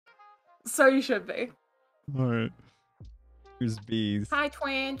So you should be. All right. Here's bees. Hi,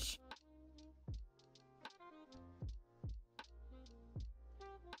 Twinch.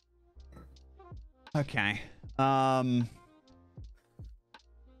 Okay.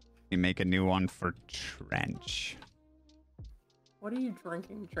 We make a new one for Trench. What are you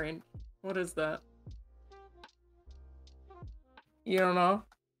drinking, Trent? What is that? You don't know?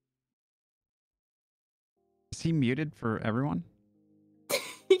 Is he muted for everyone?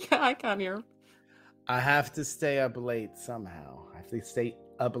 Yeah, I can't hear him. I have to stay up late somehow. I have to stay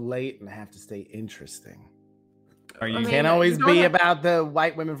up late and I have to stay interesting. Are you? I mean, Can't always you be don't have- about the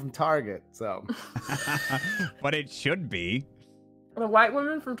white women from Target. So But it should be. The white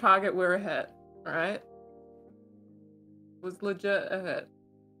women from Target were a hit, alright? Was legit a hit.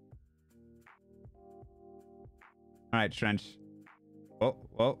 All right, Trench.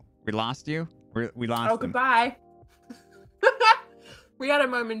 Whoa. We lost you? We lost Oh, him. goodbye. We got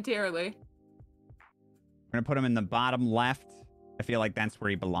it momentarily. We're going to put him in the bottom left. I feel like that's where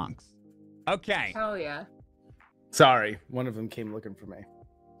he belongs. Okay. Hell yeah. sorry, one of them came looking for me.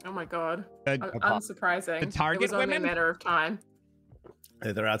 Oh my god. The Unsurprising. the Target it was only women? a matter of time.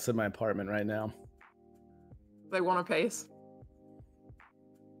 Hey, they're outside my apartment right now. They want a piece.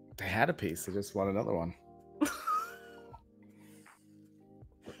 They had a piece. They just want another one.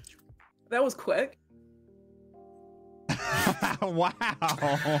 That was quick. Wow.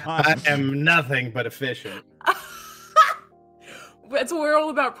 I am nothing but efficient. It's we're all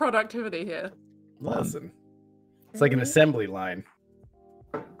about productivity here. Listen, it's like an assembly line.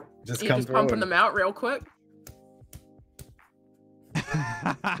 Just You're come just through. pumping and- them out real quick.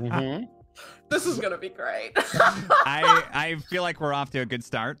 Mhm. This is gonna be great. I feel like we're off to a good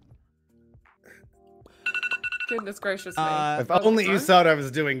start. Goodness gracious me. If only you saw what I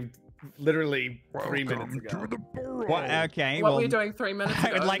was doing literally 3 minutes ago. Okay, What well, were you doing 3 minutes ago?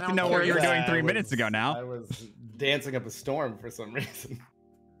 I would like Now to I'm know what you were curious. doing I 3 was- minutes ago now. I was dancing up a storm for some reason.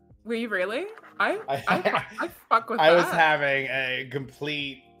 Were you really? I fuck with I that. was having a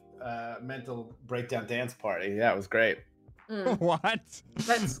complete mental breakdown dance party. Yeah, it was great. Mm, What?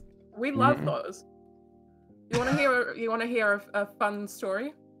 we love Mhm. those. You want to hear? You want to hear a fun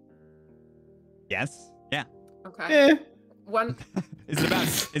story? Yes. Yeah. Okay. Eh. One. Is it about?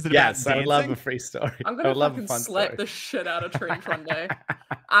 Is it Yes, about I would love dancing? a free story. I'm I gonna would love a fucking fun slap story. the shit out of Trench one day.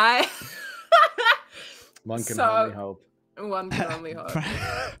 I. One can So- only hope. One can only hope.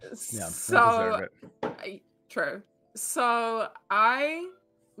 Yeah, they So deserve it. true. So I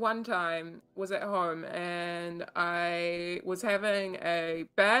one time was at home and I was having a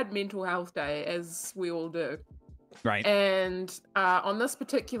bad mental health day, as we all do. Right. And on this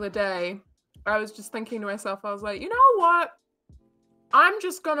particular day, I was just thinking to myself, I was like, you know what? I'm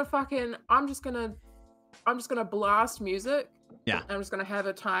just gonna blast music. Yeah. I'm just gonna have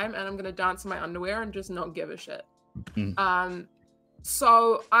a time and I'm gonna dance in my underwear and just not give a shit. Mm.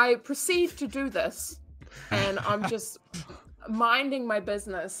 So I proceed to do this, and I'm just minding my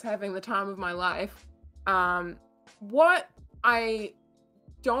business, having the time of my life. What I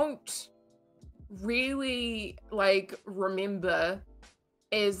don't really remember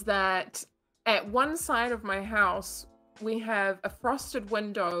is that at one side of my house we have a frosted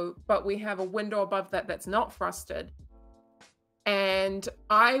window, but we have a window above that that's not frosted. And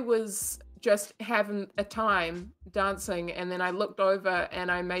I was just having a time dancing, and then I looked over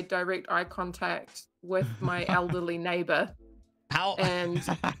and I made direct eye contact with my elderly neighbor, How? and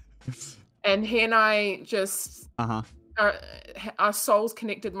he and I just our souls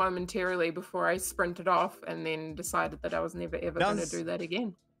connected momentarily before I sprinted off, and then decided that I was never ever going to do that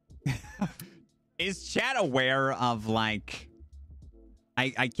again. Is chat aware of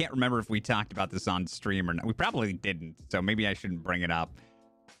I can't remember if we talked about this on stream or not. We probably didn't, so maybe I shouldn't bring it up.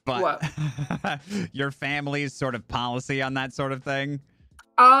 But What? your family's sort of policy on that sort of thing?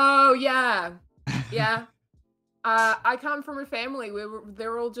 Oh yeah, yeah. I come from a family where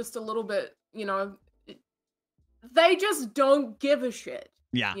they're all just a little bit, they just don't give a shit.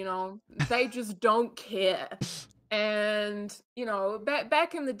 Yeah. They just don't care. And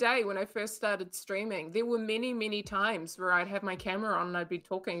back in the day when I first started streaming, there were many times where I'd have my camera on and I'd be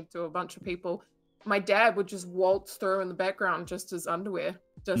talking to a bunch of people. My dad would just waltz through in the background, just his underwear,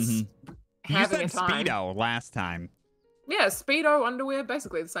 just having You a said time. Speedo last time. Yeah, Speedo, underwear,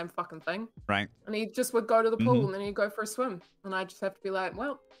 basically the same fucking thing. Right. And he just would go to the pool and then he'd go for a swim. And I just have to be like,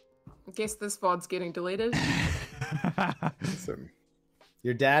 well, I guess this VOD's getting deleted. Listen,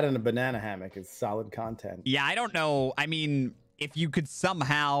 your dad in a banana hammock is solid content. Yeah, I don't know. I mean, if you could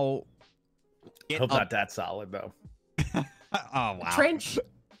somehow Hope not that solid though. Oh wow.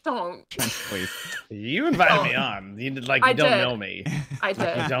 Don't. Trench, please. You invited me on. You did, like, you don't know me. I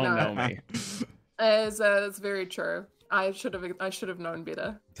did. You don't No. know me. It's very true. I should have known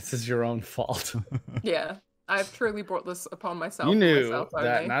better. This is your own fault. Yeah. I've truly brought this upon myself. You knew myself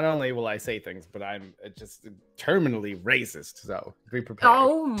that only. not only will I say things, but I'm just terminally racist. So be prepared.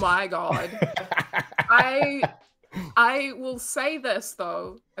 Oh my god. I will say this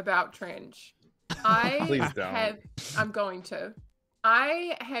though about Trench. Please don't. I'm going to.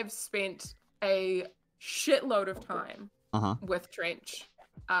 I have spent a shitload of time with Trench.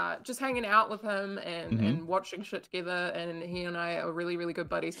 Just hanging out with him and watching shit together, and he and I are really, really good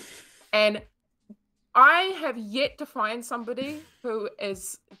buddies. And I have yet to find somebody who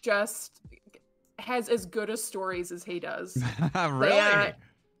is just has as good a stories as he does. Really? They are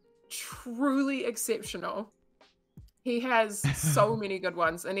truly exceptional. He has so many good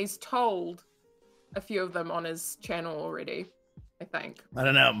ones, and he's told a few of them on his channel already, I think. I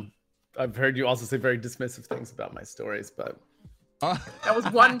don't know. I've heard you also say very dismissive things about my stories, but that was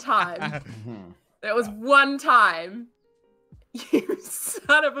one time. That was one time. You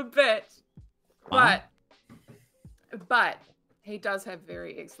son of a bitch. But he does have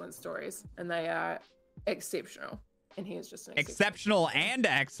very excellent stories, and they are exceptional. And he is just an exceptional and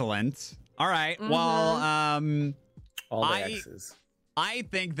excellent. All right. Well, all the X's. I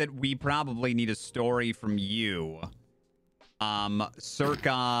think that we probably need a story from you.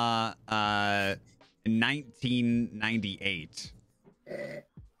 Circa 1998.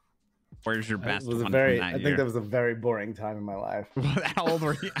 Where's your best one from that I think that was a very boring time in my life. How old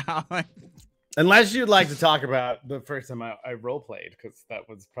were you? Unless you'd like to talk about the first time I role played, because that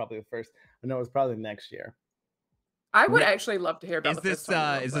was probably the first. No, it was probably next year. I would actually love to hear about is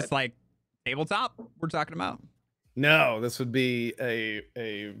this like tabletop we're talking about? No, this would be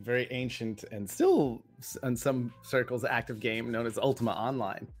a very ancient and still in some circles active game known as Ultima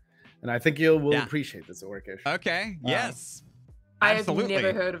Online, and I think you will appreciate this, Orcish. Okay. Yes. I Absolutely. have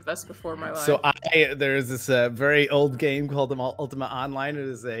never heard of this before in my life. So there's this very old game called Ultima Online. It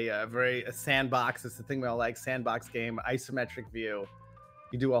is a sandbox. It's the thing we all like, sandbox game, isometric view.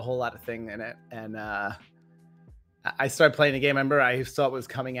 You do a whole lot of things in it, and I started playing the game. I remember I saw it was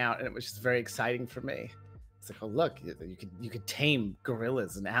coming out, and it was just very exciting for me. It's like, oh look, you could tame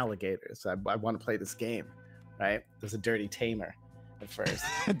gorillas and alligators. I want to play this game, right? There's a dirty tamer at first,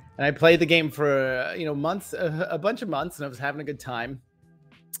 and I played the game for months, a bunch of months, and I was having a good time.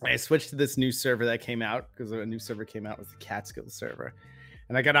 I switched to this new server that came out because a new server came out, was the Catskill server,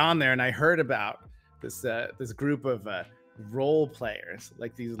 and I got on there and I heard about this group of role players,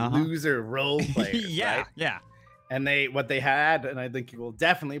 like these loser role players. Yeah, right? yeah. And what they had, and I think you will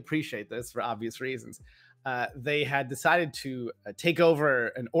definitely appreciate this for obvious reasons. They had decided to take over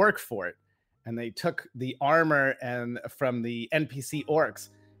an orc fort, and they took the armor from the NPC orcs,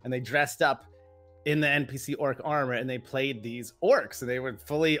 and they dressed up in the NPC orc armor, and they played these orcs. And they were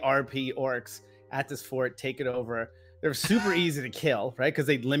fully RP orcs at this fort, take it over. They're super easy to kill, right? Because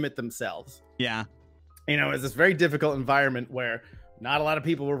they limit themselves. Yeah. It's this very difficult environment where not a lot of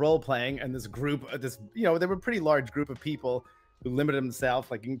people were role playing, and this group, they were a pretty large group of people who limited themselves.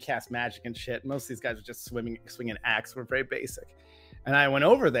 Like, you can cast magic and shit. Most of these guys are just swinging axe. We're very basic. And I went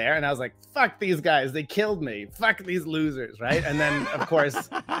over there and I was like, fuck these guys. They killed me. Fuck these losers, right? And then, of course,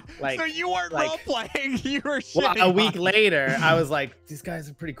 like... So you weren't role-playing. You were shitting. Well, a week later, I was like, these guys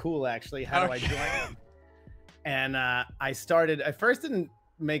are pretty cool, actually. How do I join them? And I first didn't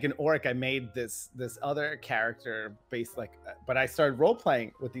make an orc. I made this other character based, but I started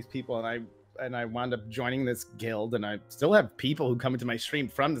role-playing with these people, and I wound up joining this guild, and I still have people who come into my stream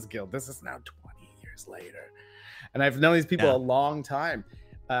from this guild. This is now 20 years later. And I've known these people a long time.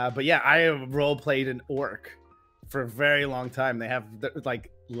 But yeah, I have role played an orc for a very long time. They have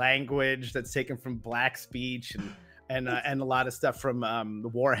language that's taken from Black Speech and a lot of stuff from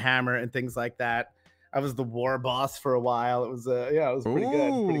Warhammer and things like that. I was the war boss for a while. It was it was pretty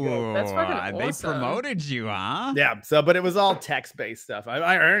good. Pretty good. That's fucking awesome. They promoted you, huh? Yeah. But it was all text-based stuff.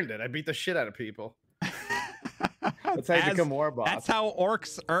 I earned it. I beat the shit out of people. That's how you become war boss. That's how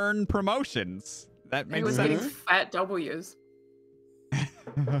orcs earn promotions. That makes sense. He was getting fat W's.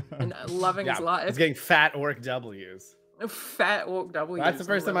 And loving his life. He's getting fat orc W's. Fat orc W's. That's the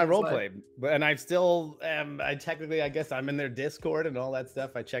first time I role played. And I still am. I guess I'm in their Discord and all that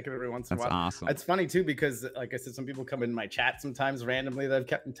stuff. I check it every once in a while. That's awesome. It's funny too, because like I said, some people come in my chat sometimes randomly that I've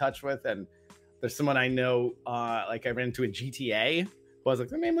kept in touch with. And there's someone I know, I ran into in GTA. I was like,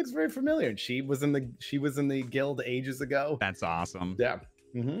 the name looks very familiar. And she was in the guild ages ago. That's awesome. Yeah.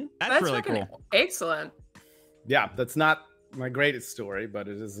 Mm-hmm. That's really cool. Excellent. Yeah, that's not my greatest story, but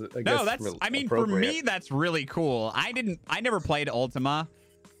it is. For me, that's really cool. I never played Ultima,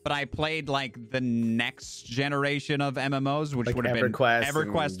 but I played like the next generation of MMOs, which Like would have been EverQuest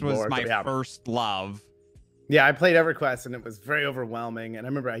EverQuest and was Lord, my yeah. first love. Yeah, I played EverQuest and it was very overwhelming. And I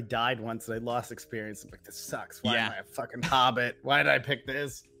remember I died once and I lost experience. I'm like, this sucks. Why am I a fucking hobbit? Why did I pick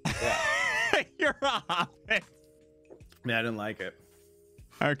this? Yeah. You're a hobbit. Yeah, I didn't like it.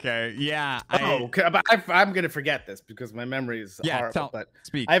 Okay, yeah. But I'm gonna forget this because my memory is horrible. But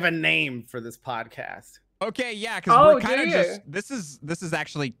speak. I have a name for this podcast. Okay, yeah, because we're kind of just this is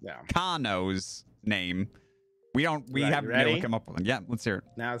actually Kano's name. We haven't been able to come up with one. Yeah, let's hear it.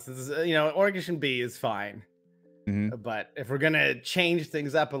 Now this is Orcish B is fine. But if we're gonna change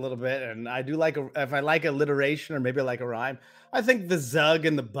things up a little bit, and I do like if I like alliteration or maybe like a rhyme, I think the Zug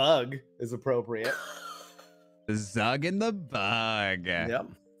and the Bug is appropriate. The Zug and the Bug. Yep.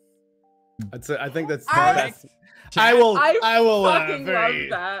 I think that's. I will fucking love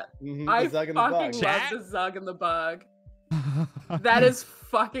that. I fucking love the Zug and the Bug. That is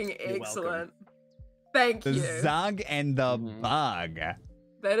fucking excellent. Thank you. The Zug and the Bug.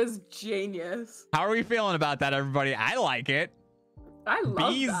 That is genius. How are we feeling about that, everybody? I like it. I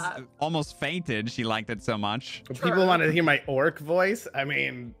love Bee's that. almost fainted. She liked it so much. People want to hear my orc voice. I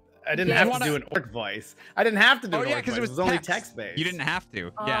mean, I didn't have to do an orc voice. I didn't have to do an orc voice. It was only text-based. You didn't have to.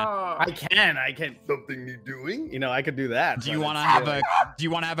 Yeah. I can. Something you're doing? I could do that. Do you want to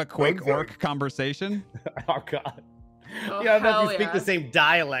have a quick orc conversation? Oh God. Oh, I bet you speak the same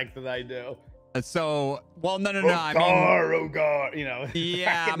dialect that I do. So, well, no. I mean,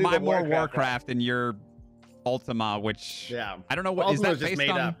 yeah, my more Warcraft and your Ultima, which I don't know what Ultima is that just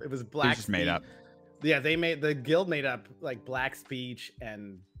made on? up. It was black. Just made up. Yeah, the guild made up like black speech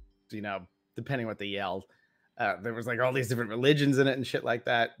and depending what they yelled. There was like all these different religions in it and shit like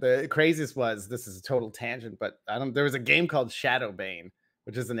that. The craziest was, this is a total tangent, but there was a game called Shadowbane,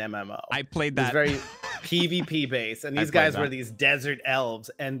 which is an MMO. I played that. It's very PvP based, and these guys were these desert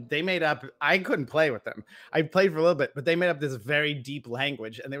elves, and they made up. I couldn't play with them. I played for a little bit, but they made up this very deep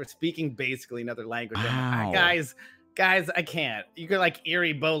language, and they were speaking basically another language. Wow. Guys, I can't. You could like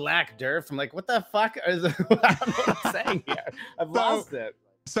Erie Bolak Durf. I'm like, what the fuck? I don't know what I'm saying here. I've lost it.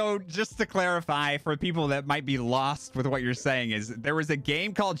 So just to clarify for people that might be lost with what you're saying, is there was a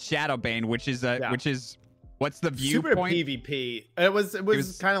game called Shadowbane, which is what's the viewpoint? Super PvP. It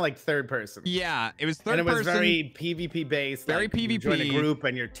was kind of like third person. Yeah, it was third person. And it was very PvP based. Very like, PvP. You join a group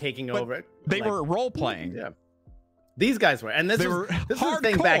and you're taking over it. They were role playing. Yeah. These guys were, and this was the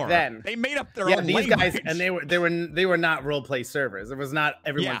thing back then. They made up their own these language. guys, and they were not role play servers. It was not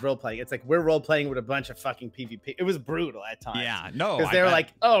everyone's role playing. It's like we're role playing with a bunch of fucking PvP. It was brutal at times. Yeah, no, because they were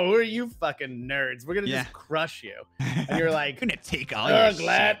like, "Oh, who are you fucking nerds? We're gonna just crush you." And you're like, "I'm gonna take all your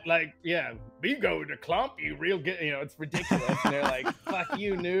glad, shit." Like, yeah, we go to clump you real good. It's ridiculous. And they're like, "Fuck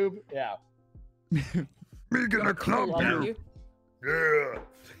you, noob." Yeah, we gonna clump you.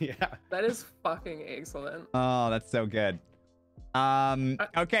 Yeah, that is fucking excellent. Oh, that's so good.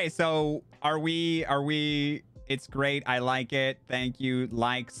 Okay, so are we it's great. I like it. Thank you.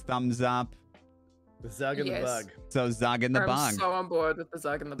 Likes, thumbs up. The Zug and the Bug. So Zug and the Bug. I'm so on board with the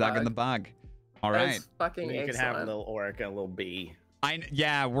Zug and the Bug. Zug and the Bug. All right. Fucking excellent. You can have a little orc and a little bee.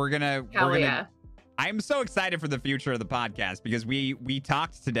 We're gonna yeah. I'm so excited for the future of the podcast because we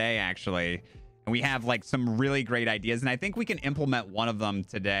talked today actually, and we have like some really great ideas, and I think we can implement one of them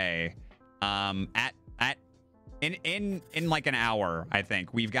today. In like an hour, I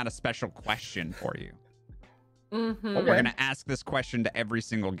think we've got a special question for you. Mm-hmm. Okay. We're gonna ask this question to every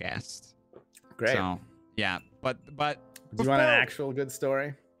single guest. Great. So yeah, but do you want an actual good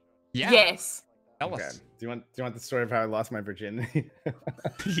story? Yeah. Yes. Tell us. Do you want the story of how I lost my virginity?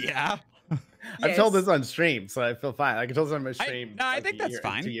 Yeah. I've told this on stream, so I feel fine. I can tell this on my stream. I think that's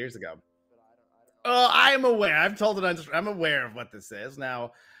fine. 2 years ago. Oh, I'm aware. I've told it on. I'm aware of what this is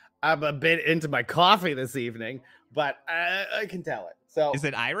now. I'm a bit into my coffee this evening, but I can tell it. So, is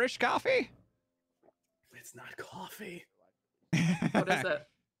it Irish coffee? It's not coffee. What is it?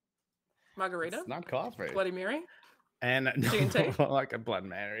 Margarita? It's not coffee. Bloody Mary? And no, like a Blood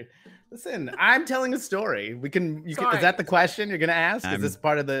Mary. Listen, I'm telling a story. Is that the question you're gonna ask? Is this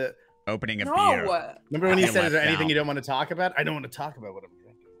part of the opening a beer? Remember when you said, "Is there anything you don't want to talk about?" I don't want to talk about what I'm drinking.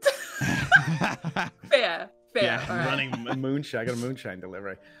 Fair. Yeah, I'm running a moonshine. I got a moonshine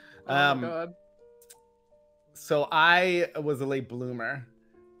delivery. Oh my God. So I was a late bloomer,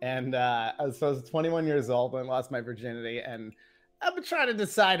 and I was 21 years old and I lost my virginity. And I've been trying to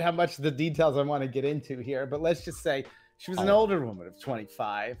decide how much of the details I want to get into here, but let's just say she was an older woman of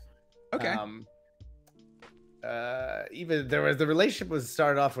 25. Okay. even the relationship was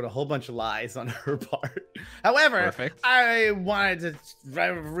started off with a whole bunch of lies on her part. However, Perfect. I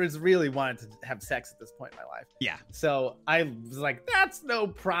really wanted to have sex at this point in my life. Yeah. So I was like, that's no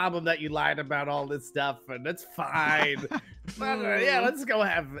problem that you lied about all this stuff, and that's fine. But, yeah, let's go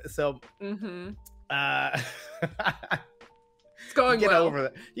have. So, Mm-hmm. It's going well. over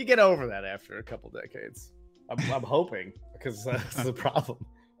that. You get over that after a couple decades. I'm hoping, because that's the problem.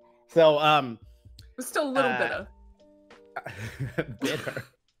 So, It's still a little bitter. Bitter.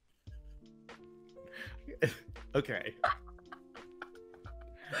 Okay.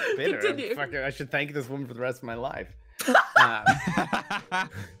 Bitter. Continue. Fuck it, I should thank this woman for the rest of my life. God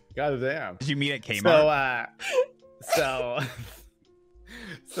damn. Did you meet at Kmart? So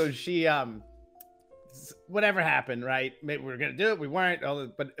she whatever happened, right? Maybe we were gonna do it, we weren't,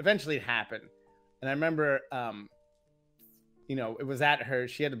 but eventually it happened. And I remember it was at her,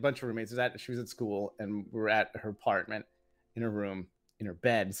 she had a bunch of roommates. She was at school, and we were at her apartment, in her room, in her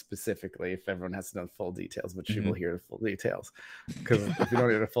bed specifically, if everyone has to know the full details, but she will hear the full details. Because if you don't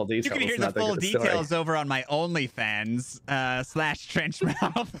hear the full details, you can hear the full details over on my OnlyFans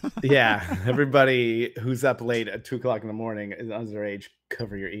 /Trenchmouth. Yeah, everybody who's up late at 2:00 in the morning is underage.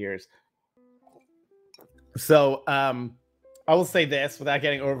 Cover your ears. So I will say this without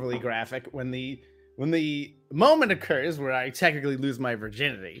getting overly graphic. When the moment occurs where I technically lose my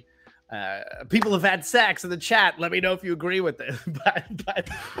virginity, people have had sex in the chat. Let me know if you agree with this. But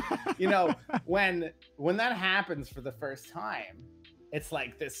when that happens for the first time, it's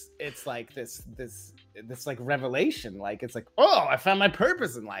like this revelation. Like, it's like, oh, I found my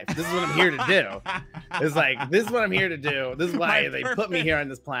purpose in life. This is what I'm here to do. It's like, this is what I'm here to do. This is why they put me here on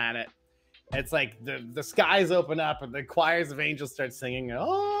this planet. It's like the skies open up and the choirs of angels start singing,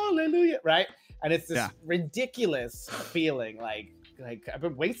 oh, hallelujah, right? And it's this ridiculous feeling, like I've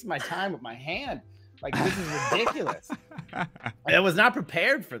been wasting my time with my hand. Like, this is ridiculous. I was not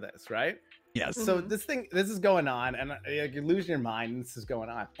prepared for this, right? Yes. So this is going on, and you're losing your mind, and this is going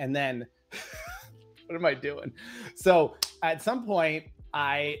on. And then, what am I doing? So at some point,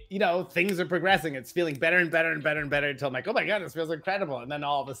 things are progressing. It's feeling better and better and better and better until I'm like, oh my God, this feels incredible. And then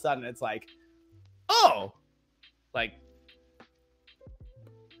all of a sudden it's like, oh, like,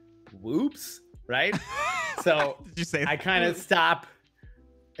 whoops, right? So did you say I kind of stop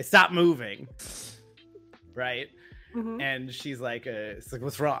moving, right? Mm-hmm. And she's like, it's like,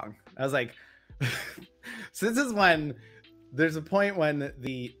 what's wrong? I was like, so this is when there's a point when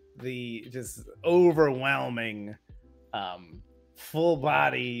the just overwhelming full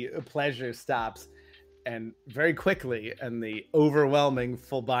body pleasure stops, and very quickly, and the overwhelming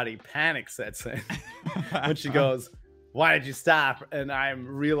full body panic sets in when she goes, why did you stop? And I'm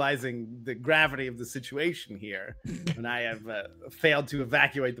realizing the gravity of the situation here, and I have failed to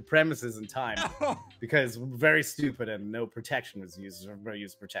evacuate the premises in time because we're very stupid and no protection was used. Everybody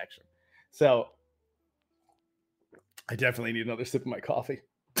used protection. So I definitely need another sip of my coffee.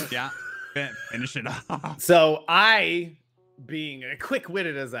 Yeah, finish it off. So I, being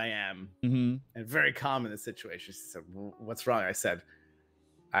quick-witted as I am, Mm-hmm. and very calm in the situation, she said, what's wrong? I said,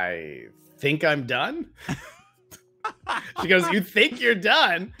 I think I'm done. She goes, you think you're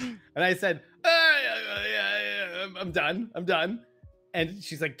done? And I said, yeah, I'm done. And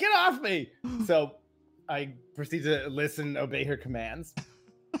she's like, get off me. So I proceed to listen, obey her commands.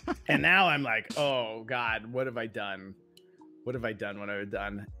 And now I'm like, oh God, what have I done? What have I done?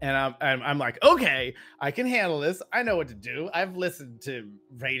 And I'm like, okay, I can handle this. I know what to do. I've listened to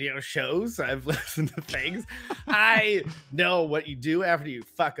radio shows. I've listened to things. I know what you do after you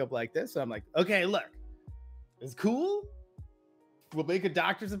fuck up like this. So I'm like, okay, look, it's cool. We'll make a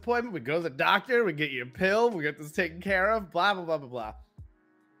doctor's appointment. We go to the doctor. We get you a pill. We get this taken care of. Blah, blah, blah, blah, blah.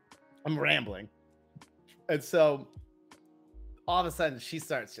 I'm rambling. And so all of a sudden she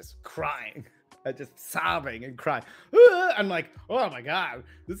starts just crying. Just sobbing and crying. I'm like, oh my God,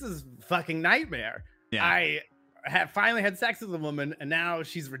 this is fucking nightmare. Yeah. I have finally had sex with a woman, and now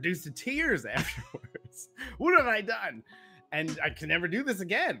she's reduced to tears afterwards. What have I done? And I can never do this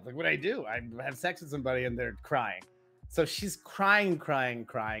again. Like, what I do? I have sex with somebody and they're crying. So she's crying,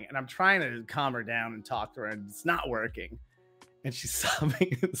 and I'm trying to calm her down and talk to her, and it's not working. And she's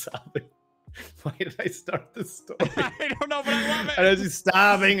sobbing and sobbing. Why did I start this story? I don't know, but I love it. And I was just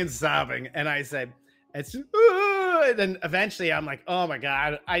sobbing. And I said, it's just, and then eventually I'm like, oh my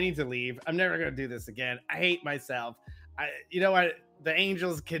God, I need to leave. I'm never going to do this again. I hate myself. You know what? The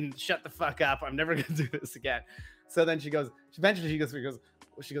angels can shut the fuck up. I'm never going to do this again. So then she goes,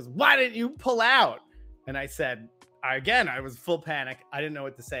 why didn't you pull out? And I said, again, I was full panic. I didn't know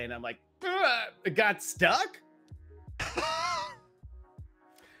what to say. And I'm like, it got stuck.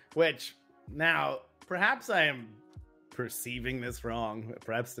 Which now perhaps I am perceiving this wrong.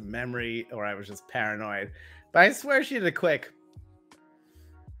 Perhaps the memory, or I was just paranoid. But I swear she did a quick.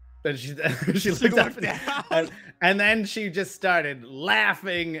 And she looked up and then she just started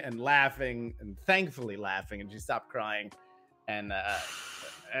laughing and thankfully laughing, and she stopped crying. And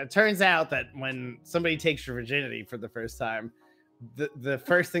it turns out that when somebody takes your virginity for the first time, the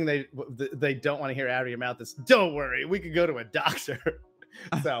first thing they don't want to hear out of your mouth is, "Don't worry, we could go to a doctor."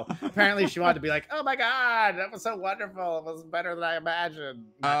 So apparently she wanted to be like, "Oh my god, that was so wonderful. It was better than I imagined."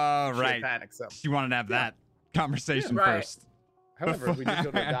 Oh, She right. panicked, so. She wanted to have that conversation first. However, we did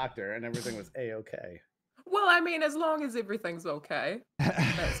go to a doctor and everything was a-okay. Well, I mean, as long as everything's okay.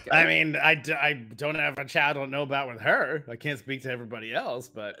 That's good. I mean, I don't have a child I don't know about with her. I can't speak to everybody else,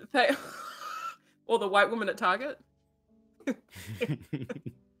 but... Or the white woman at Target?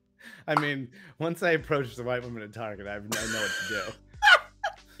 I mean, once I approach the white woman at Target, I know what to do.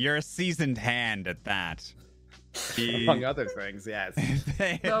 You're a seasoned hand at that. Among other things, yes.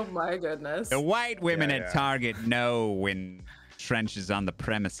 Oh my goodness. The white women at Target know when Trench is on the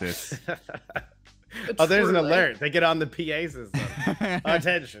premises. Oh, there's an alert. They get on the PA system.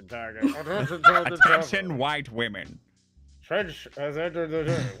 Attention, Target. Attention, white women. Trench has entered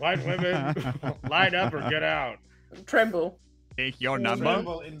the white women. Line up or get out. Tremble. Take your number.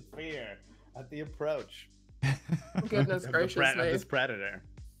 Tremble in fear at the approach. Goodness gracious me. This predator.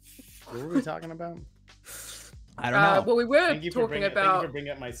 What were we talking about? I don't know. Well, we were talking about... Thank you for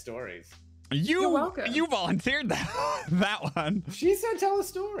bringing up my stories. You're welcome. You volunteered that one. She said tell a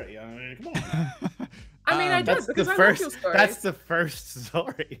story. I mean, come on. I mean, I did because I love your story. That's the first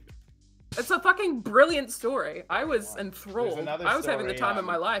story. It's a fucking brilliant story. I was enthralled. I was having the time of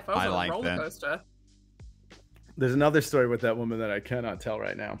my life. I was on a roller coaster. There's another story with that woman that I cannot tell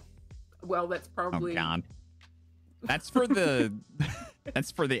right now. Well, that's probably... Oh, God. That's for the...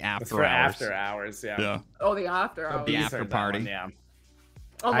 That's for the after for hours. After hours, yeah. Oh, the after hours. The after party. One, yeah.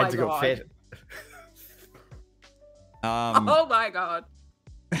 Oh, I my had to go God. fit. Oh, my God.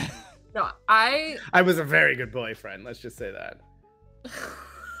 No, I was a very good boyfriend. Let's just say that.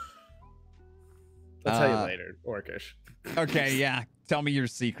 I'll tell you later, Orcish. Okay, yeah. Tell me your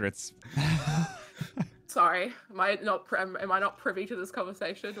secrets. Sorry, am I not privy to this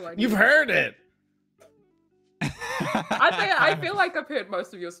conversation? You've heard it. I feel like I've heard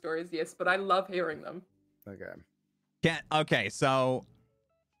most of your stories, yes, but I love hearing them. Okay. Okay, so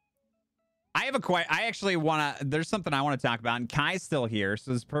I have a I actually want to. There's something I want to talk about, and Kai's still here,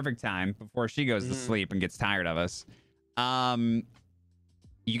 so it's perfect time before she goes to sleep and gets tired of us.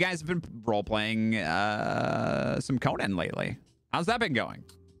 You guys have been role playing some Conan lately. How's that been going?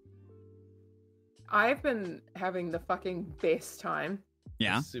 I've been having the fucking best time.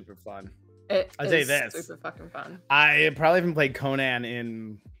 Yeah, it's super fun. I'll tell you this. Super fucking fun. I probably haven't played Conan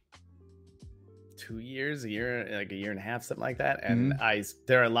in 2 years, like a year and a half, something like that. And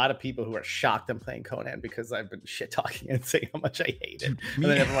there are a lot of people who are shocked I'm playing Conan because I've been shit talking and saying how much I hate it, and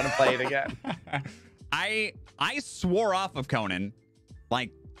they never want to play it again. I swore off of Conan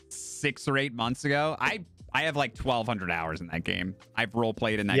like 6 or 8 months ago. I have like 1,200 hours in that game. I've role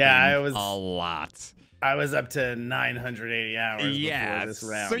played in that game a lot. I was up to 980 hours before this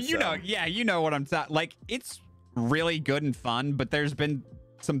round. So you know what I'm talking. Like, it's really good and fun, but there's been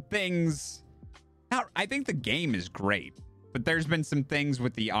some things. I think the game is great, but there's been some things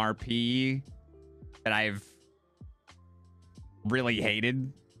with the RP that I've really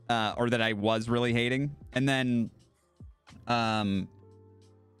hated, or that I was really hating, and then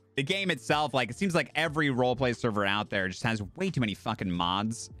the game itself, like, it seems like every roleplay server out there just has way too many fucking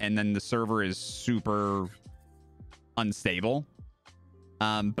mods, and then the server is super unstable.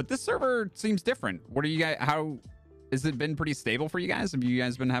 But this server seems different. What are you guys? How has it been? Pretty stable for you guys? Have you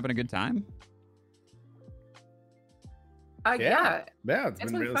guys been having a good time? Yeah, it's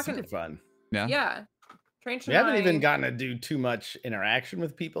been really fucking super fun. Yeah. We haven't even gotten to do too much interaction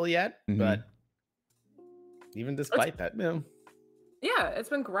with people yet, but even despite that, yeah, it's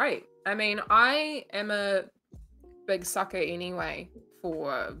been great. I mean, I am a big sucker anyway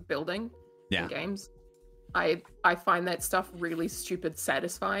for building in games. I find that stuff really stupid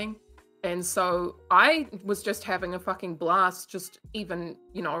satisfying. And so I was just having a fucking blast, just even,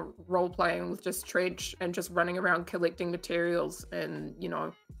 role playing with just Trench and just running around collecting materials and,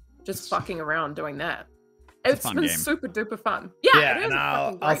 just fucking around doing that. It's been super duper fun. Yeah, it is. And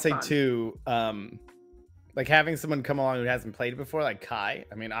I'll say too, like having someone come along who hasn't played it before, like Kai.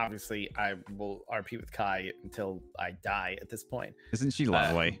 I mean, obviously, I will RP with Kai until I die at this point. Isn't she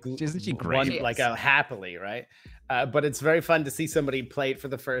lovely? Isn't she great? Happily, right? But it's very fun to see somebody play it for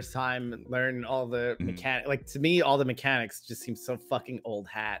the first time and learn all the mechanics. Like, to me, all the mechanics just seem so fucking old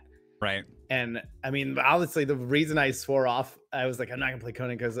hat. Right. And I mean, honestly, the reason I swore off, I was like, I'm not gonna play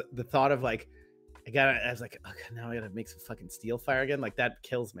Conan because the thought of like, I was like, okay, now I gotta make some fucking steel fire again. Like that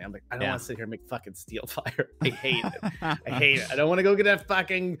kills me. I'm like, I don't want to sit here and make fucking steel fire. I hate it. I hate it. I don't want to go get that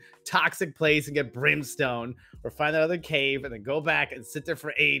fucking toxic place and get brimstone or find that other cave and then go back and sit there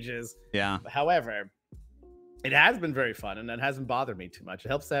for ages. Yeah. However, it has been very fun and it hasn't bothered me too much. It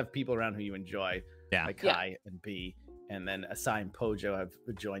helps to have people around who you enjoy, like Kai and B. And then Asai and Pojo have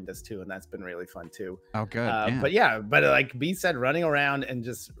joined us too, and that's been really fun too. Oh, good. But like B said, running around and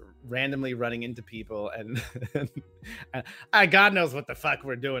just randomly running into people, and God knows what the fuck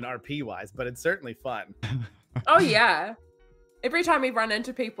we're doing RP wise, but it's certainly fun. Oh yeah, every time we run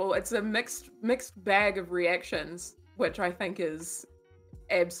into people, it's a mixed bag of reactions, which I think is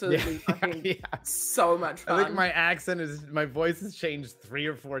absolutely fucking so much fun. I think my voice has changed 3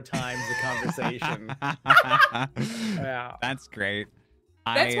 or 4 times the conversation. Yeah, that's great.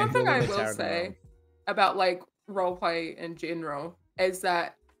 That's one thing I will say about like roleplay in general is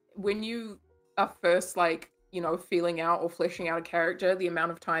that when you are first like, you know, feeling out or fleshing out a character, the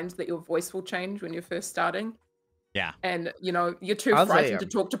amount of times that your voice will change when you're first starting. Yeah. And, you know, you're too frightened to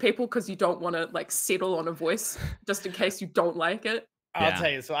talk to people because you don't want to like settle on a voice just in case you don't like it. I'll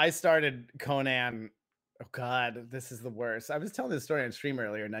tell you. So I started Conan. Oh God, this is the worst. I was telling this story on stream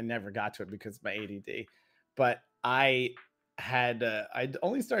earlier, and I never got to it because of my ADD. But I'd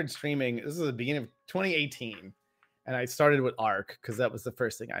only started streaming. This was the beginning of 2018, and I started with Arc because that was the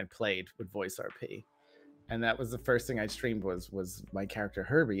first thing I played with voice RP, and that was the first thing I streamed was my character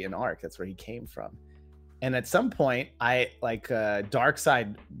Herbie in Arc. That's where he came from. And at some point, I like Dark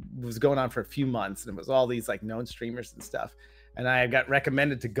Side was going on for a few months, and it was all these like known streamers and stuff. And I got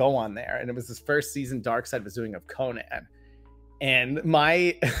recommended to go on there, and it was this first season Darkseid was doing of Conan. And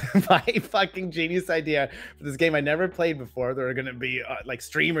my fucking genius idea for this game I never played before, there were going to be like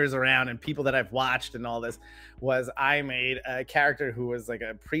streamers around and people that I've watched and all this, was I made a character who was like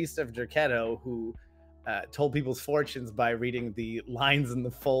a priest of Jerketto who told people's fortunes by reading the lines in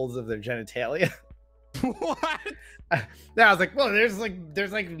the folds of their genitalia. What? Yeah, I was like, well, there's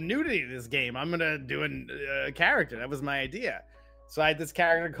like nudity in this game. I'm gonna do a character. That was my idea. So I had this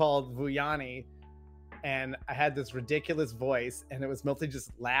character called Vuyani, and I had this ridiculous voice, and it was mostly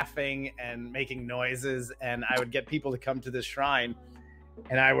just laughing and making noises. And I would get people to come to this shrine,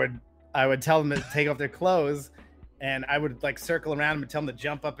 and I would tell them to take off their clothes, and I would like circle around them and tell them to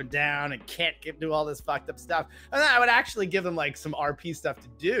jump up and down and can't do all this fucked up stuff. And then I would actually give them like some RP stuff to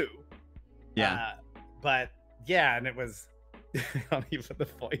do. Yeah. But yeah, and it was even the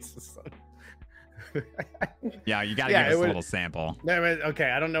voice is so yeah, you gotta give us a little sample. No,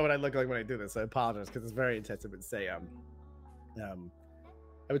 okay, I don't know what I look like when I do this. I apologize because it's very intense. I would say I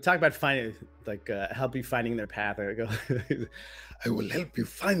would talk about finding like help you finding their path. I would go I will help you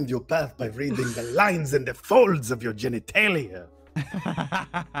find your path by reading the lines and the folds of your genitalia.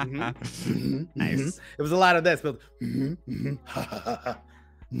 Nice. It was a lot of this, but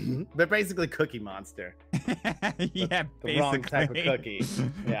but basically Cookie Monster. Yeah, the wrong type of cookie.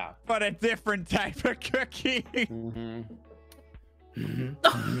 Yeah. But a different type of cookie.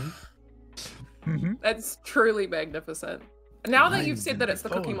 That's truly magnificent. Now that you've said that it's the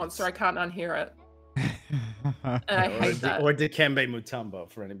Cookie Monster, I can't unhear it. And I hate that. Or Dikembe Mutombo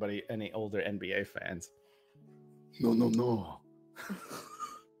for any older NBA fans. No.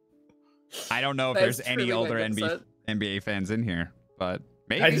 I don't know if there's any older NBA fans in here, but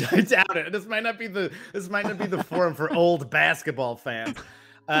maybe. I doubt it. This might not be the forum for old basketball fans.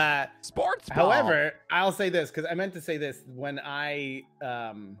 Sports ball. However, I'll say this because I meant to say this when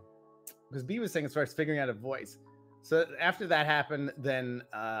because B was saying as far as figuring out a voice. So after that happened, then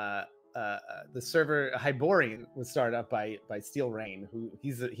the server Hyborian was started up by Steel Rain, who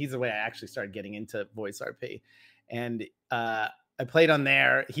he's the way I actually started getting into voice RP, and I played on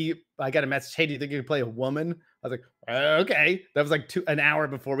there. I got a message, hey, do you think you can play a woman? I was like, okay. That was like an hour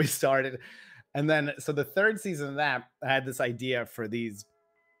before we started. And then, so the third season of that, I had this idea for this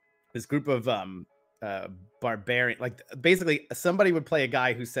group of barbarian, like basically somebody would play a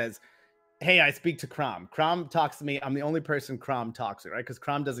guy who says, hey, I speak to Crom. Crom talks to me. I'm the only person Crom talks to, right? Because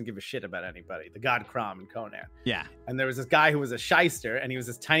Crom doesn't give a shit about anybody. The god Crom in Conan. Yeah. And there was this guy who was a shyster, and he was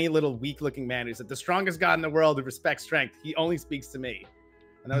this tiny little weak-looking man who said, the strongest god in the world who respects strength. He only speaks to me.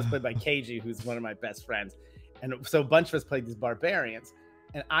 And that was played by KG, who's one of my best friends. And so a bunch of us played these barbarians.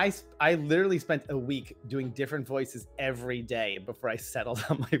 And I literally spent a week doing different voices every day before I settled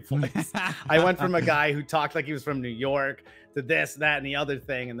on my voice. I went from a guy who talked like he was from New York to this, that, and the other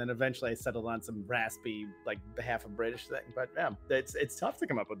thing. And then eventually I settled on some raspy, like half a British thing. But yeah, it's tough to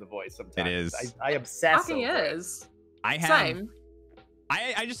come up with the voice sometimes. It is. I obsess Fucking over is. I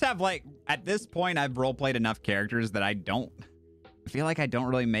I just have like at this point I've role played enough characters that I feel like I don't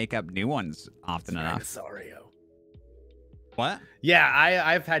really make up new ones often enough. Sorry. What? Yeah,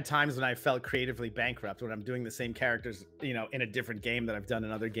 I've had times when I felt creatively bankrupt when I'm doing the same characters, you know, in a different game that I've done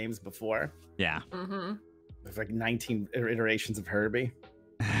in other games before. Yeah. Mm-hmm. There's like 19 iterations of Herbie.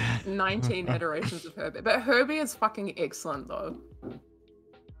 19 iterations of Herbie. But Herbie is fucking excellent though.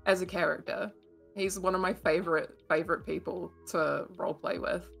 As a character. He's one of my favorite people to roleplay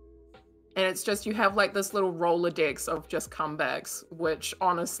with. And it's just, you have like this little Rolodex of just comebacks, which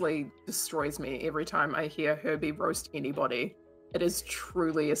honestly destroys me every time I hear Herbie roast anybody. It is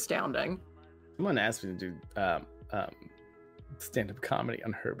truly astounding. Someone asked me to do stand-up comedy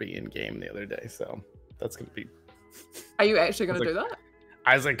on Herbie in game the other day, so that's gonna be. Are you actually gonna do that?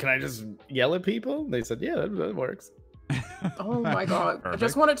 I was like, can I just yell at people? They said, yeah, that works. Oh my god. I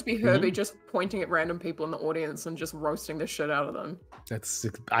just want it to be Herbie just pointing at random people in the audience and just roasting the shit out of them.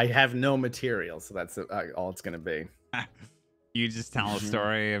 I have no material, so that's all it's gonna be. You just tell a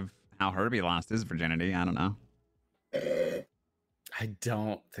story of how Herbie lost his virginity. I don't know. I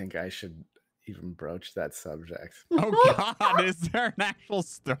don't think I should even broach that subject. Oh god, is there an actual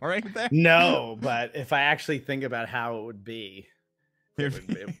story there? No, but if I actually think about how it would be,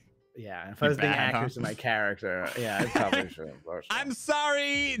 yeah, if I was being accurate to my character, yeah, I probably shouldn't. I'm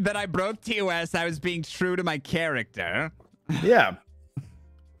sorry that I broke TOS. I was being true to my character. Yeah.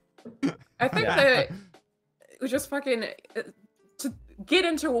 I think that it was just fucking to get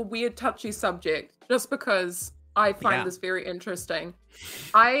into a weird, touchy subject, just because I find this very interesting.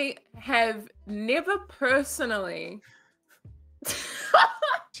 I have never personally.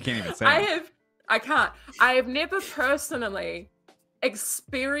 She can't even say. I have never personally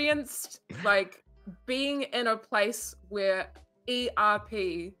experienced like being in a place where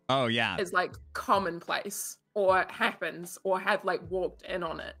ERP is like commonplace or happens or have like walked in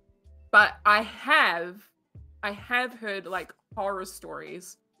on it, but I have heard like horror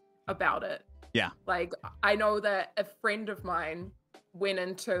stories about it. Like I know that a friend of mine went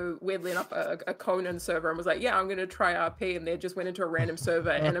into weirdly enough a Conan server and was like, yeah, I'm gonna try RP, and they just went into a random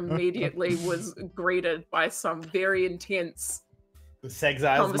server and immediately was greeted by some very intense the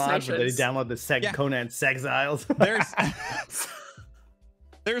Sexiles mod, where they download the Conan Sexiles.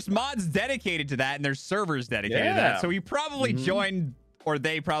 There's mods dedicated to that, and there's servers dedicated to that. So you probably joined, or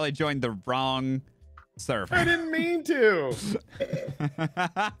they probably joined the wrong server. I didn't mean to.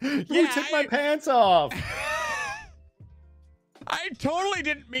 You took my pants off. I totally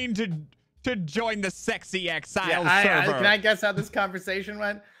didn't mean to join the sexy exile server. Can I guess how this conversation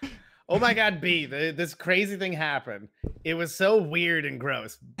went? Oh my god, B, this crazy thing happened. It was so weird and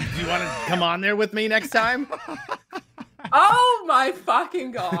gross. Do you want to come on there with me next time? Oh my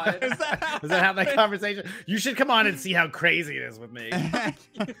fucking god. Is that how that conversation? You should come on and see how crazy it is with me.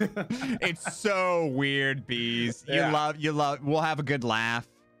 It's so weird, Bees. Yeah. You love, we'll have a good laugh.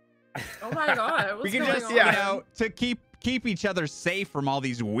 Oh my god. We can just, you know, to keep each other safe from all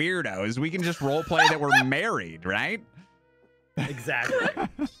these weirdos, we can just roleplay that we're married, right? Exactly.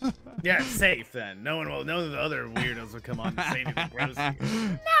 Yeah, it's safe then. No one will know that the other weirdos will come on and say anything gross.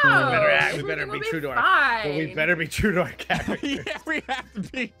 No, we better be true to fine. we better be true to our character. Yeah, we have to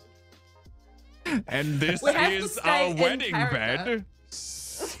be. And this is our wedding bed.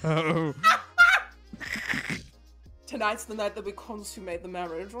 So tonight's the night that we consummate the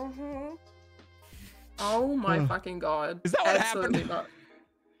marriage. Oh my fucking god. Is that what Absolutely happened? Not.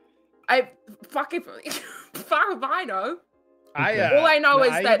 I fucking fuck if I know. All I know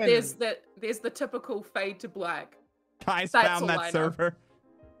is that there's the typical fade to black. Guys That's found all that I know. server.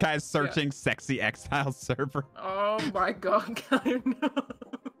 Guys searching sexy exile server. Oh my god, I know.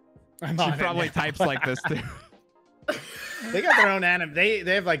 She probably types like this too. They got their own they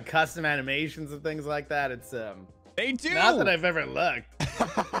have like custom animations and things like that. It's They do. not that I've ever looked.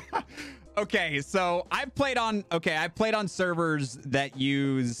 Okay, so I've played on servers that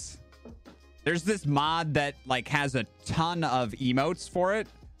use. There's this mod that like has a ton of emotes for it,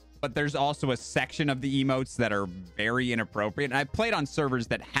 but there's also a section of the emotes that are very inappropriate. And I played on servers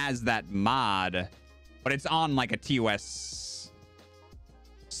that has that mod, but it's on like a TOS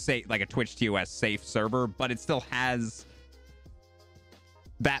safe, like a Twitch TOS safe server, but it still has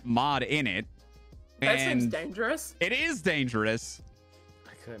that mod in it. That seems dangerous. It is dangerous.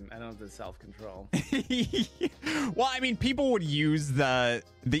 I don't have the self-control. Well, I mean, people would use the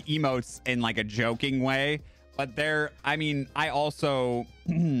emotes in like a joking way, but I also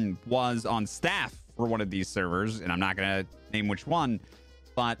was on staff for one of these servers, and I'm not gonna name which one,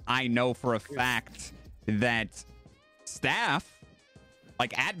 but I know for a fact that staff,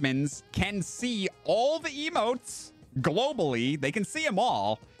 like admins, can see all the emotes globally. They can see them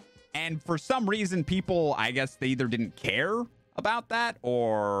all. And for some reason, people, I guess they either didn't care about that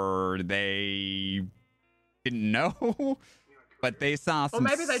or they didn't know. But they saw some. Or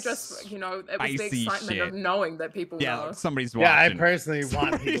maybe they just, it was the excitement of knowing that people know. Like somebody's watching. Yeah, I personally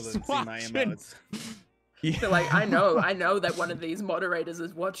want people to see my emotes. Yeah. So like, I know that one of these moderators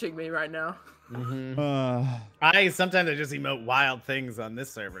is watching me right now. Mm-hmm. Sometimes I just emote wild things on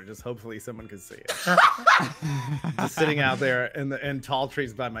this server. Just hopefully someone can see it. Just sitting out there in tall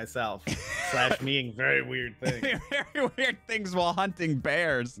trees by myself, / meing very weird things. Very weird things while hunting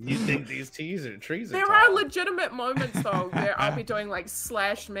bears. You think these trees are There tall? are legitimate moments though where I'll be doing like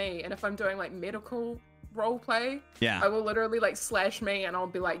 /me, and if I'm doing like medical role play, I will literally like /me, and I'll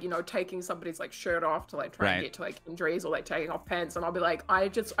be like, taking somebody's like shirt off to like try and get to like injuries, or like taking off pants, and I'll be like, I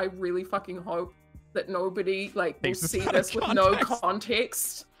really fucking hope that nobody like will see this with no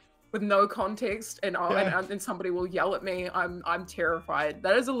context, and and somebody will yell at me. I'm terrified.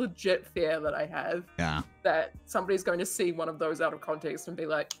 That is a legit fear that I have. Yeah. That somebody's going to see one of those out of context and be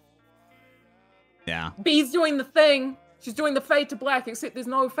like, yeah, B's doing the thing. She's doing the fade to black, except there's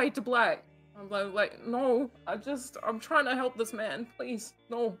no fade to black. I'm like, no, I'm trying to help this man. Please,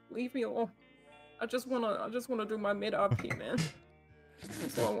 no, leave me alone. I just wanna do my mid RP, man.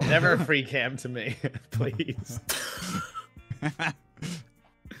 Never free cam to me, please.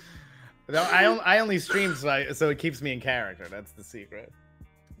 No, I only stream so it keeps me in character. That's the secret.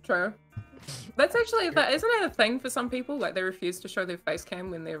 True. That's actually isn't that a thing for some people? Like they refuse to show their face cam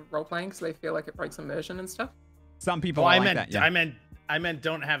when they're role playing because they feel like it breaks immersion and stuff. Some people. I meant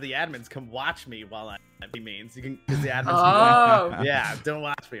don't have the admins come watch me while I'm means you can because the admins. Yeah, don't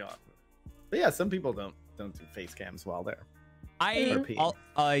watch me off. But yeah, some people don't do face cams while they're.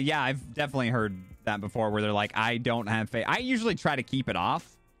 I've definitely heard that before where they're like, I don't have face. I usually try to keep it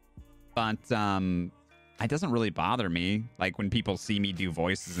off, but it doesn't really bother me. Like when people see me do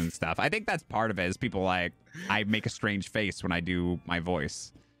voices and stuff. I think that's part of it. Is people like I make a strange face when I do my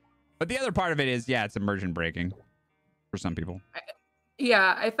voice. But the other part of it is, it's immersion breaking for some people.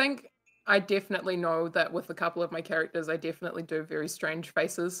 I think I definitely know that with a couple of my characters, I definitely do very strange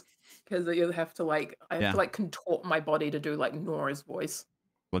faces because you have to I have to contort my body to do like Nora's voice.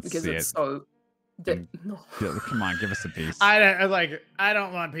 Because it's so. No. Come on, give us a piece. I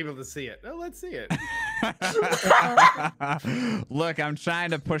don't want people to see it. No, let's see it. Look, I'm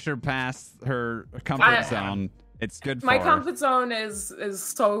trying to push her past her comfort zone. It's good for my her. comfort zone is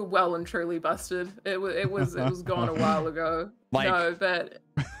so well and truly busted. It was gone a while ago. No, but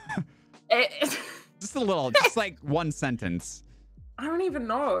just a little, just like one sentence. I don't even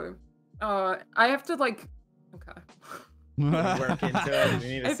know. I have to okay. Work into it.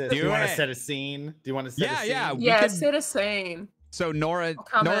 You need do you want to set a scene? Do you want to set a scene? Set a scene. So Nora's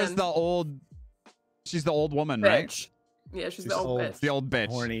the old. She's the old woman, bitch. Right? Yeah, she's the old bitch. The old bitch.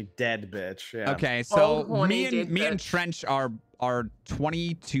 Horny dead bitch. Yeah. Okay, so me and Trench are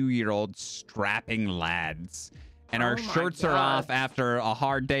 22-year-old strapping lads, and our shirts are off after a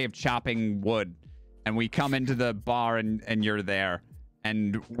hard day of chopping wood, and we come into the bar and you're there.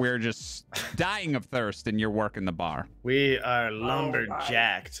 And we're just dying of thirst, and you're working the bar. We are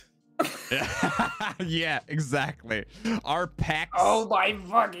lumberjacked. Yeah, exactly. Our pecs. Oh my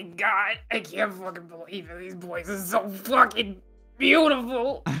fucking god! I can't fucking believe it. These boys are so fucking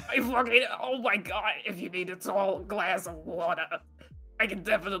beautiful. Oh my god! If you need a tall glass of water, I can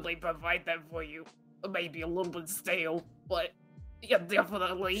definitely provide that for you. It may be a little bit stale, but yeah,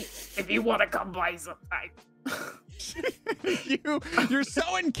 definitely. If you want to come by sometime. You're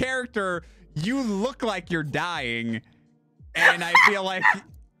so in character. You look like you're dying, and I feel like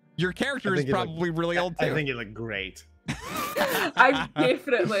your character is probably really old too. I think you look great. I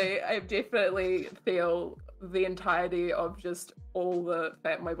definitely feel the entirety of just all the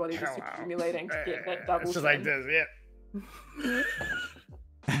fat my body just accumulating to get that double. It's just like this, yeah.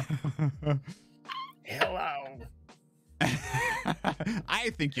 Hello.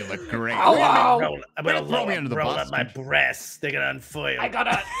 I think you look great. Hello. I'm gonna roll up my breasts, stick it on foil. I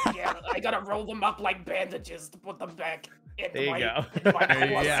gotta roll them up like bandages to put them back. There you go.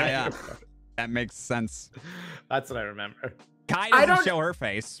 Yeah. That makes sense. That's what I remember. Kai doesn't show her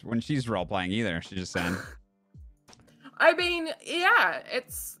face when she's role playing either. She's just saying. I mean, yeah,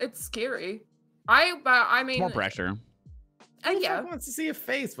 it's scary. I mean, more pressure. Yeah, wants to see a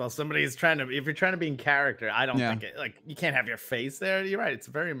face while somebody's trying to. If you're trying to be in character, I don't think it. Like you can't have your face there. You're right. It's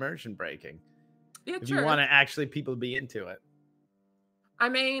very immersion breaking. Yeah, if you want to actually people be into it. I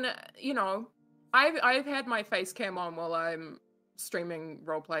mean, I've had my face cam on while I'm streaming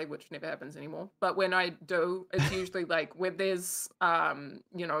roleplay, which never happens anymore. But when I do, it's usually like when there's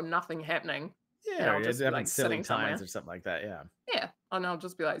nothing happening. Yeah, I'll or just just be, having like, silly sitting somewhere. times or something like that. Yeah. Yeah, and I'll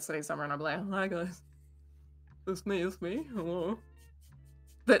just be like sitting somewhere, and I'll be like, "Hi guys, it's me. Hello."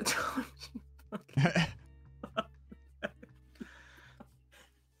 That time. I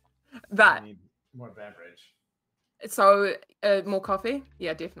That. need more beverage. So, more coffee?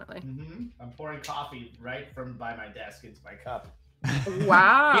 Yeah, definitely. I'm pouring coffee right from by my desk into my cup.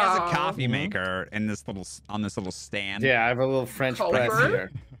 Wow. He has a coffee maker in this on this little stand. Yeah, I have a little French Cold press brew?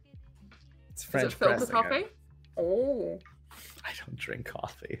 here. It's French Is it filter pressing coffee? it. Oh. I don't drink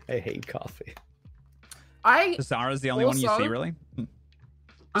coffee. I hate coffee. Tasara's the only one you Also- see, really?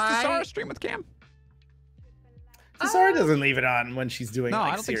 Does Tasara stream with Cam? Tasara doesn't leave it on when she's doing No,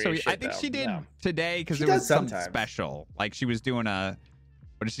 like I don't think so. serious I shit, think though. she did No. today because She it was does something sometimes. special. Like she was doing a,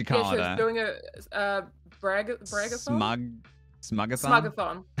 what did she Yeah, call she it? was doing a bragathon? Smugathon?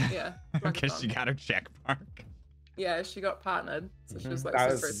 Smugathon. Yeah. Because she Smugathon. got her check mark. Yeah, she got partnered. So she was like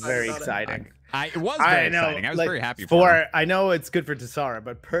That super was excited very about it. exciting. It was very exciting. I was like, very happy for her. I know it's good for Tasara,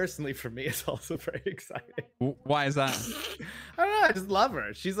 but personally for me, it's also very exciting. Why is that? I don't know. I just love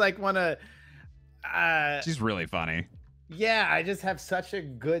her. She's like one of. She's really funny. Yeah, I just have such a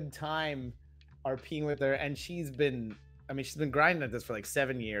good time RPing with her, and she's been grinding at this for like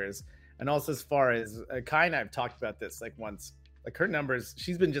 7 years. And also, as far as Kai and I have talked about this like once, like her numbers,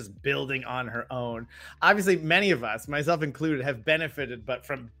 she's been just building on her own. Obviously, many of us, myself included, have benefited, but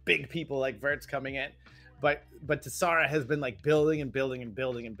from big people like Vert's coming in. But Tasara has been like building and building and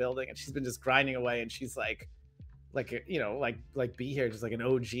building and building, and she's been just grinding away. And she's like be here, just like an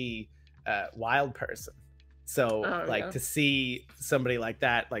OG wild person. So to see somebody like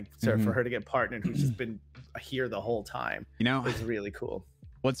that, like for her to get partnered, who's just been here the whole time, is really cool.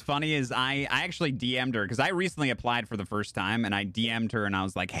 What's funny is I actually DM'd her because I recently applied for the first time, and I DM'd her and I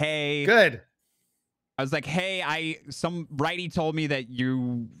was like, hey. Good. I was like, hey, some righty told me that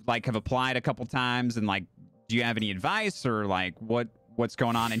you like have applied a couple times, and like, do you have any advice or like what's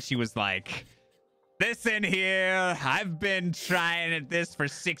going on? And she was like, listen here, I've been trying at this for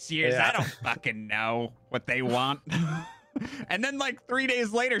 6 years. Yeah. I don't fucking know what they want. And then like 3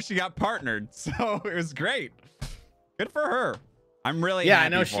 days later, she got partnered. So it was great. Good for her. I'm really happy I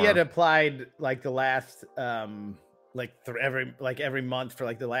know for she had her. applied like the last every month for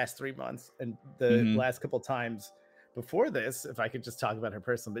like the last 3 months, and the last couple times before this, if I could just talk about her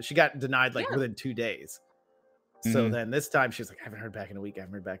personally, but she got denied like within 2 days. So then this time she was like, I haven't heard back in a week. I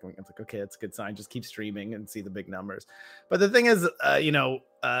was like, okay, that's a good sign. Just keep streaming and see the big numbers. But the thing is,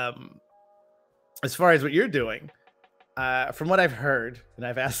 as far as what you're doing, from what I've heard, and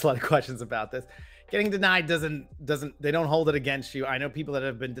I've asked a lot of questions about this, getting denied they don't hold it against you. I know people that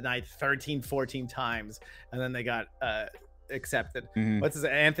have been denied 13, 14 times, and then they got accepted. What's his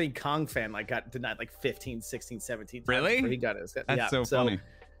Anthony Kong fan like got denied like 15, 16, 17 times. Really? He got it. That's so funny.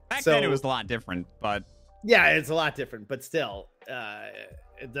 Back then it was a lot different, but yeah, it's a lot different, but still,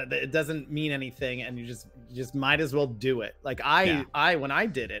 it doesn't mean anything, and you just might as well do it. Like I when I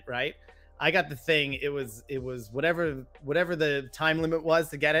did it, right, I got the thing. It was whatever the time limit was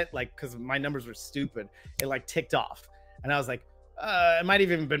to get it, like, because my numbers were stupid. It like ticked off, and I was like, it might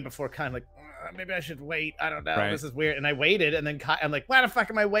have even been before kind of like, maybe I should wait. I don't know. Right. This is weird. And I waited, and then I'm like, why the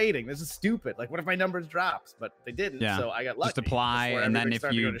fuck am I waiting? This is stupid. Like, what if my numbers drops? But they didn't. Yeah. So I got lucky. Just apply, before and then everybody if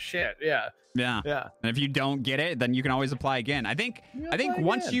started to you go to shit. Yeah. And if you don't get it, then you can always apply again. I think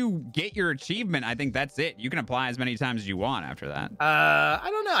once you get your achievement, I think that's it. You can apply as many times as you want after that. I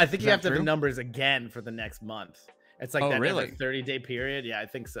don't know. I think Is you have that to have true? the numbers again for the next month. It's like Oh, that really? 30-day period. Yeah, I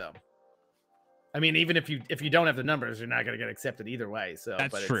think so. I mean, even if you don't have the numbers, you're not going to get accepted either way. So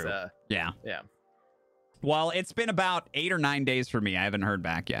That's true. It's, Yeah. yeah. Well, it's been about 8 or 9 days for me. I haven't heard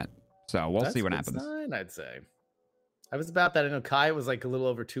back yet. So we'll That's see a what good happens. sign, I'd say. I was about that. I know Kai was like a little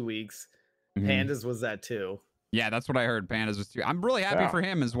over 2 weeks. Pandas was that too. Yeah, that's what I heard. Pandas was too. I'm really happy for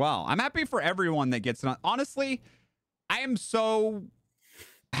him as well. I'm happy for everyone that gets it. Honestly, I am so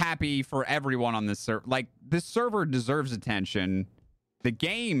happy for everyone on this server. Like, this server deserves attention. The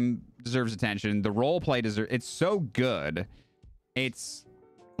game deserves attention. The role play deserves. It's so good. It's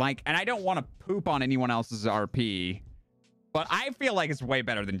like, and I don't want to poop on anyone else's RP, but I feel like it's way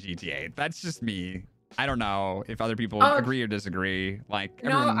better than GTA. That's just me. I don't know if other people agree or disagree. Like,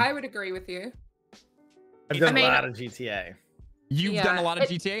 No, I would agree with you. I've done a lot of GTA. You've done a lot of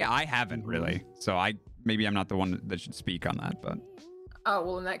GTA? I haven't really. So maybe I'm not the one that should speak on that, but. Oh,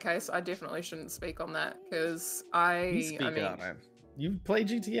 well, in that case, I definitely shouldn't speak on that because You speak on it. You play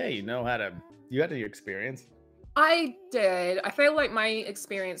GTA. You had your experience. I did. I feel like my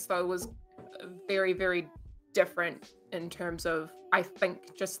experience, though, was very, very different in terms of, I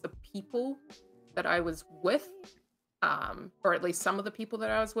think, just the people that I was with, or at least some of the people that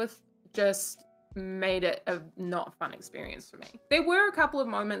I was with, just made it a not fun experience for me. There were a couple of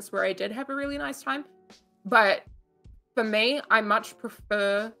moments where I did have a really nice time, but for me, I much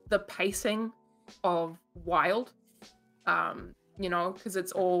prefer the pacing of Wild, you know, because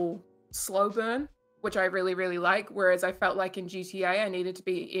it's all slow burn, which I really, really like. Whereas I felt like in GTA, I needed to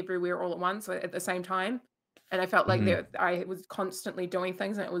be everywhere all at once at the same time. And I felt like I was constantly doing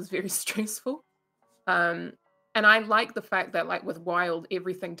things and it was very stressful. And I like the fact that, like, with Wild,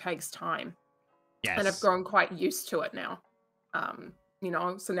 everything takes time. Yes. And I've grown quite used to it now. You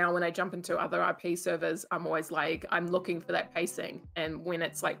know, so now when I jump into other RP servers, I'm always like, I'm looking for that pacing. And when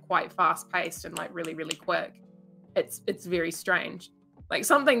it's like quite fast paced and like really, really quick, it's very strange. Like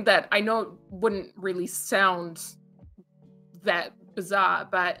something that I know wouldn't really sound that bizarre,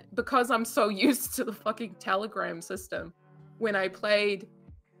 but because I'm so used to the fucking telegram system, when I played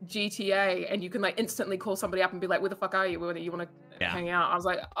GTA and you can like instantly call somebody up and be like, where the fuck are you? Whether you want to hang out? I was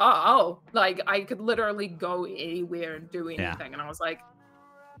like, oh, like I could literally go anywhere and do anything. And I was like,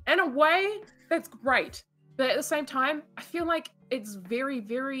 in a way, that's great. But at the same time, I feel like it's very,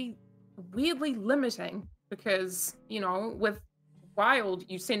 very weirdly limiting because, you know, with Wild,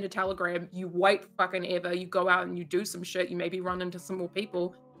 you send a telegram, you wait fucking ever, you go out and you do some shit, you maybe run into some more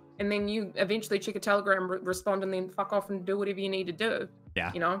people, and then you eventually check a telegram, respond, and then fuck off and do whatever you need to do.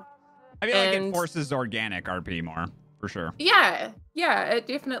 Yeah. You know? I feel like it forces organic RP more, for sure. Yeah, it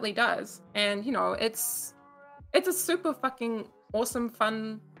definitely does. And, you know, it's a super fucking awesome,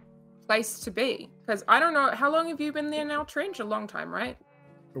 fun place to be. Because I don't know, how long have you been there now, Trench? A long time, right?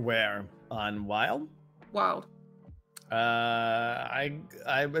 Where? On Wild? Wild.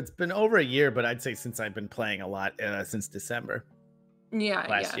 It's been over a year, but I'd say since I've been playing a lot since December.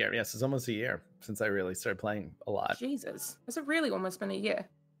 Last year. Yes, it's almost a year since I really started playing a lot. Jesus, has it really almost been a year?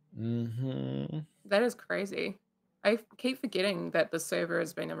 Mm-hmm. That is crazy. I keep forgetting that the server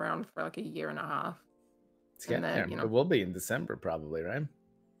has been around for like a year and a half. It's getting there. You know, it will be in December probably, right?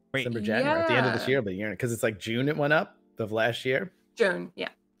 Wait, December, January, at the end of this year, but a year, because it's like June it went up of last year. June.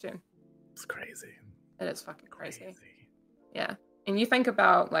 It's crazy. It is fucking crazy. Yeah. And you think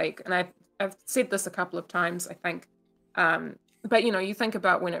about like, and I've said this a couple of times, I think, but you know, you think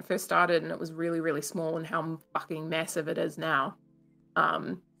about when it first started and it was really, really small and how fucking massive it is now.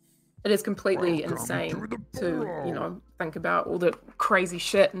 It is completely insane to, you know, think about all the crazy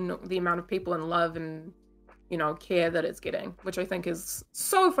shit and the amount of people in love and, you know, care that it's getting, which I think is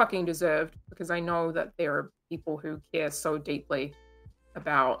so fucking deserved because I know that there are people who care so deeply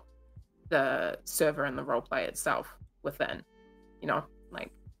about the server and the roleplay itself within, you know,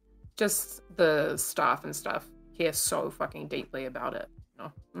 like just the staff and stuff care so fucking deeply about it, you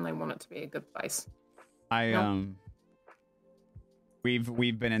know, and they want it to be a good place.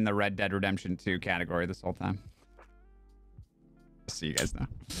 We've been in the Red Dead Redemption 2 category this whole time. Just so you guys know.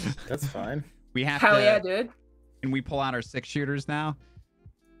 That's fine. We have Hell yeah, dude. And we pull out our 6-shooters now.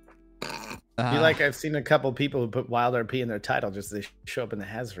 I feel like I've seen a couple people who put Wild RP in their title just so they show up in the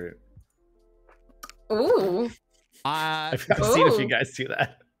Has route. Ooh. I've seen a few guys do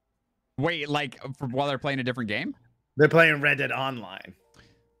that. Wait, like while they're playing a different game? They're playing Red Dead Online.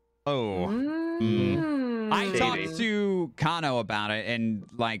 Oh. I talked to Kano about it, and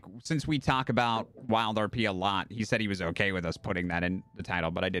like since we talk about Wild RP a lot, he said he was okay with us putting that in the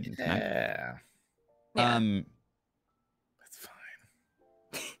title, but I didn't. Yeah.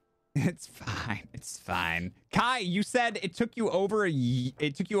 It's fine. It's fine. Kai, you said it took you over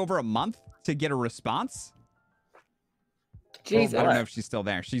a month to get a response. Jesus. I don't know if she's still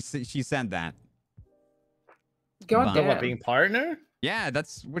there. She said that. God damn. What, being partner? Yeah,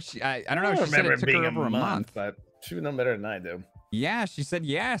 that's what she. I don't know. She said it took her over a month, but she would know better than I do. Yeah, she said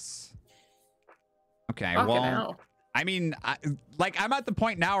yes. Okay, Fucking well, hell. I mean, I'm at the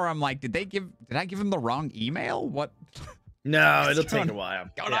point now where I'm like, did I give him the wrong email? What? No, it'll take a while.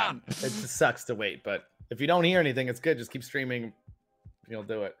 Going on. It just sucks to wait, but if you don't hear anything, it's good. Just keep streaming. You'll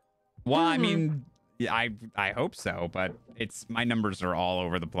do it. Well, I mean, yeah, I hope so, but my numbers are all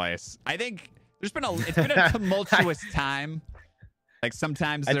over the place. I think it's been a tumultuous time. Like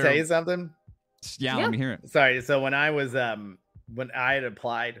sometimes I tell you something. Yeah, let me hear it. Sorry. So when I was when I had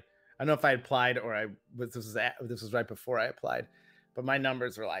applied, I don't know if I applied or this was right before I applied, but my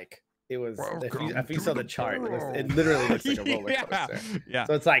numbers were like it was. If you saw the chart, it literally looks like a roller coaster. Yeah.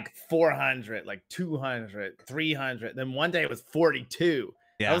 So it's like 400, like 200, 300. Then one day it was 42.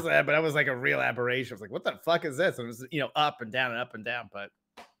 Yeah. I was like a real aberration. I was like, what the fuck is this? And it was, you know, up and down and up and down. But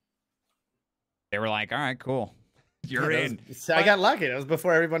they were like, all right, cool. You're in. I got lucky. It was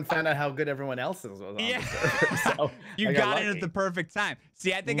before everyone found out how good everyone else was on the server. So you got in at the perfect time.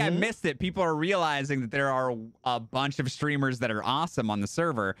 See, I think I missed it. People are realizing that there are a bunch of streamers that are awesome on the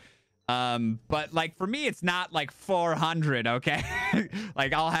server. But like for me, it's not like 400. Okay,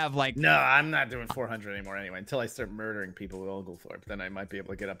 like I'll have like No, I'm not doing 400 anymore anyway. Until I start murdering people with Oglethorpe, then I might be able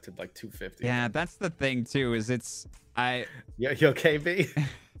to get up to like 250. Yeah, that's the thing too. Is You okay, B?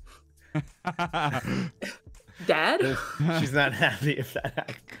 Dad? She's not happy if that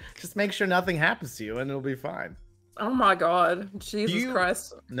happens. Just make sure nothing happens to you, and it'll be fine. Oh my god. Jesus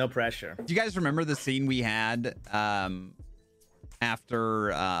Christ. No pressure. Do you guys remember the scene we had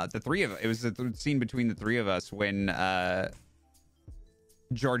after the three of it was the scene between the three of us when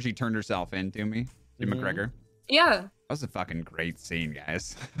Georgie turned herself into me, McGregor? Yeah. That was a fucking great scene,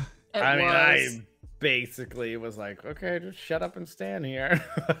 guys. I basically was like, okay, just shut up and stand here.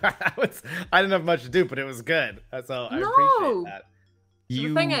 I didn't have much to do, but it was good. So I appreciate that. So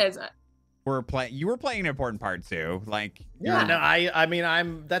the thing is, you were playing an important part too. Like, yeah, no, I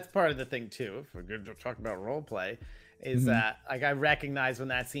mean, that's part of the thing too. If we're going to talk about role play, is that like I recognize when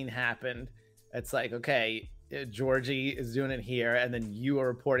that scene happened, it's like, okay, Georgie is doing it here, and then you are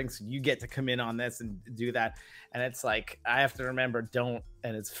reporting, so you get to come in on this and do that. And it's like I have to remember,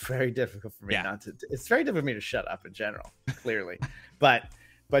 and it's very difficult for me not to. It's very difficult for me to shut up in general, clearly, but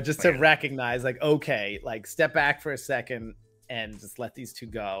just to recognize, like, okay, like step back for a second and just let these two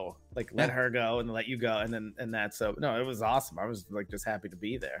go, like let her go and let you go, and that's so. No, it was awesome. I was like just happy to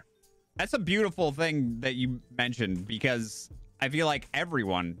be there. That's a beautiful thing that you mentioned, because I feel like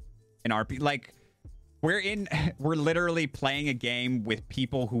everyone in RP, like we're literally playing a game with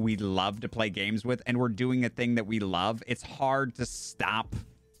people who we love to play games with, and we're doing a thing that we love. It's hard to stop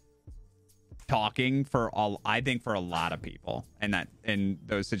talking I think for a lot of people in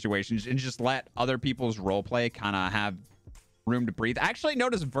those situations, and just let other people's role play kind of have room to breathe. I actually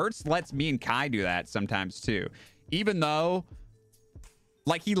notice Verts lets me and Kai do that sometimes too, even though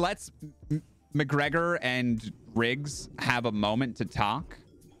like he lets McGregor and Riggs have a moment to talk.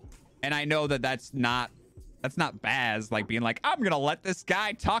 And I know that's not Baz like being like, I'm gonna let this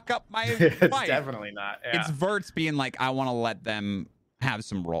guy talk up my It's wife. definitely not. Yeah. It's Verts being like, I want to let them have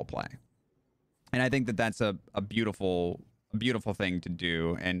some role play. And I think that's a beautiful thing to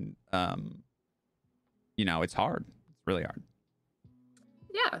do. And it's hard. It's really hard.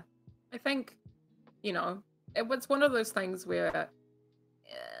 Yeah. I think, it's one of those things where,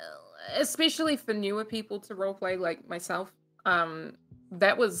 especially for newer people to roleplay like myself,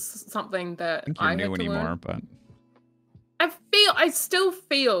 that was something that I think you're new anymore, but I still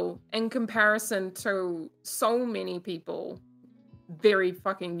feel, in comparison to so many people, very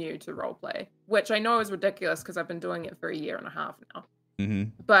fucking new to roleplay, which I know is ridiculous because I've been doing it for a year and a half now. Mm-hmm.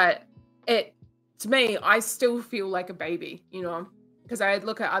 But to me, I still feel like a baby, because I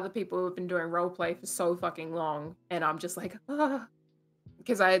look at other people who have been doing roleplay for so fucking long, and I'm just like,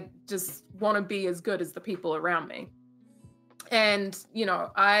 because I just want to be as good as the people around me. And,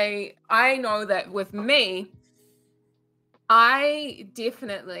 I know that with me, I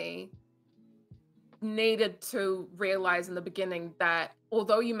definitely needed to realize in the beginning that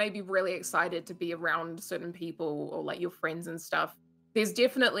although you may be really excited to be around certain people or like your friends and stuff, there's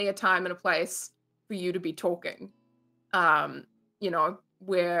definitely a time and a place for you to be talking.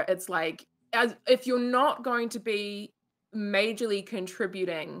 Where it's like, if you're not going to be majorly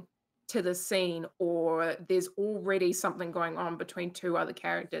contributing to the scene, or there's already something going on between two other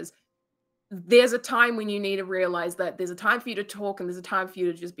characters, there's a time when you need to realize that there's a time for you to talk and there's a time for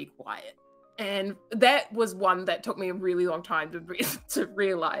you to just be quiet. And that was one that took me a really long time to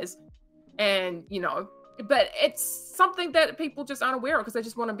realize. And, but it's something that people just aren't aware of because they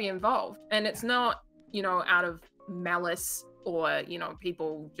just want to be involved. And it's not, out of malice or,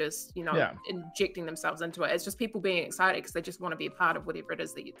 people just, injecting themselves into it. It's just people being excited because they just want to be a part of whatever it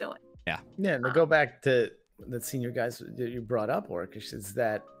is that you're doing. Yeah. Yeah. And to go back to the senior guys that you brought up, Orcish, is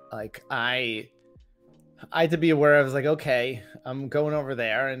that like I had to be aware. I was like, okay, I'm going over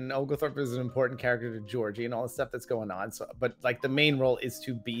there, and Oglethorpe is an important character to Georgie and all the stuff that's going on. So, but like the main role is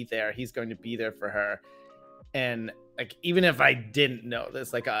to be there. He's going to be there for her. And like, even if I didn't know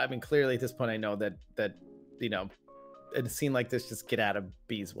this, like, I mean, clearly at this point, I know that it seemed like this just get out of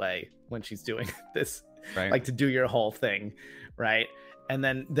B's way when she's doing this, right? Like to do your whole thing, right? And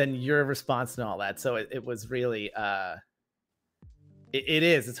then your response and all that. So it was really,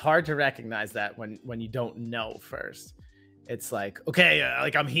 it's hard to recognize that when you don't know first. It's like, okay,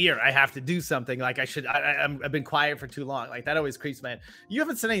 like I'm here, I have to do something. Like I've been quiet for too long. Like that always creeps me. You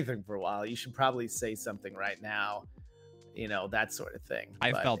haven't said anything for a while. You should probably say something right now. That sort of thing.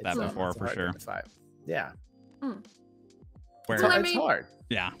 I felt that before for sure. Yeah. Where it's hard.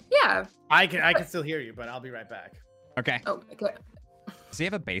 Yeah. Yeah. I can still hear you, but I'll be right back. Okay. Oh, okay. Does he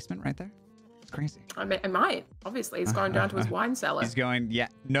have a basement right there? crazy. I mean, it might. Obviously, he's going down to his wine cellar. He's going, yeah.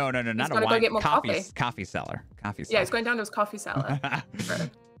 No, not a gonna wine. go get more coffee. Coffee cellar. Coffee cellar. Yeah, he's going down to his coffee cellar. Right.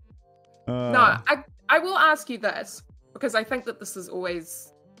 Uh, No, I will ask you this, because I think that this is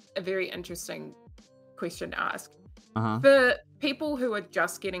always a very interesting question to ask. For people who are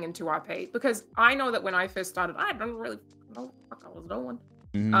just getting into RP, because I know that when I first started, I didn't really know what I was doing.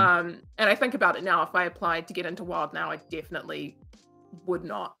 And I think about it now, if I applied to get into Wild now, I definitely would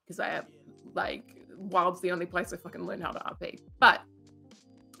not, because I have, like, Wild's the only place I fucking learn how to RP. But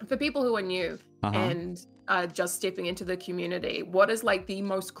for people who are new and just stepping into the community, what is like the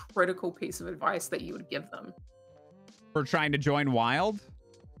most critical piece of advice that you would give them? For trying to join Wild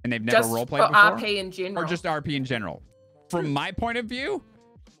and they've never roleplayed before? RP in general. Or just RP in general? From my point of view,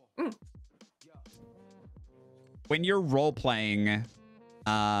 when you're role-playing,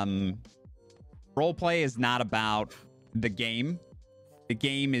 roleplay is not about the game. The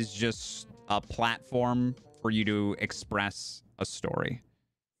game is just a platform for you to express a story.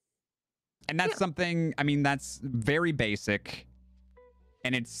 And that's something, I mean, that's very basic.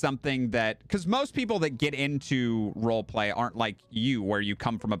 And it's something that, because most people that get into roleplay aren't like you, where you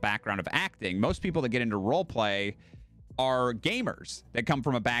come from a background of acting. Most people that get into roleplay are gamers that come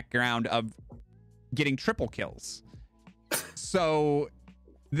from a background of getting triple kills. So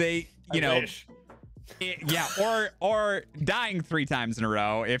they, you know, or dying 3 times in a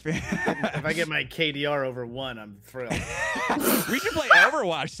row. If I get my KDR over 1, I'm thrilled. We should play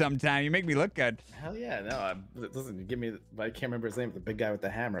Overwatch sometime. You make me look good. Hell yeah, no. Listen, give me. I can't remember his name. The big guy with the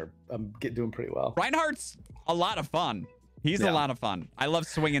hammer. I'm doing pretty well. Reinhardt's a lot of fun. He's a lot of fun. I love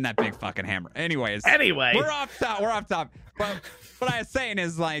swinging that big fucking hammer. Anyways, we're off top. But what I was saying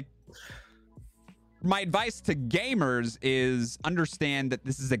is, like, my advice to gamers is understand that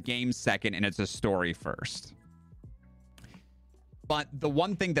this is a game second and it's a story first. But the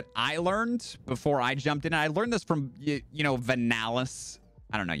one thing that I learned before I jumped in, and I learned this from, you know, Vanalis.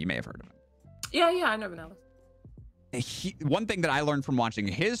 I don't know, you may have heard of him. Yeah, I know Vanalis. One thing that I learned from watching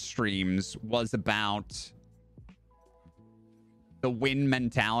his streams was about the win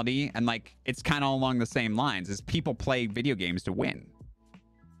mentality. And, like, it's kind of along the same lines as people play video games to win.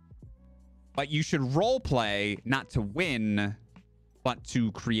 But you should role play not to win, but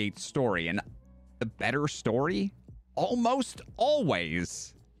to create story. And the better story almost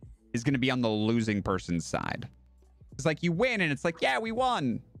always is going to be on the losing person's side. It's like you win and it's like, yeah, we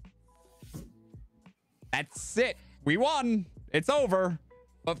won. That's it. We won. It's over.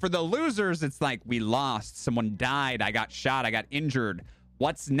 But for the losers, it's like, we lost. Someone died. I got shot. I got injured.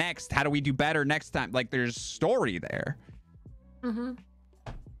 What's next? How do we do better next time? Like, there's story there. Mm-hmm.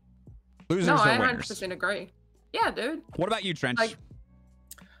 Losers no, are I winners. 100% agree. Yeah, dude. What about you, Trench? Like,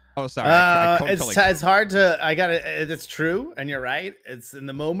 oh, sorry. It's hard to. It's true, and you're right. It's in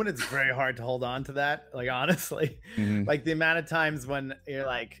the moment. It's very hard to hold on to that. Like, honestly, like the amount of times when you're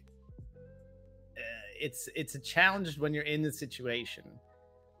like, it's a challenge when you're in the situation.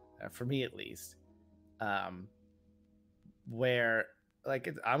 For me, at least, where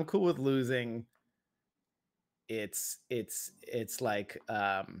like I'm cool with losing. It's like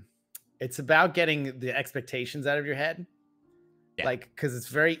it's about getting the expectations out of your head. Yeah. Like, because it's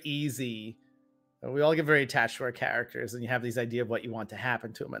very easy. We all get very attached to our characters, and you have this idea of what you want to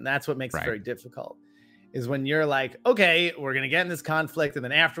happen to them, and that's what makes it very difficult. Is when you're like, okay, we're gonna get in this conflict, and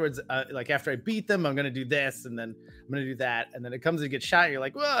then afterwards, like after I beat them, I'm gonna do this, and then I'm gonna do that, and then it comes to get shot. You're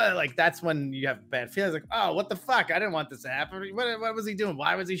like, well, like that's when you have bad feelings. Like, oh, what the fuck? I didn't want this to happen. What was he doing?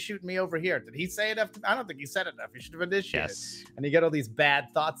 Why was he shooting me over here? Did he say enough? I don't think he said enough. He should have initiated. Yes. And you get all these bad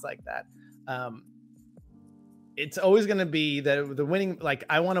thoughts like that. It's always gonna be the winning. Like,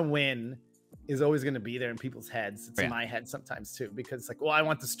 I want to win. Is always going to be there in people's heads. It's in my head sometimes too, because it's like, well, I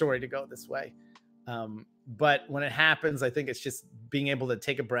want the story to go this way. But when it happens, I think it's just being able to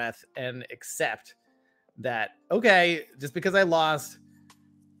take a breath and accept that, okay, just because I lost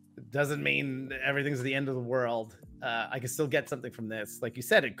doesn't mean everything's the end of the world. I can still get something from this. Like you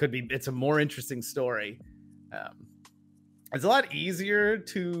said, it's a more interesting story. It's a lot easier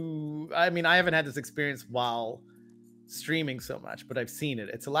to, I mean, I haven't had this experience while streaming so much, but I've seen it.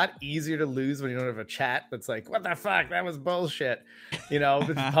 It's a lot easier to lose when you don't have a chat that's like, what the fuck, that was bullshit, you know,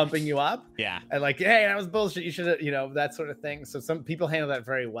 it's pumping you up. Yeah. And like, hey, that was bullshit, you should have, you know, that sort of thing. So some people handle that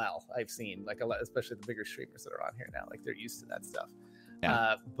very well. I've seen like a lot, especially the bigger streamers that are on here now, like they're used to that stuff.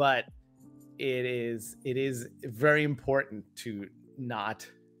 Yeah. But it is very important to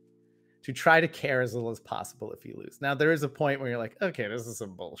try to care as little as possible if you lose. Now there is a point where you're like, okay, this is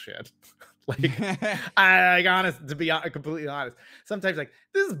some bullshit. Like, to be completely honest, sometimes like,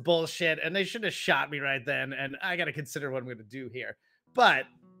 this is bullshit and they should have shot me right then, and I got to consider what I'm going to do here. But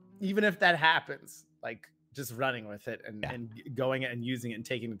even if that happens, like just running with it and going and using it and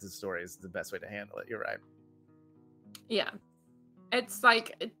taking it to stories is the best way to handle it. You're right. Yeah. It's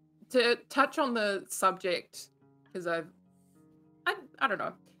like, to touch on the subject, because I don't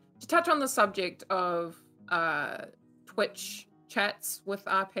know, to touch on the subject of Twitch chats with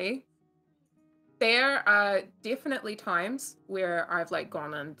RP, there are definitely times where I've like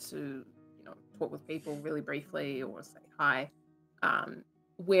gone in to, talk with people really briefly or say hi,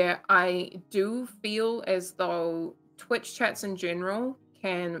 where I do feel as though Twitch chats in general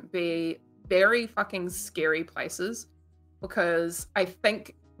can be very fucking scary places, because I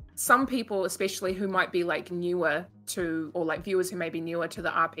think some people, especially who might be like newer to, or like viewers who may be newer to the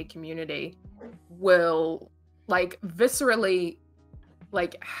RP community, will like viscerally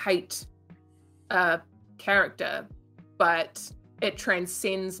like hate a character, but it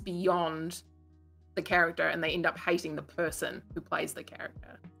transcends beyond the character and they end up hating the person who plays the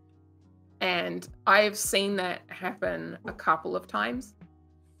character. And I've seen that happen a couple of times.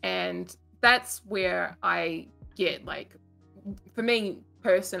 And that's where I get like, for me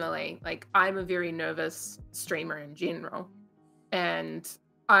personally, like I'm a very nervous streamer in general. And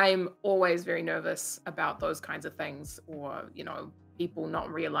I'm always very nervous about those kinds of things, or, people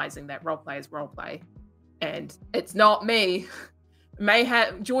not realizing that roleplay is roleplay. And it's not me.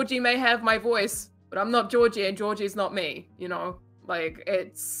 Georgie may have my voice, but I'm not Georgie and Georgie's not me, Like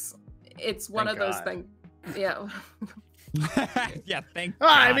it's one of those things. Yeah. Yeah, thank God.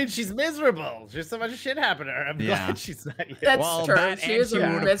 God. I mean, she's miserable. There's so much shit happened to her. I'm glad she's not here. That's true. She is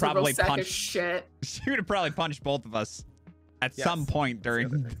a miserable sack of shit. She would have probably punched both of us at some point during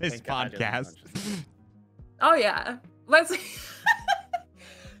this podcast. Oh yeah, let's.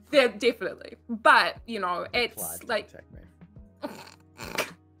 Yeah, definitely. But it's like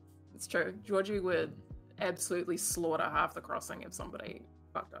it's true. Georgie would absolutely slaughter half the crossing if somebody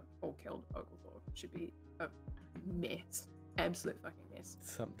fucked up or killed Oglethorpe. It should be a mess. Absolute fucking mess.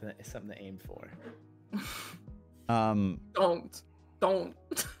 Something to aim for. Don't.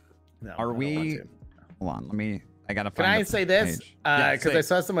 No, are we? Hold on. I gotta find. Can I say this? Because I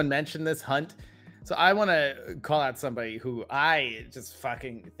saw someone mention this hunt. So I want to call out somebody who I just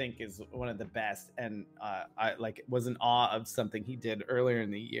fucking think is one of the best, and I like was in awe of something he did earlier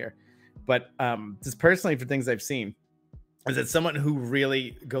in the year. But just personally, for things I've seen, is that someone who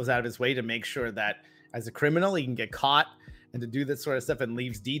really goes out of his way to make sure that as a criminal he can get caught and to do this sort of stuff and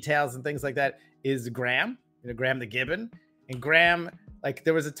leaves details and things like that is Graham. Graham the Gibbon. And Graham, like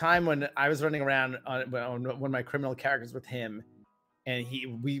there was a time when I was running around on one of my criminal characters with him. And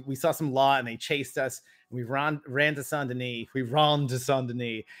we saw some law and they chased us. And we ran to Saint Denis. We ran to Saint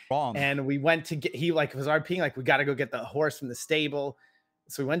Denis. And we went to get, he like was RPing, like we got to go get the horse from the stable.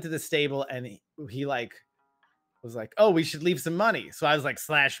 So we went to the stable and he like was like, oh, we should leave some money. So I was like,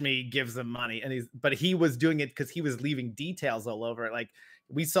 slash me, give some money. And but he was doing it because he was leaving details all over it. Like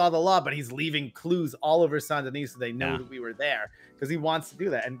we saw the law, but he's leaving clues all over Saint Denis so they know that we were there because he wants to do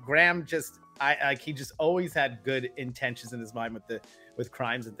that. And Graham just, he just always had good intentions in his mind with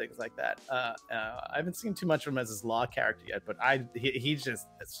crimes and things like that. I haven't seen too much of him as his law character yet, but he's just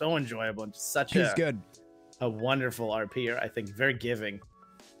so enjoyable and just such a wonderful RPer. I think very giving.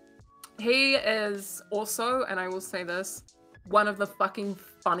 He is also, and I will say this, one of the fucking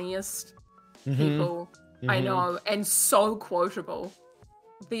funniest people I know, and so quotable.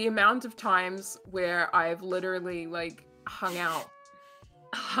 The amount of times where I've literally like hung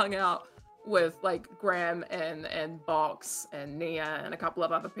out with like Graham and Box and Nia and a couple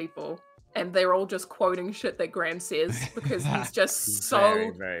of other people, and they're all just quoting shit that Graham says because he's just very,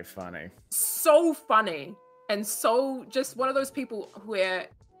 very funny. So funny. And so just one of those people where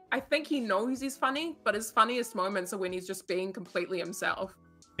I think he knows he's funny, but his funniest moments are when he's just being completely himself.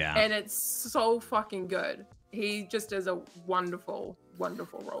 Yeah. And it's so fucking good. He just is a wonderful,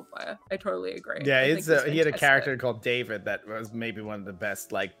 wonderful role player. I totally agree. Yeah, he had a character called David that was maybe one of the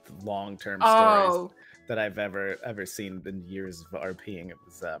best like long-term stories that I've ever seen in years of RPing. It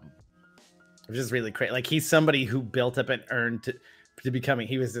was just really great. Like he's somebody who built up and earned to becoming.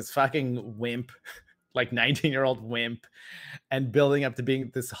 He was this fucking wimp, like 19-year-old wimp, and building up to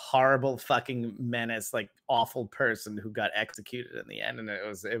being this horrible fucking menace, like awful person who got executed in the end. And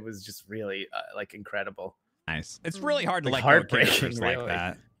it was just really like incredible. Nice. It's really hard to let go of characters like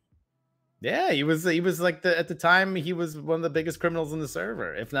that. Yeah, he was like at the time he was one of the biggest criminals in the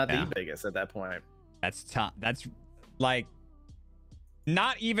server, if not the biggest at that point. That's tough. That's like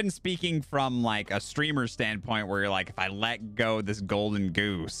not even speaking from like a streamer standpoint where you're like, if I let go this golden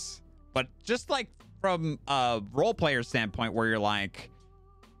goose, but just like from a role player standpoint where you're like,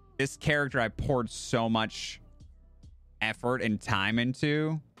 this character I poured so much effort and time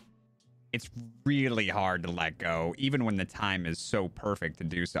into, it's really hard to let go, even when the time is so perfect to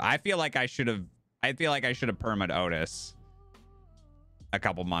do so. I feel like I should have perma'd Otis a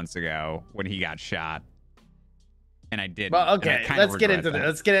couple months ago when he got shot, and I didn't. Well, okay, let's get into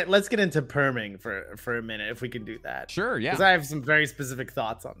that. let's get into perming for a minute, if we can do that. Sure, yeah. Because I have some very specific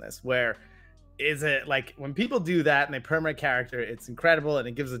thoughts on this. Where is it like when people do that and they perm a character, it's incredible and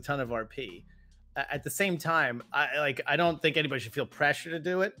it gives a ton of RP. At the same time, I don't think anybody should feel pressure to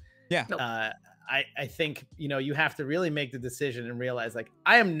do it. Yeah. Nope. I think, you know, you have to really make the decision and realize, like,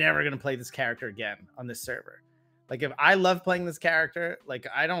 I am never going to play this character again on this server. Like, if I love playing this character, like,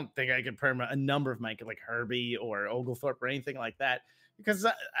 I don't think I could perma a number of my, like, Herbie or Oglethorpe or anything like that. Because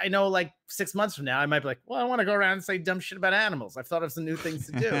I know, like, 6 months from now, I might be like, well, I want to go around and say dumb shit about animals. I've thought of some new things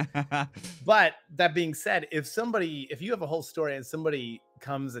to do. But that being said, if you have a whole story and somebody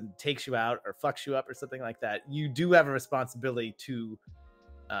comes and takes you out or fucks you up or something like that, you do have a responsibility to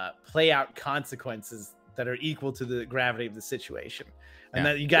play out consequences that are equal to the gravity of the situation. And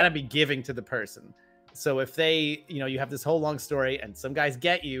that you got to be giving to the person. So if they, you know, you have this whole long story and some guys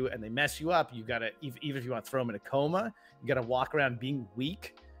get you and they mess you up, you got to, even if you want to throw them in a coma, you got to walk around being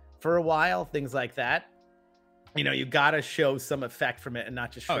weak for a while, things like that. You know, you got to show some effect from it and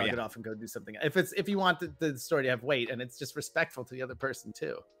not just shrug it off and go do something. If you want the story to have weight, and it's just respectful to the other person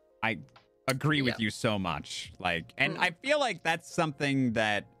too. I agree with you so much. Like, and I feel like that's something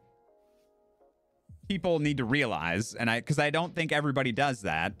that people need to realize. And because I don't think everybody does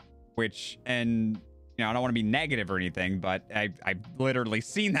that, which, and you know, I don't want to be negative or anything, but I've literally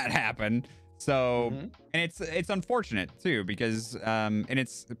seen that happen. So, and it's unfortunate too, because, and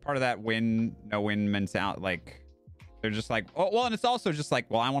it's part of that win, no win mentality. Like, they're just like, oh, well, and it's also just like,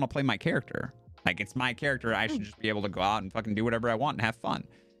 well, I want to play my character. Like, it's my character. I should just be able to go out and fucking do whatever I want and have fun.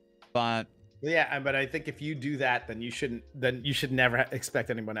 But yeah, but I think if you do that, then you should never expect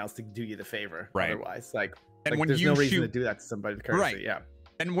anyone else to do you the favor. Right. Otherwise, like when there's you no reason to do that to somebody. Right. Yeah.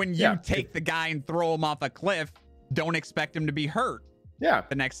 And when you take the guy and throw him off a cliff, don't expect him to be hurt. Yeah.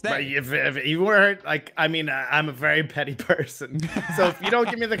 The next day. But if you were hurt, like, I mean, I'm a very petty person. So if you don't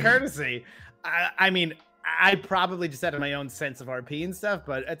give me the courtesy, I mean, I probably just had my own sense of RP and stuff.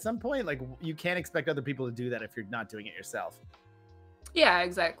 But at some point, like, you can't expect other people to do that if you're not doing it yourself. Yeah,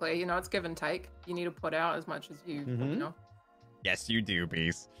 exactly. You know, it's give and take. You need to put out as much as you know. Yes, you do,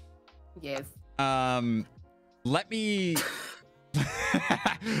 Beast. Yes. Let me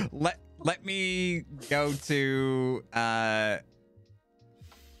let me go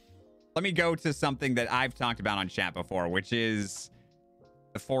to something that I've talked about on chat before, which is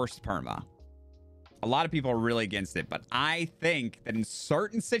the forced perma. A lot of people are really against it, but I think that in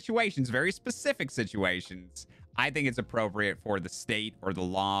certain situations, very specific situations, I think it's appropriate for the state or the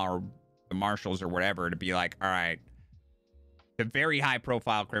law or the marshals or whatever to be like, all right, the very high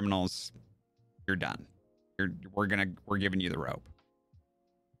profile criminals, you're done. We're giving you the rope.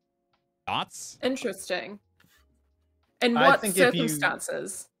 Thoughts? Interesting. In what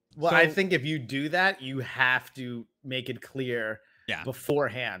circumstances? I think if you do that, you have to make it clear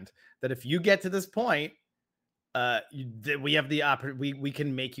beforehand that if you get to this point, we have the we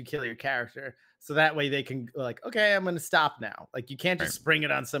can make you kill your character. So that way they can like, okay, I'm going to stop now. Like, you can't just spring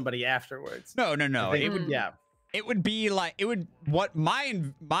it on somebody afterwards. No. It would be like, what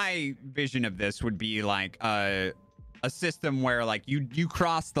my vision of this would be like a system where like you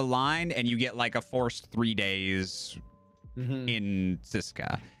cross the line and you get like a forced 3 days in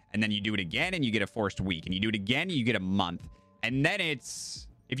Siska, and then you do it again and you get a forced week, and you do it again and you get a month, and then it's,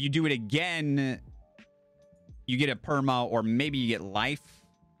 if you do it again, you get a perma, or maybe you get life,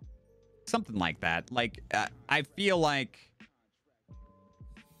 something like that. Like, I feel like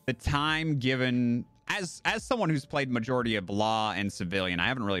the time given, as someone who's played majority of law and civilian, I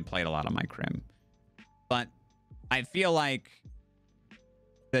haven't really played a lot of my crim, but I feel like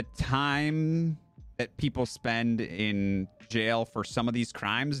the time that people spend in jail for some of these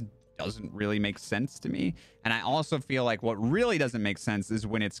crimes doesn't really make sense to me. And I also feel like what really doesn't make sense is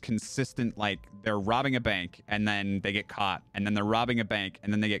when it's consistent, like they're robbing a bank and then they get caught, and then they're robbing a bank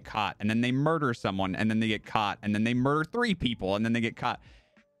and then they get caught, and then they murder someone and then they get caught, and then they murder 3 people and then they get caught,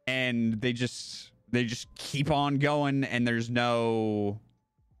 and they just keep on going, and there's no,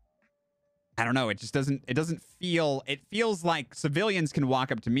 I don't know, it doesn't feel, it feels like civilians can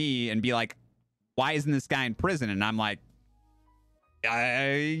walk up to me and be like, why isn't this guy in prison? And I'm like,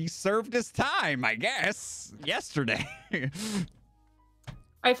 I served his time, I guess, yesterday.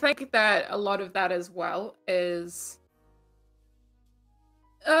 I think that a lot of that as well is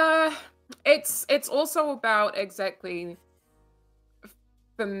it's also about, exactly,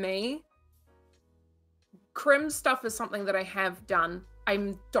 for me, crim stuff is something that I have done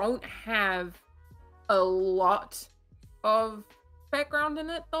I don't have a lot of background in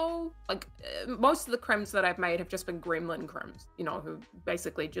it though. Like most of the crims that I've made have just been gremlin crims, you know, who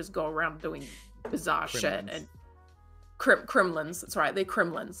basically just go around doing bizarre shit and kremlins. That's right, they're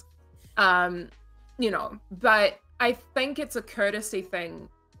kremlins. You know, but I think it's a courtesy thing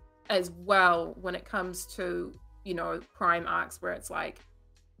as well when it comes to, you know, crime arcs where it's like,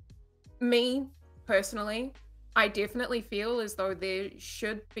 me personally, I definitely feel as though there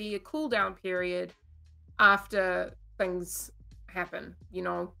should be a cooldown period after things happen, you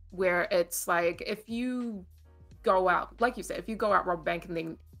know, where it's like, if you go out, like you said, if you go out, rob a bank and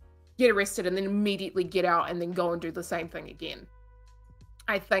then get arrested and then immediately get out and then go and do the same thing again.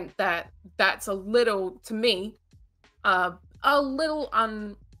 I think that that's a little, to me, a little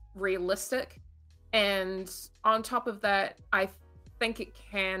unrealistic. And on top of that, I think it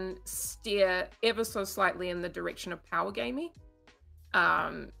can steer ever so slightly in the direction of power gaming.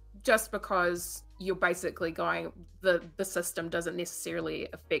 Just because you're basically going, the system doesn't necessarily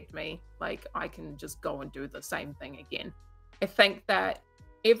affect me. Like, I can just go and do the same thing again. I think that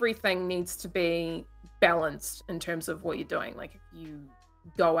everything needs to be balanced in terms of what you're doing. Like, if you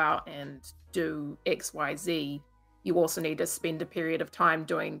go out and do X, Y, Z, you also need to spend a period of time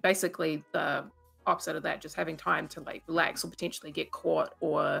doing basically the opposite of that, just having time to like relax or potentially get caught,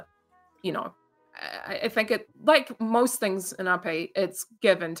 or, you know, I think it, like most things in RP, it's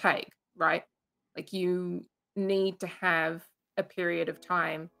give and take, right? Like, you need to have a period of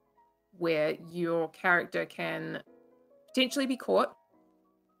time where your character can potentially be caught,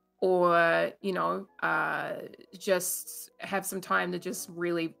 or, you know, just have some time to just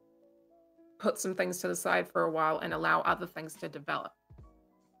really put some things to the side for a while and allow other things to develop.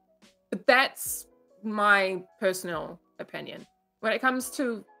 But that's my personal opinion. When it comes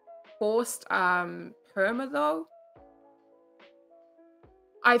to forced perma though,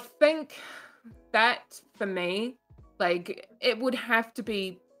 I think that for me, like, it would have to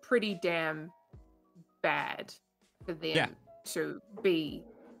be pretty damn bad for them to be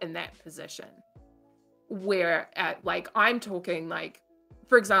in that position. Where at, like, I'm talking like,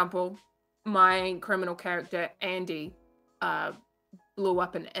 for example, my criminal character Andy blew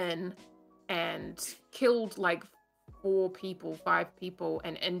up an inn and killed like 5 people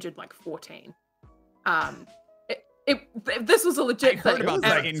and injured like 14. This was a legit I heard thing. about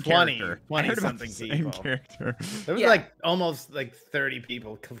that in 20 character. something people. Character. There was like almost like 30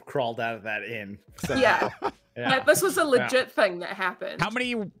 people crawled out of that inn. So, yeah. Like, this was a legit thing that happened. How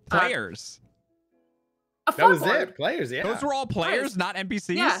many players? That was it. Players, yeah. Those were all players, not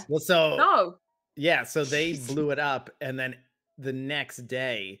NPCs? Yeah. Well, so No. yeah, so they blew it up, and then the next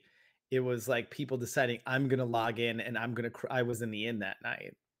day, it was like people deciding, I'm gonna log in and I'm gonna. I was in the inn that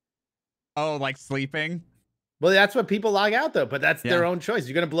night. Oh, like sleeping? Well, that's what people log out though, but that's their own choice.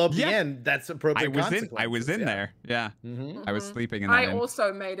 You're gonna blow up the inn. That's appropriate. I was in there. Yeah. Mm-hmm. I was sleeping in that I inn.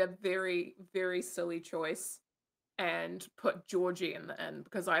 also made a very, very silly choice and put Georgie in the inn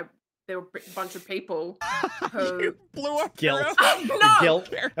because there were a bunch of people who You blew up guilt. No! Guilt.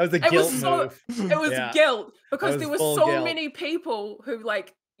 That was a guilt move. It was guilt because there were so guilt. many people who,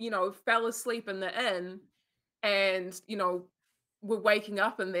 like, you know, fell asleep in the inn and, you know, were waking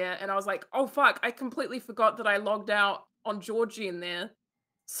up in there, and I was like, oh fuck, I completely forgot that I logged out on Georgie in there.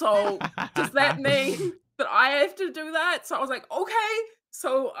 So does that mean that I have to do that? So I was like, okay.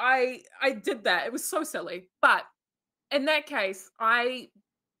 So I did that. It was so silly. But in that case, I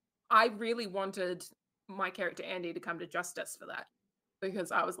really wanted my character Andy to come to justice for that,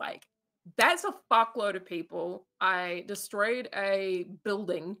 because I was like, that's a fuckload of people. I destroyed a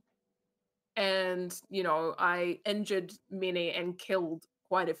building, and, you know, I injured many and killed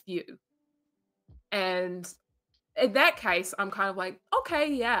quite a few. And in that case, I'm kind of like,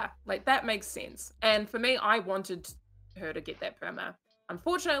 okay, yeah, like, that makes sense. And for me, I wanted her to get that perma.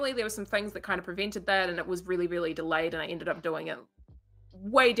 Unfortunately, there were some things that kind of prevented that, and it was really, really delayed, and I ended up doing it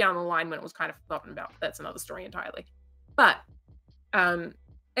way down the line when it was kind of forgotten about. That's another story entirely. But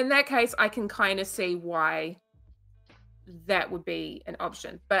in that case, I can kind of see why that would be an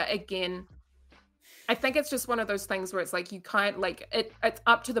option. But again, I think it's just one of those things where it's like, you can't, like, it's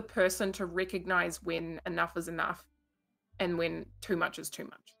up to the person to recognize when enough is enough and when too much is too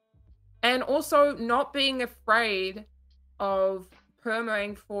much. And also not being afraid of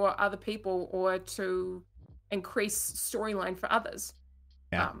permaing for other people or to increase storyline for others.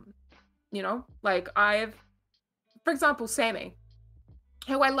 Yeah. You know, like, for example, Sammy,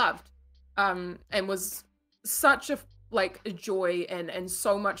 who I loved, and was such a joy and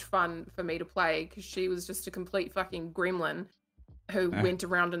so much fun for me to play, because she was just a complete fucking gremlin who went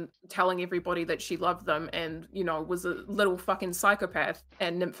around and telling everybody that she loved them and, you know, was a little fucking psychopath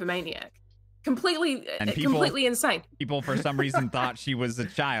and nymphomaniac. Completely insane. People, for some reason, thought she was a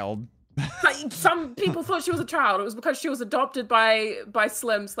child. Some people thought she was a child. It was because she was adopted by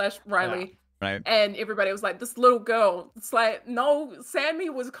Slim/Riley. Yeah, right. And everybody was like, this little girl. It's like, no, Sammy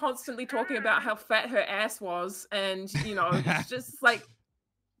was constantly talking about how fat her ass was. And, you know, it's just like,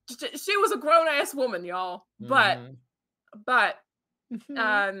 she was a grown-ass woman, y'all. But,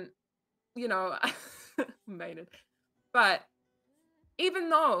 you know, made it. But even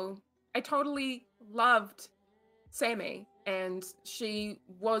though I totally loved Sammy and she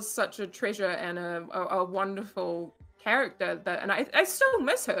was such a treasure and a wonderful character, and I still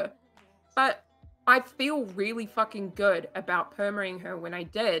miss her, but I feel really fucking good about permaing her when I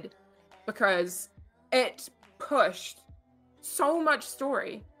did, because it pushed so much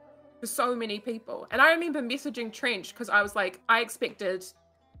story for so many people. And I remember messaging Trench because I was like, I expected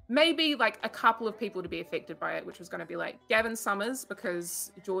maybe like a couple of people to be affected by it, which was going to be like Gavin Summers,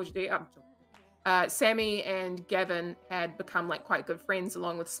 because Sammy and Gavin had become like quite good friends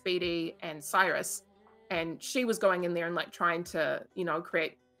along with Speedy and Cyrus, and she was going in there and like trying to, you know,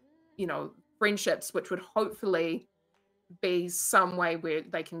 create, you know, friendships which would hopefully be some way where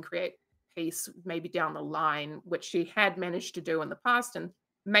they can create peace maybe down the line, which she had managed to do in the past. And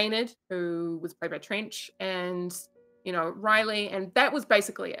Maynard, who was played by Trench, and, you know, Riley, and that was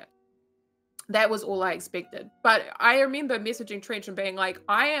basically it. That was all I expected. But I remember messaging Trench and being like,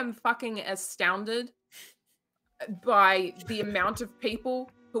 I am fucking astounded by the amount of people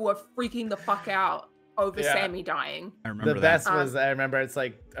who are freaking the fuck out over Sammy dying. I remember the that. best was, I remember it's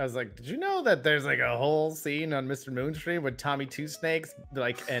like, I was like, did you know that there's like a whole scene on Mr. Moonstream with Tommy Two Snakes,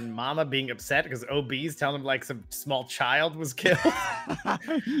 like, and Mama being upset because OB's telling him like some small child was killed.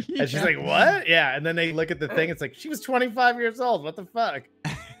 And she's like, what? Yeah. And then they look at the thing. It's like, she was 25 years old. What the fuck?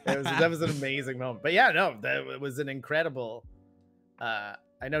 That was an amazing moment. But yeah, no, that was an incredible. I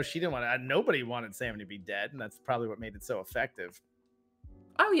know she didn't want to. Nobody wanted Sammy to be dead, and that's probably what made it so effective.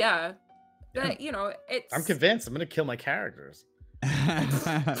 Oh yeah, you know, it's. I'm convinced. I'm gonna kill my characters.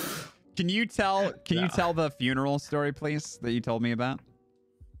 Can you tell the funeral story, please, that you told me about?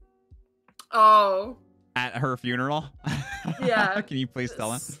 Oh. At her funeral. Yeah. Can you please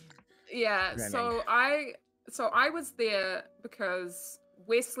tell us? Yeah. So I was there because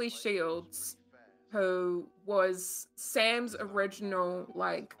Wesley Shields, who was Sam's original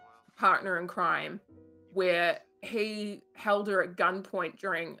like partner in crime, where he held her at gunpoint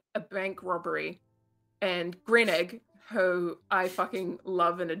during a bank robbery, and Grenig, who I fucking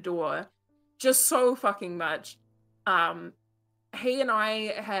love and adore just so fucking much, he and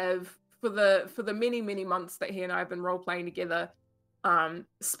I have for the many months that he and I have been role playing together,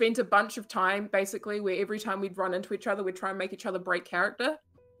 spent a bunch of time basically where every time we'd run into each other, we'd try and make each other break character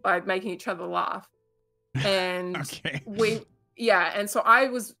by making each other laugh. And and so I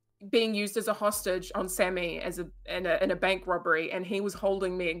was being used as a hostage on Sammy in a bank robbery, and he was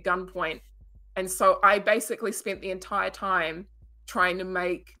holding me at gunpoint. And so I basically spent the entire time trying to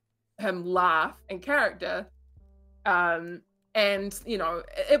make him laugh in character. And, you know,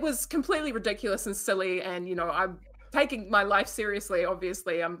 it was completely ridiculous and silly. And, you know, I'm taking my life seriously.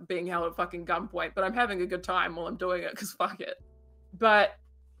 Obviously, I'm being held at fucking gunpoint, but I'm having a good time while I'm doing it because fuck it. But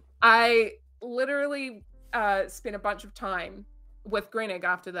I literally spent a bunch of time with Grenig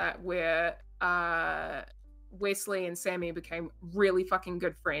after that, where Wesley and Sammy became really fucking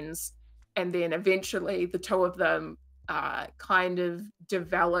good friends. And then eventually the two of them kind of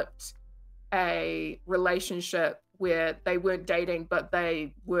developed a relationship where they weren't dating, but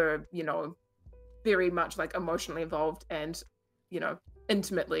they were, you know, very much like emotionally involved and, you know,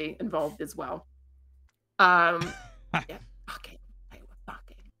 intimately involved as well. Yeah, fucking. They were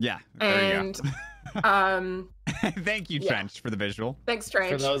fucking. Yeah. And thank you, Trench, for the visual. Thanks,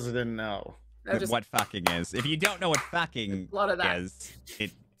 Trench. For those who didn't know what fucking is. If you don't know what fucking a lot of that is,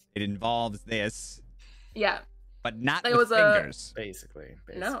 it involves this. Yeah. But not there with fingers. Basically.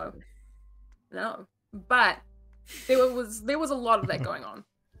 No. But there was a lot of that going on.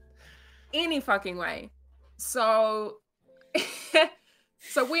 Any fucking way. So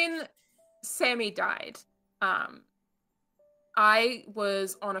when Sammy died, I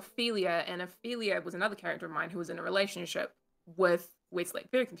was on Ophelia, and Ophelia was another character of mine who was in a relationship with Wesley.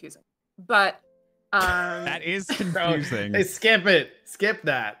 Very confusing. But that is confusing. Hey, skip it. Skip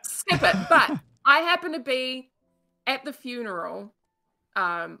that. Skip it. But I happened to be at the funeral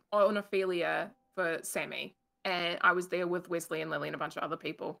on Ophelia for Sammy, and I was there with Wesley and Lily and a bunch of other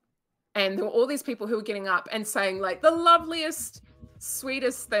people. And there were all these people who were getting up and saying like the loveliest,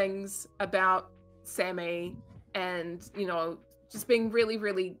 sweetest things about Sammy, and, you know, just being really,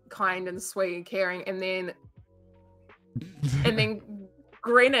 really kind and sweet and caring, and then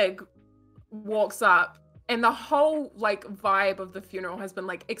Grenig walks up, and the whole like vibe of the funeral has been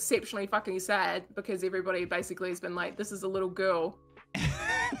like exceptionally fucking sad because everybody basically has been like, this is a little girl.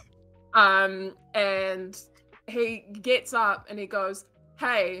 And he gets up and he goes,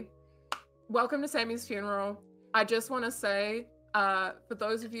 hey, welcome to Sammy's funeral. I just want to say, for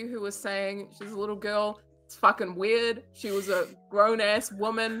those of you who were saying she's a little girl, it's fucking weird. She was a grown-ass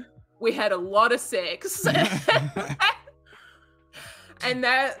woman. We had a lot of sex. And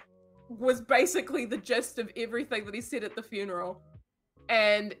that was basically the gist of everything that he said at the funeral.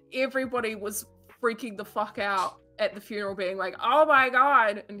 And everybody was freaking the fuck out at the funeral, being like, oh my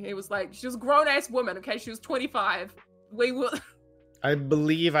God. And he was like, she was a grown-ass woman, okay? She was 25. We will... I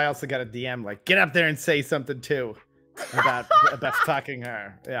believe I also got a DM like, get up there and say something too about fucking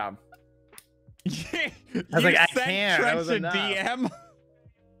her. Yeah. I was like, I can't. That was a enough. DM.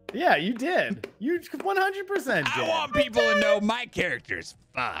 Yeah, you did. You 100% did. I want people to know my character's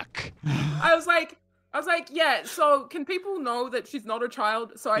fuck. I was like, yeah, so can people know that she's not a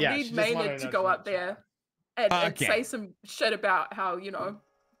child? So I need Maynard to go up there and say some shit about how, you know,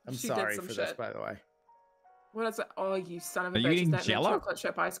 I'm she sorry did some for shit. this, by the way. What is it? Oh, you son of a Are you bitch. eating Is that mint Jell-O? chocolate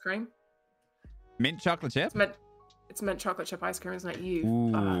chip ice cream? Mint chocolate chip? It's mint chocolate chip ice cream, isn't it? You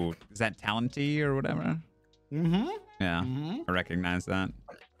Ooh, is that Talenti or whatever? Mm-hmm. Yeah, I recognize that.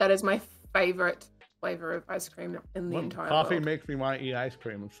 That is my favorite flavor of ice cream in the entire Coffee world. makes me want to eat ice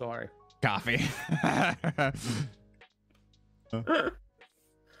cream. I'm sorry. Coffee.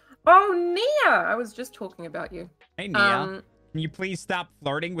 Oh, Nia! I was just talking about you. Hey, Nia. Can you please stop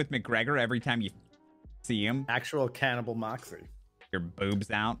flirting with McGregor every time you see him? Actual cannibal Moxie. Your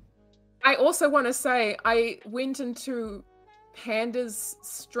boobs out. I also want to say, I went into Panda's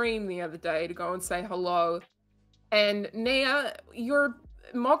stream the other day to go and say hello. And Nia, your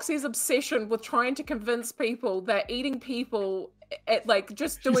Moxie's obsession with trying to convince people that eating people at like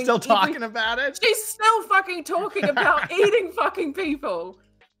just doing. She's still talking about it. She's still fucking talking about eating fucking people.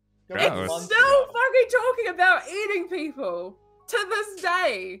 Gross. It's still fucking talking about eating people to this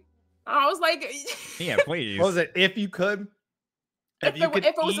day. I was like, Yeah, please. What was it? If you could. if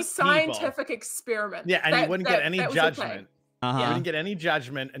it was a eat scientific people. experiment. Yeah, and you wouldn't get any that was okay. judgment. Uh-huh. You wouldn't get any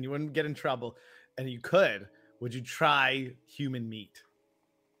judgment, and you wouldn't get in trouble. And you could. Would you try human meat?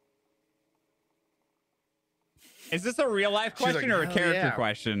 Is this a real life She's question like, or a hell character yeah.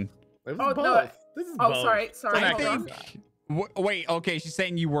 question? It was Oh, both. no. This is Oh, both. sorry. I hold on. think. Wait, okay, she's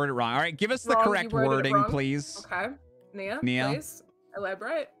saying you worded it wrong. All right, give us the Wrong, you correct worded it wording, wrong. please. Okay, Nia, Nia? please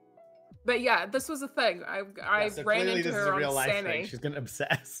elaborate. But yeah, this was a thing. I So ran clearly into this is her a real on life Sammy. thing. She's gonna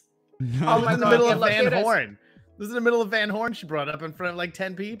obsess. Oh This my is in the God, middle yeah, of look, Van here it is. Horn. This is in the middle of Van Horn. She brought up in front of like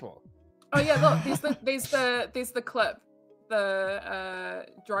 10 people. Oh yeah, look, there's the clip. The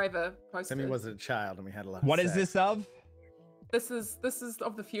driver posted. Sammy wasn't a child, and we had a lot. What of is sex. this of? This is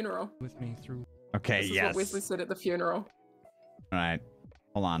of the funeral. With me through. Okay, This is yes. what Wesley said at the funeral. All right,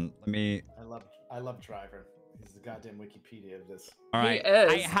 hold on. Let me. I love Driver. He's the goddamn Wikipedia of this. All He right,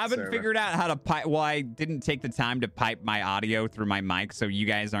 is. I haven't Server. figured out how to pipe. Well, I didn't take the time to pipe my audio through my mic, so you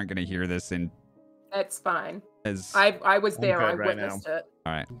guys aren't gonna hear this in That's fine. as. I was I'm there. good I right witnessed it.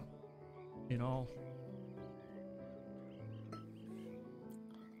 All right. It all.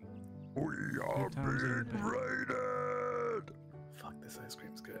 We are Good times in the being day. raided. Fuck, this ice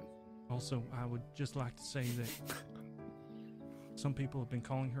cream's good. Also, I would just like to say that some people have been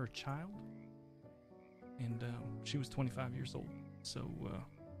calling her a child, and she was 25 years old. So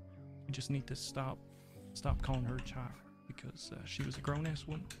we just need to stop calling her a child because she was a grown-ass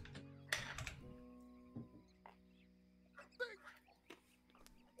woman.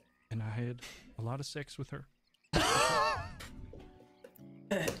 And I had a lot of sex with her.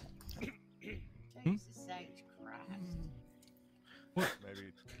 Jesus H. Christ.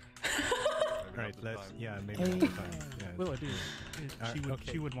 Maybe. All right, let's. Yeah, maybe another time. Yeah. Well, I did.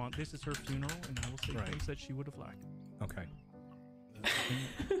 okay. She would want. This is her funeral, and I will say Right. things that she would have liked. Okay.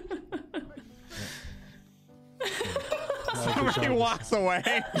 Somebody walks away.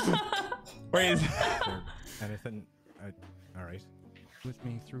 Wait, Anything? All right. With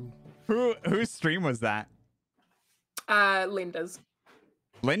me through. whose stream was that? Linda's.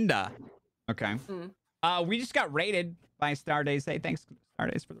 Linda. Okay. Mm. We just got raided by Stardays. Hey, thanks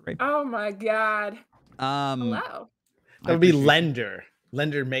Stardays for the raid. Oh my God. Hello. That would be Lender.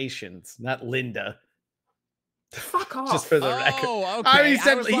 Lendermations, not Linda. Fuck off. Just for the record. Oh, okay. Oh,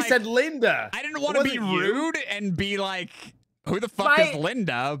 he was said Linda. I didn't want to be It wasn't you. rude and be like, who the fuck is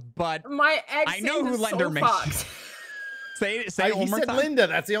Linda? But My accent know who is so Lenderman- fucked. say it one He more said time. Linda.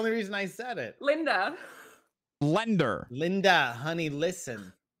 That's the only reason I said it. Linda. Lender. Linda, honey,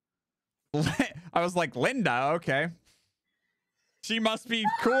 listen. I was like, Linda, okay. She must be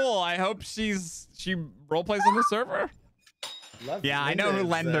cool. I hope she roleplays on the server. Love Yeah, I Linda know who is,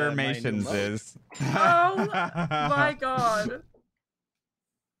 my new Lendermations mode. is. Oh my god.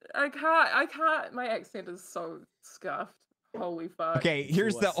 I can't. My accent is so scuffed. Holy fuck. Okay,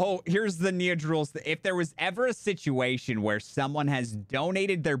 here's the Nia Drools. If there was ever a situation where someone has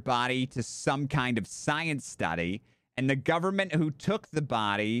donated their body to some kind of science study, and the government who took the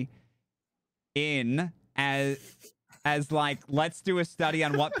body in as like, let's do a study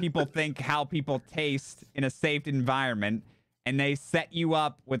on what people think, how people taste in a safe environment, and they set you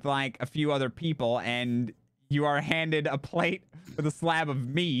up with like a few other people, and you are handed a plate with a slab of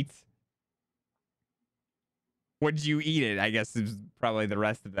meat. Would you eat it? I guess is probably the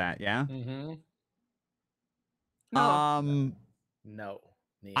rest of that. Yeah. Mm-hmm. No. No.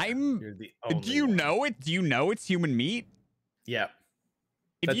 Nia, I'm. You're the Do you only one. know it? Do you know it's human meat? Yeah.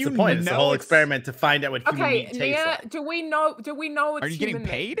 If That's you the point. It's the know whole it's- experiment to find out what human Okay, meat tastes Nia, like. do we know it's Are you getting human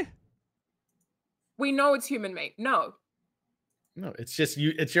meat? paid? We know it's human meat. No. No, it's just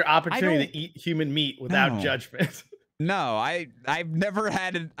you. It's your opportunity to eat human meat without No. judgment. No, I've never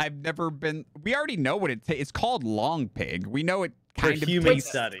had it. I've never been. We already know what it tastes. It's called long pig. We know it For kind of human tastes.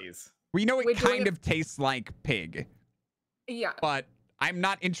 studies. We know We're it doing kind it- of tastes like pig, Yeah. but I'm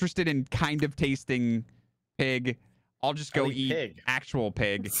not interested in kind of tasting pig. I'll just go I'll eat eat pig. actual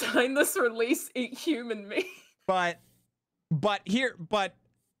pig. Sign this release, eat human meat. But here's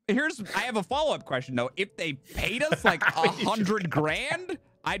I have a follow-up question though. If they paid us like $100,000,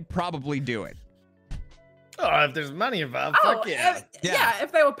 I'd probably do it. Oh, if there's money involved, Oh, fuck yeah.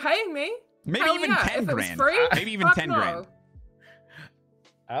 if they were paying me. Maybe Hell even yeah. 10 If it was grand. free, Maybe even fuck 10 no. grand.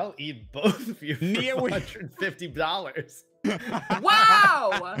 I'll eat both of you for Nia would- $150.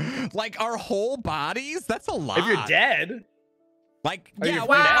 Wow. Like our whole bodies? That's a lot. If you're dead, Like, Are yeah, you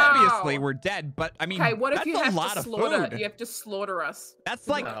well, dead? obviously we're dead, but I mean, Okay, what if that's you a have lot to of slaughter? food. You have to slaughter us. That's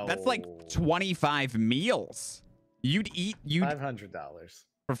like 25 meals. You'd $500.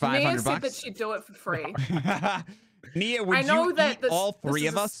 for Nia $500 said that bucks. she'd do it for free. Nia, would I know you that eat this- all this three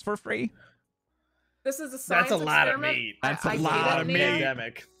is of a- us for free? This is a science That's a lot of experiment. meat. That's a I get lot it, of Nia. meat.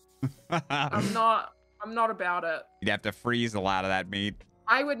 Pandemic. I'm not about it. You'd have to freeze a lot of that meat.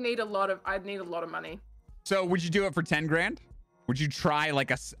 I'd need a lot of money. So would you do it for 10 grand? Would you try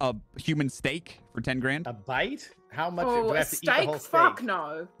like a human steak for 10 grand? A bite? How much do Oh, I a have to eat the steak? whole steak? Fuck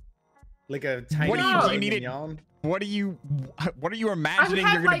no. Like a tiny What do you- filet you need it- mignon? What are you imagining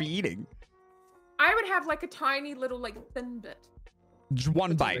have, you're going like- to be eating? I would have like a tiny little like thin bit. Just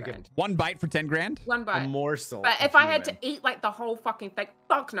one For 10 bite. grand. One bite for 10 grand? One A bite. morsel. But of if I had to human. eat like the whole fucking thing,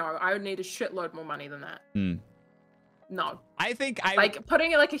 fuck no. I would need a shitload more money than that. Hmm. No. I think I Like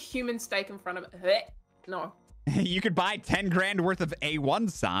putting it like a human steak in front of it. No. you could buy 10 grand worth of A1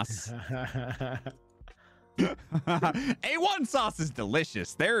 sauce. A1 sauce is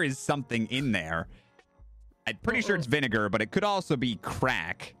delicious. There is something in there. I'm pretty sure it's vinegar, but it could also be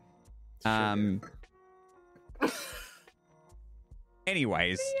crack.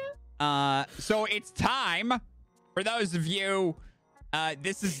 Anyways, so it's time for those of you.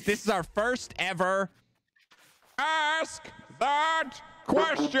 This is our first ever Ask That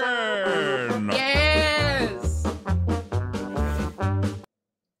Question. Yes.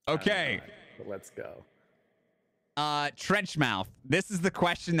 Okay. Let's go. Trenchmouth. This is the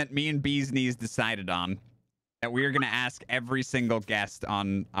question that me and Bees Knees decided on that we are going to ask every single guest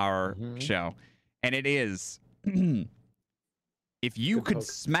on our show. And it is if you Good could poke.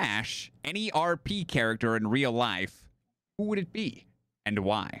 smash any RP character in real life, who would it be and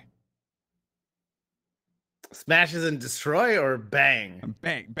why? Smashes and destroy or bang?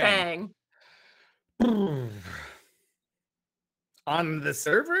 Bang, bang. Bang. On the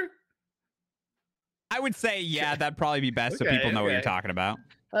server? I would say, yeah, that'd probably be best so Okay, people know what you're okay. talking about.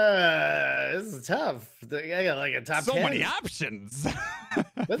 This is tough. I got like a top So 10. many options.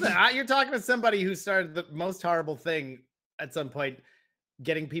 Listen, you're talking to somebody who started the most horrible thing at some point,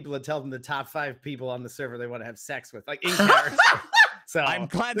 getting people to tell them the top 5 people on the server they want to have sex with, like in character. So I'm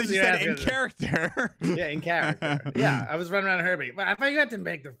glad that this you is said your in answer. character. Yeah, in character. Yeah, I was running around Herbie. But if I had to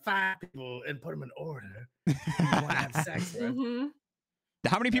make the 5 people and put them in order, you want to have sex with. Mm-hmm.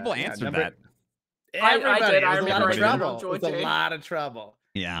 How many people Yeah, answered number- that? I Everybody. did. It I was a lot of remember trouble. It was a Georgie. lot of trouble.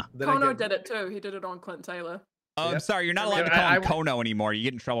 Yeah. Then I Kono get- did it too. He did it on Clint Taylor. Oh, I'm Yep. sorry. You're not allowed to I- call him Kono anymore. You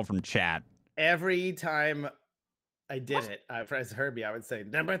get in trouble from chat. Every time I did it, as Herbie, I would say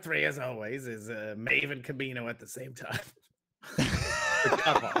number 3, as always, is Maeve and Camino at the same time. The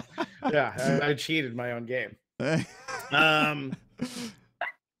couple. Yeah, I cheated my own game.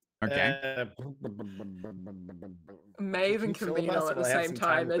 Okay. Maeve and Camino at the same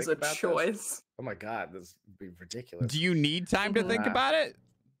time is a choice. Oh my god, this would be ridiculous. Do you need time to think about it?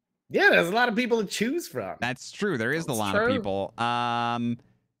 Yeah, there's a lot of people to choose from. That's true. There is a That's lot true. of people.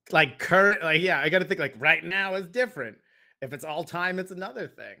 Like current, like yeah, I got to think like right now is different. If it's all time, it's another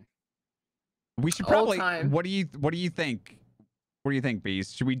thing. We should All probably. time. What do you think? What do you think,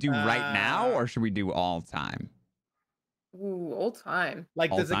 Beast? Should we do right now or should we do all time? Ooh, all time.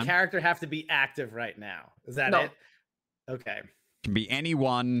 Like, All does time? the character have to be active right now? Is that No. it? Okay. Can be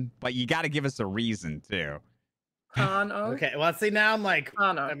anyone, but you got to give us a reason too. Kano. Okay. Well, see, now I'm like,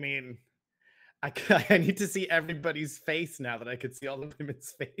 Kano. I mean, I need to see everybody's face now that I could see all of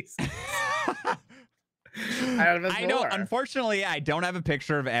women's faces. I know. Unfortunately, I don't have a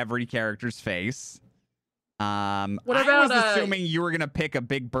picture of every character's face. What I about, was assuming you were gonna pick a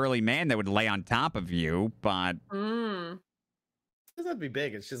big burly man that would lay on top of you, but Mm. It doesn't have to be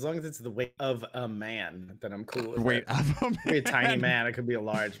big. It's just as long as it's the weight of a man, then I'm cool with wait, it. It could be a tiny man. It could be a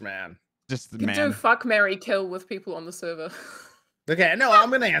large man. just the You can do man. fuck, marry, kill with people on the server. Okay. No,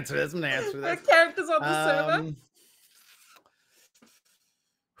 I'm gonna answer this. The characters on the server.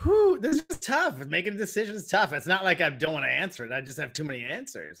 Whew, this is tough. Making a decision is tough. It's not like I don't want to answer it. I just have too many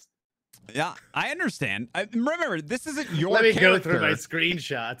answers. Yeah, I understand. Remember, this isn't your. Let me character. go through my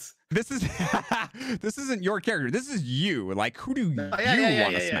screenshots. This is this isn't your character. This is you. Like, who do you want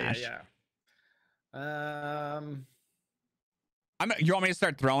to smash? You want me to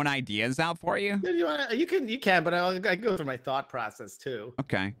start throwing ideas out for you? You can, but I can go through my thought process too.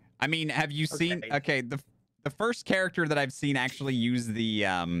 Okay. I mean, have you seen? Okay, the first character that I've seen actually use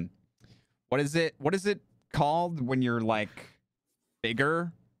the what is it called when you're like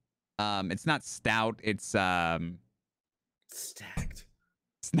bigger? It's not stout. It's Stacked.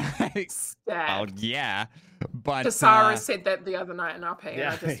 Stacked. Oh yeah, but Tasara said that the other night in RPer, and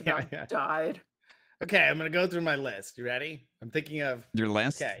yeah, I just about died. Okay, I'm gonna go through my list. You ready? I'm thinking of your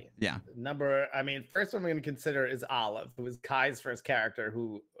list. Okay. Yeah. First one I'm gonna consider is Olive, who was Kai's first character,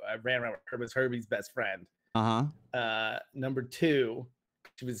 who ran around with her, was Herbie's best friend. Number 2,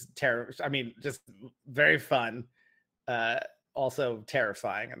 she was just very fun. Also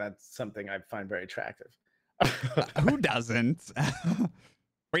terrifying, and that's something I find very attractive. Who doesn't?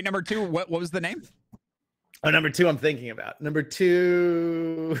 Wait, number 2. What was the name? Oh, number 2, I'm thinking about. Number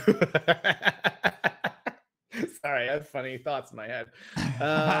 2. Sorry, I have funny thoughts in my head.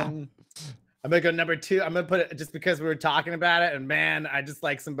 I'm gonna go number 2. I'm gonna put it just because we were talking about it, and man, I just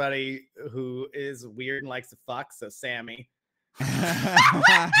like somebody who is weird and likes to fuck. So Sammy.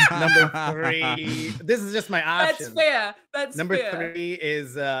 Number 3. This is just my option. That's fair. That's number fair. 3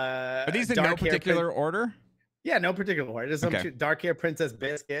 is Are these in no particular order? Yeah, no particular order. Just some dark hair princess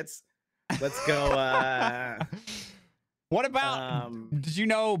biscuits. Let's go. What about? Did you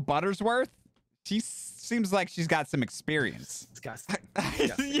know Buttersworth? She seems like she's got some experience. Disgusting.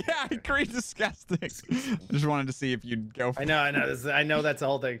 Yeah, I agree. Disgusting. I just wanted to see if you'd go. I know. I know that's the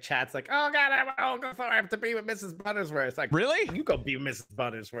whole thing. Chat's like, oh god, I have to be with Mrs. Buttersworth. It's like, really? You go be Mrs.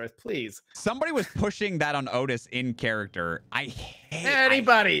 Buttersworth, please. Somebody was pushing that on Otis in character. I hate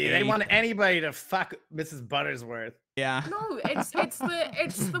anybody. They want anybody to fuck Mrs. Buttersworth. Yeah. No, it's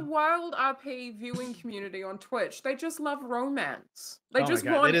the wild RP viewing community on Twitch. They just love romance. They just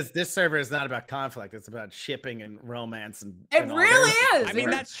want. This server is not about conflict. It's about shipping and romance and. It really is. I mean,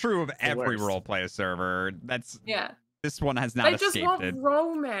 that's true of every role-play server. That's yeah. This one has not escaped it. They just want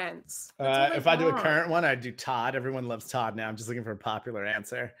romance. If I do a current one, I'd do Todd. Everyone loves Todd now. I'm just looking for a popular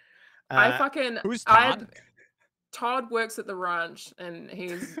answer. Who's Todd? Todd works at the ranch, and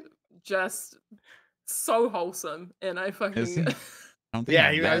he's just so wholesome, and I fucking. I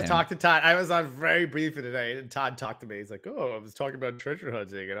was talking to Todd. I was on very briefly today, and Todd talked to me. He's like, "Oh, I was talking about treasure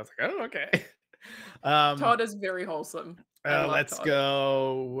hunting," and I was like, "Oh, okay." Todd is very wholesome. Let's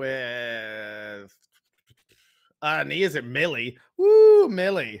go with. Is it Millie? Woo,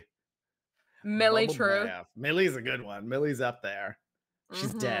 Millie. Millie, true. Millie's a good one. Millie's up there.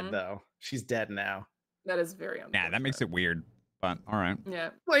 She's dead though. She's dead now. That is very unfortunate. Yeah, that makes it weird. But all right. Yeah.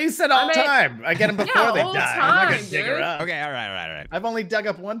 Well, you said all time. I get them before they die. I'm not gonna dig her up. Okay, all right. I've only dug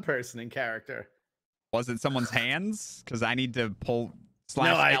up one person in character. Was it someone's hands? Because I need to pull / No,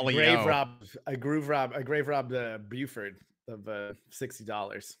 I LEO. grave robbed Buford of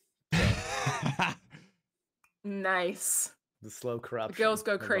 $60. Nice. The slow corruption. The girls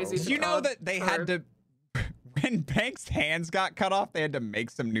go crazy. Did you know that they had to, when Banks' hands got cut off, they had to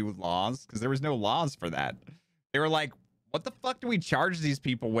make some new laws because there was no laws for that. They were like, what the fuck do we charge these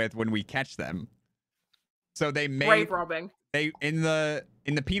people with when we catch them? So they made grave robbing. They in the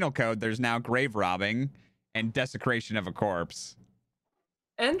penal code, there's now grave robbing and desecration of a corpse.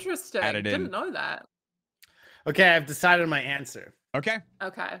 Interesting. Added in. Didn't know that. Okay, I've decided on my answer. Okay.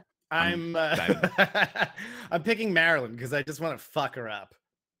 Okay. I'm I'm picking Marilyn because I just want to fuck her up.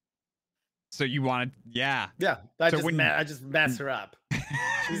 So you wanted, yeah. Yeah, So I just mess her up.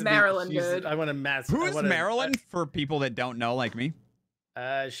 Marilyn, dude. I want to mess. Who's Marilyn for people that don't know, like me?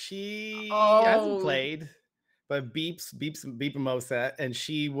 She Oh. hasn't played, but Beeps Beepamosa, and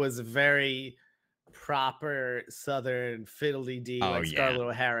she was very proper Southern fiddly dee, like Scarlett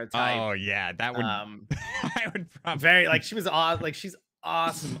O'Hara type. Oh yeah, that would. I would probably very like she was like she's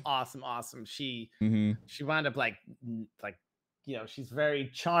awesome. She wound up like she's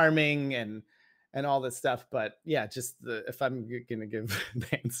very charming and all this stuff. But yeah, just if I'm gonna give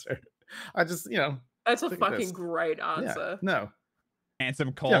the answer, I just that's a fucking great answer. Yeah, no.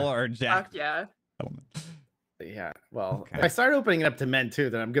 Handsome Cole or Jack? Fuck yeah. Yeah. Well, if I start opening it up to men too,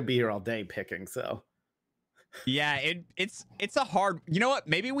 then I'm gonna be here all day picking. So. Yeah, it's a hard. You know what?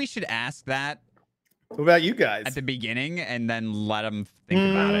 Maybe we should ask that. What about you guys at the beginning, and then let them think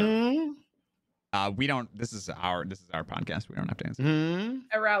about it. We don't. This is our podcast. We don't have to answer.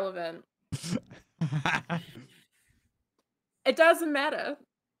 Irrelevant. It doesn't matter.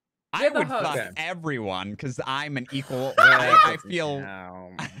 I would fuck everyone because I'm an equal. I feel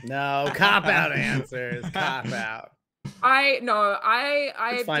no cop out answers. Cop out.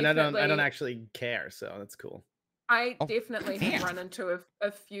 It's fine. I don't actually care, so that's cool. I definitely have run into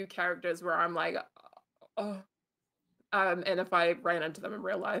a few characters where I'm like, and if I ran into them in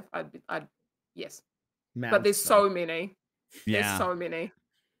real life, I'd yes. But there's so many. Yeah. There's so many.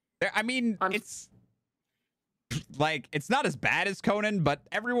 I mean, it's like it's not as bad as Conan, but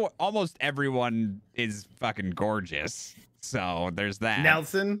almost everyone is fucking gorgeous. So there's that.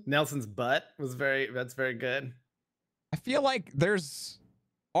 Nelson's butt was that's very good. I feel like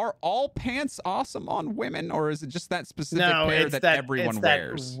are all pants awesome on women, or is it just that specific pair that everyone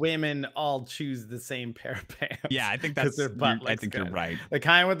wears? Women all choose the same pair of pants. Yeah, I think that's. I think you're right. The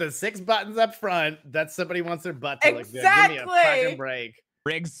kind with the 6 buttons up front. That's somebody wants their butt to look good. Exactly. Give me a fucking break.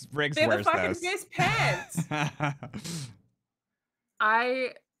 Riggs They're wears the fucking those. best pants. Not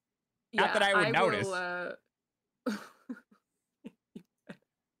that I would notice.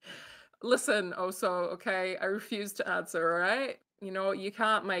 Listen, okay? I refuse to answer, all right? You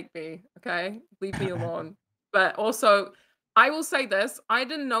can't make me, okay? Leave me alone. But also, I will say this. I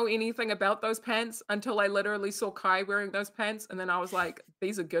didn't know anything about those pants until I literally saw Kai wearing those pants, and then I was like,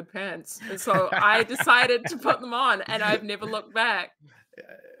 these are good pants. And so I decided to put them on, and I've never looked back.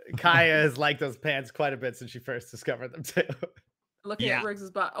 Kaya has liked those pants quite a bit since she first discovered them, too. Looking at Riggs's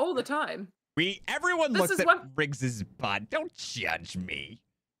butt all the time. Everyone looks at Riggs's butt. Don't judge me.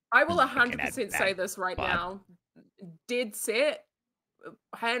 I will 100% say this right now. Dead set,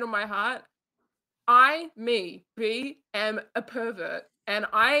 hand on my heart. B, am a pervert. And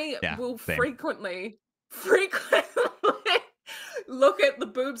I will frequently look at the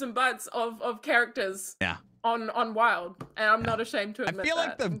boobs and butts of characters on Wild. And I'm not ashamed to admit that. I feel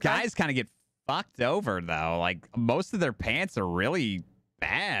like the guys kind of get fucked over, though. Like, most of their pants are really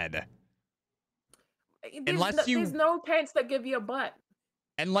bad. There's no pants that give you a butt.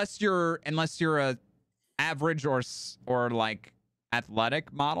 Unless you're a average or like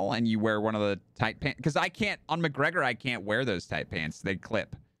athletic model and you wear one of the tight pants, because I can't on McGregor I can't wear those tight pants, they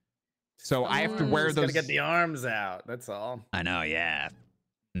clip, so I have to wear those. Gotta get the arms out, that's all. I know, yeah.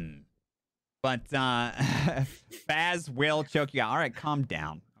 But Baz will choke you out. All right, calm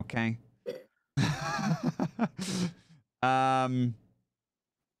down, okay.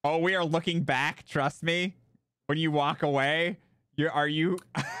 We are looking back, trust me. When you walk away, are you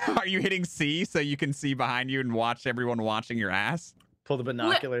hitting C so you can see behind you and watch everyone watching your ass? Pull the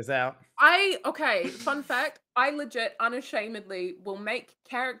binoculars out. Fun fact, I legit unashamedly will make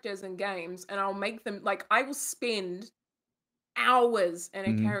characters in games, and I'll make them like I will spend hours in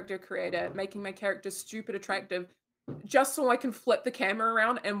a character creator making my character stupid attractive just so I can flip the camera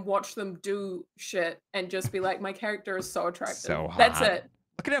around and watch them do shit and just be like, my character is so attractive. So hot. That's it.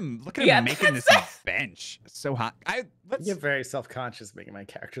 Look at him making this bench. So hot. I get very self-conscious making my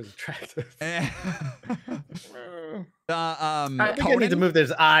characters attractive. I think I need to move their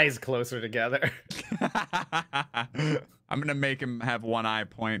eyes closer together. I'm gonna make him have one eye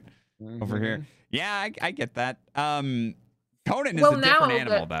point over here. Yeah, I get that. Conan is a different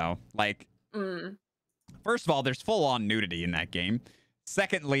animal though. Like, first of all, there's full-on nudity in that game.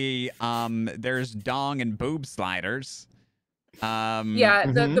 Secondly, there's dong and boob sliders.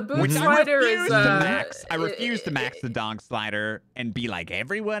 The boob slider is I refuse to max the dong slider and be like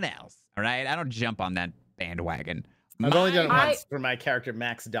everyone else. All right, I don't jump on that bandwagon. I've only done it once for my character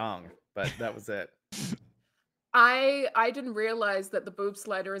Max Dong, but that was it. I didn't realize that the boob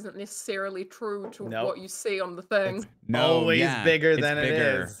slider isn't necessarily true to Nope. what you see on the thing. It's No, always yeah, bigger it's than it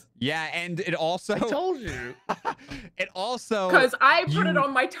bigger. is. Yeah, and it also I told you. it also Because I put it you-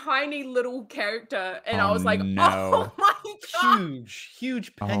 on my tiny little character, and Oh, I was like, no. "Oh my god,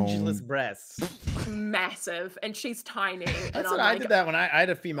 Huge pendulous Oh. breasts. massive!" And she's tiny. That's and what I'm I like, did that when I had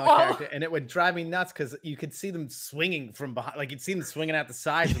a female Oh. character, and it would drive me nuts because you could see them swinging from behind. Like you'd see them swinging out the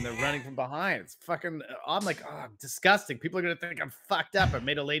sides when they're running from behind. It's fucking. I'm like, oh, disgusting. People are gonna think I'm fucked up. I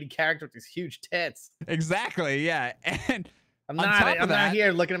made a lady character with these huge tits. exactly, yeah. And I'm On not. top of I'm that- not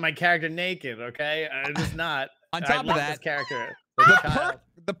here looking at my character naked. Okay, I'm just not. on I top of love this that, character. the Like a child.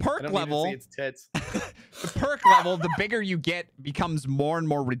 perk I don't level, need to see its tits. the perk level, the bigger you get, becomes more and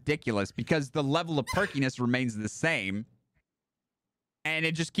more ridiculous because the level of perkiness remains the same, and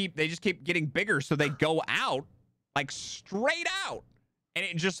they just keep getting bigger, so they go out like straight out, and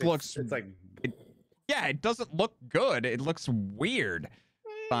it just looks. It's like Yeah, it doesn't look good. It looks weird.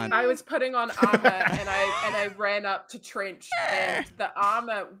 But I was putting on armor, and I ran up to Trench, and the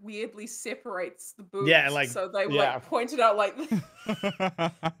armor weirdly separates the boobs. Yeah, like- so they were yeah. like pointed out like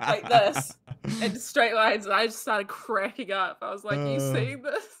like this in straight lines, and I just started cracking up. I was like, "You see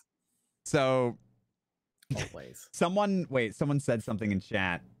this?" So always. someone said something in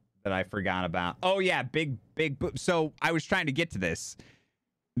chat that I forgot about. Oh yeah, big boobs. So I was trying to get to this.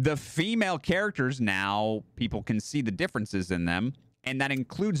 The female characters now, people can see the differences in them, and that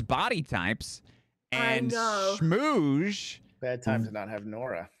includes body types. And I know. Schmooge Bad time to not have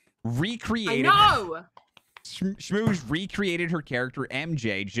Nora. I recreated. know. Schmooge recreated her character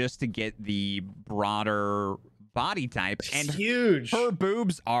MJ just to get the broader body type, and Huge. her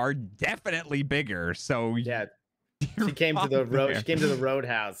boobs are definitely bigger. So Yeah, you're she came to the fucked road. there. She came to the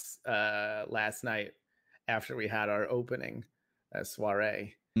Roadhouse last night after we had our opening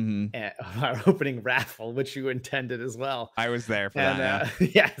soiree Mhm. and our opening raffle, which you intended as well. I was there for And that. Yeah.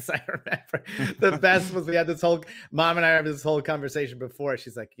 yes, I remember. The best was we had this whole mom and I had this whole conversation before.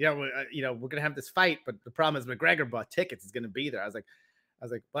 She's like, we're gonna have this fight, but the problem is McGregor bought tickets. He's gonna be there. I was like,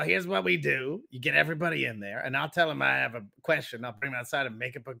 well, here's what we do. You get everybody in there, and I'll tell them I have a question. I'll bring them outside and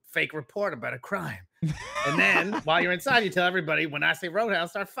make up a fake report about a crime. And then while you're inside, you tell everybody, when I say Roadhouse,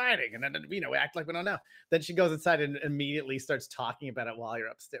 start fighting. And then, we act like we don't know. Then she goes inside and immediately starts talking about it while you're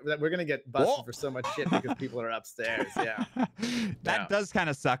upstairs. We're going to get busted Whoa. for so much shit because people are upstairs. Yeah. That Yeah. does kind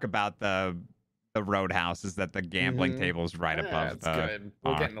of suck about the Roadhouse, is that the gambling Mhm. table's right Yeah, above it's the good.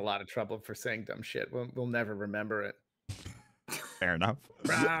 We'll bar. get in a lot of trouble for saying dumb shit. We'll never remember it. Fair enough.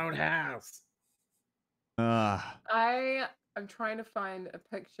 Roadhouse. I'm trying to find a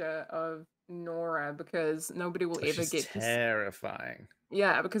picture of Nora because nobody will ever She's get to terrifying.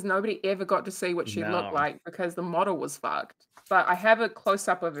 yeah, because nobody ever got to see what she No. looked like because the model was fucked. But I have a close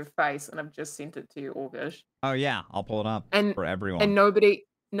up of her face, and I've just sent it to you, August. Oh yeah, I'll pull it up And for everyone. and nobody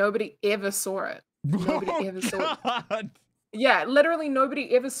ever saw it. Nobody ever saw it. God. Yeah, literally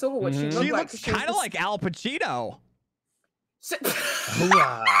nobody ever saw what she Mhm. looked She like. looks 'cause she was kind of just- like Al Pacino.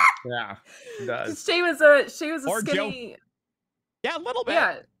 Hoorah. Yeah, it does. she was a Or Joe- skinny. Yeah, a little bit.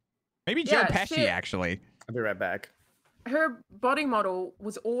 Yeah, Maybe Joe yeah, Pesci, she- actually. I'll be right back. her body model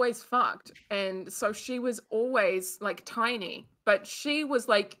was always fucked, and so she was always like tiny, but she was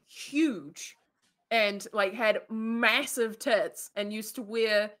like huge, and like had massive tits, and used to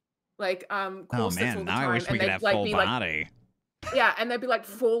wear like Oh corsets all man, the now time, I wish we and could they'd have like full be body. like yeah, and they'd be like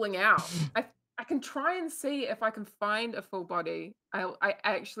falling out. I can try and see if I can find a full body. I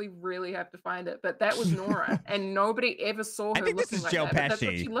actually really have to find it, but that was Nora, and nobody ever saw her I think this looking is like Joe that. But that's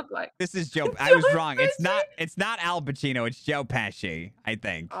what Pesci. she looked like. This is Joe. I Joe was wrong. It's Pesci? not Al Pacino. It's Joe Pesci, I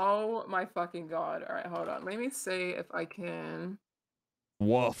think. Oh my fucking god! All right, hold on. Let me see if I can.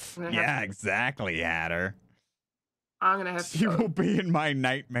 Woof. I'm gonna have Yeah, to- exactly, Hatter. I'm gonna have to. She Go. will be in my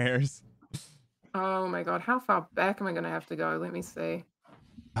nightmares. Oh my god, how far back am I gonna have to go? Let me see.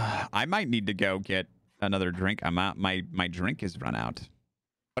 I might need to go get another drink. I'm out. My drink has run out.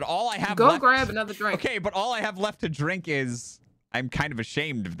 But all I have Go left... grab another drink. Okay, but all I have left to drink is... I'm kind of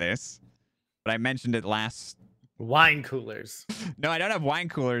ashamed of this, but I mentioned it last... Wine coolers. No, I don't have wine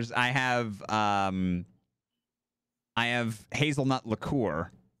coolers. I have hazelnut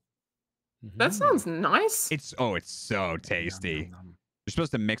liqueur. That sounds nice. It's so tasty. You're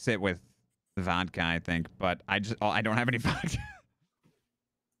supposed to mix it with vodka, I think, but I don't have any vodka.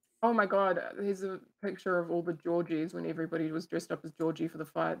 Oh my god, here's a picture of all the Georgies when everybody was dressed up as Georgie for the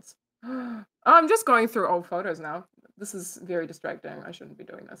fights. I'm just going through old photos now. This is very distracting. I shouldn't be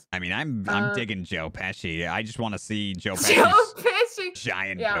doing this. I mean, I'm digging Joe Pesci. I just want to see Joe Joe Pesci's Pesci.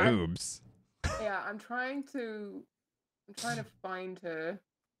 giant Yeah, boobs. Yeah, I'm trying to find her.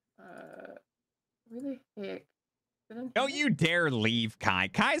 Where the heck Don't you dare leave, Kai.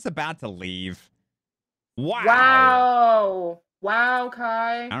 Kai's about to leave. Wow. Wow. Wow,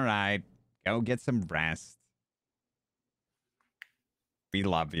 Kai. All right. Go get some rest. We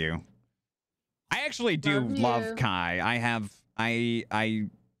love you. I actually do love you. Kai.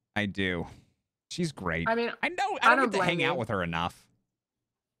 I do. She's great. I mean, I know I I don't don't get to hang blame out you. with her enough.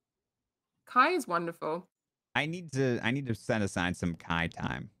 Kai is wonderful. I need to set aside some Kai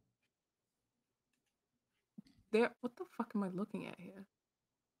time. What the fuck am I looking at here?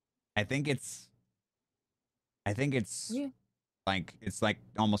 I think it's Yeah. like it's like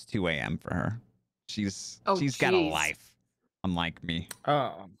almost 2 a.m. for her. She's Oh, got a jeez. life, unlike me.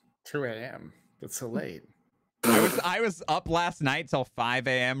 Oh, 2 a.m. That's so late. I was up last night till 5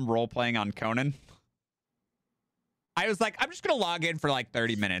 a.m. role playing on Conan. I was like, I'm just gonna log in for like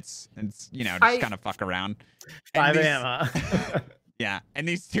 30 minutes and just kind of fuck around. 5 a.m. Huh? Yeah, and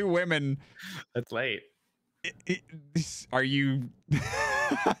these two women. That's late. Are you?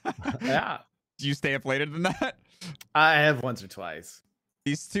 Yeah. Do you stay up later than that? I have once or twice.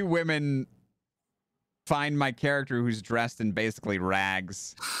 These two women find my character who's dressed in basically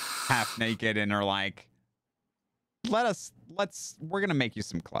rags, half naked, and are like, we're gonna make you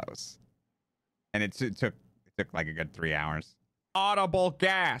some clothes. And it took like a good 3 hours. Audible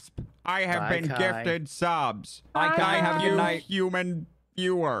gasp. I have been Kai. gifted subs. Bye, Kai, have Kai. you night, human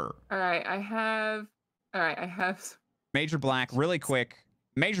viewer. All right, I have. Major Black, really quick.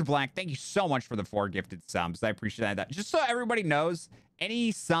 Major Black, thank you so much for the 4 gifted subs. I appreciate that. Just so everybody knows,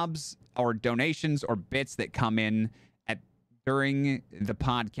 any subs or donations or bits that come in during the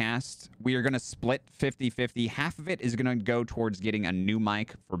podcast, we are going to split 50-50. Half of it is going to go towards getting a new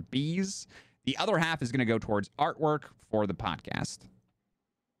mic for bees. The other half is going to go towards artwork for the podcast.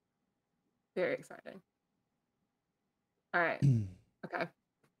 Very exciting. All right. Okay.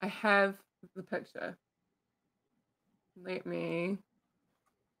 I have the picture. Let me.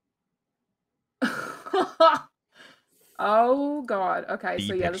 Oh God. Okay. The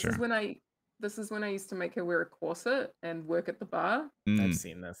So yeah, picture. this is when I used to make her wear a corset and work at the bar. I've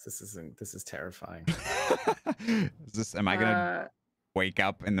seen this. This is terrifying. Am I gonna wake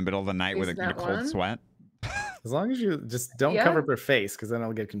up in the middle of the night with is a that cold one? sweat? As long as you just don't Yeah. cover up her face, because then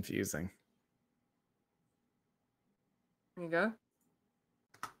it'll get confusing. There you go.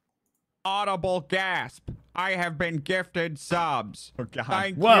 Audible gasp. I have been gifted subs. Oh, God.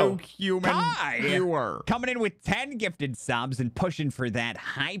 Thank Whoa. you, human viewer. Coming in with 10 gifted subs and pushing for that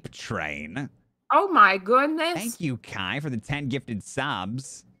hype train. Oh my goodness. Thank you, Kai, for the 10 gifted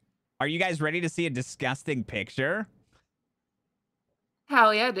subs. Are you guys ready to see a disgusting picture?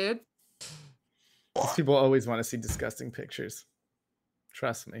 Hell yeah, dude. These people always want to see disgusting pictures.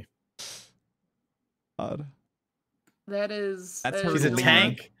 Trust me. God. That's her She's a leaning.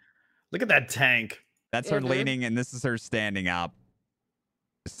 tank. Look at that tank. That's Yeah, her dude. leaning, and this is her standing up.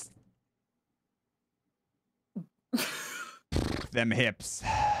 Just- Them hips,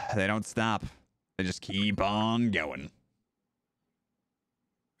 they don't stop. They just keep on going.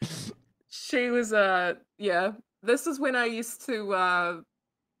 She was yeah. This is when I used to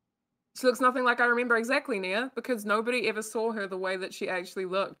she looks nothing like I remember exactly, Nia, because nobody ever saw her the way that she actually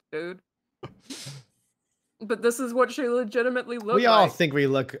looked, dude. But this is what she legitimately looked We all like. think we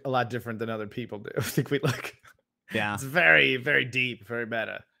look a lot different than other people do. I think we look. Yeah. It's very, very deep, very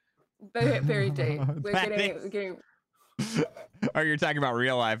meta. Very deep. We're That getting Oh, you're talking about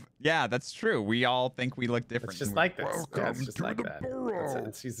real life. Yeah, that's true. We all think we look different. It's just and like this. Yeah, Welcome it's just to like the that. burrow.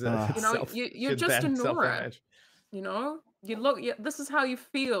 That's it. She's you know, self- you're she had just a bad Nora. self-image. You know? You look this is how you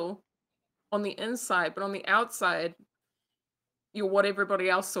feel on the inside, but on the outside, you're what everybody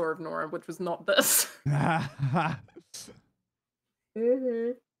else saw of Nora, which was not this.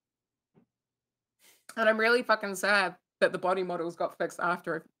 And I'm really fucking sad that the body models got fixed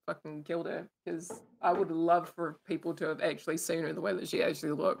after I fucking killed her, because I would love for people to have actually seen her the way that she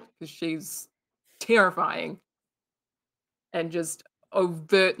actually looked, because she's terrifying and just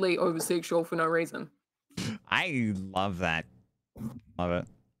overtly over-sexual for no reason. I love that. Love it.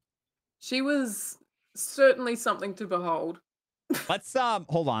 She was certainly something to behold. Let's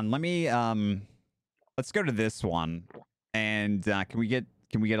hold on. Let me let's go to this one. And can we get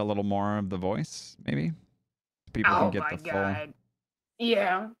a little more of the voice, maybe? People can get the full.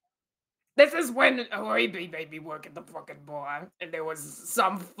 Yeah. This is when RPer made me work at the fucking bar, and there was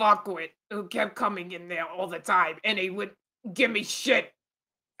some fuckwit who kept coming in there all the time, and he would give me shit.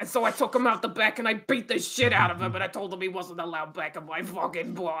 And so I took him out the back and I beat the shit out of him, and I told him he wasn't allowed back in my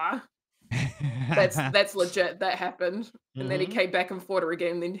fucking bar. That's legit. That happened. And then he came back and fought her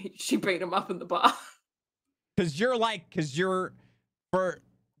again, and then she beat him up in the bar. Because you're for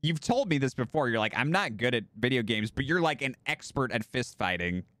you've told me this before. You're like, I'm not good at video games, but you're like an expert at fist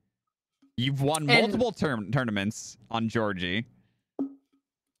fighting. You've won multiple tournaments on Georgie.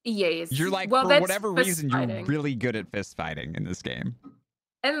 Yes. You're like, well, for that's whatever fist reason, fighting. you're really good at fist fighting in this game.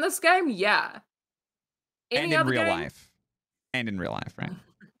 In this game, yeah. Any and in other real game? life. And in real life, right?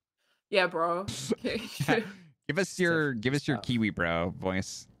 Yeah, bro. Give us your Kiwi bro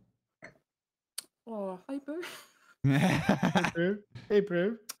voice. Oh, hi, bro. Hey, bro. Hey,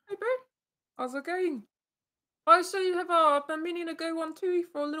 bro. How's it going? I see you have been meaning to go on too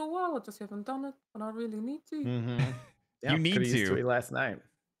for a little while. I just haven't done it, but I really need to. Yeah, You need coulda used to. it last night.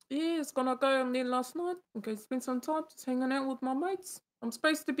 Yeah, it's gonna go on there last night. Okay, spend some time just hanging out with my mates. I'm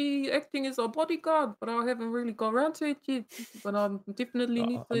supposed to be acting as a bodyguard, but I haven't really got around to it yet. But I definitely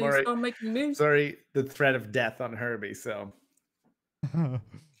need I'm to alright. start making moves. Sorry, the threat of death on Herbie. So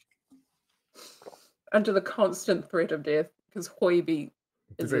Under the constant threat of death, because Hoiby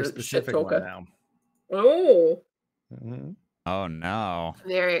it's a is very a shit specific one talker. now. Oh, Oh no.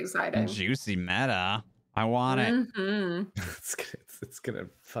 very exciting. Juicy meta. I want it. Mhm. It's gonna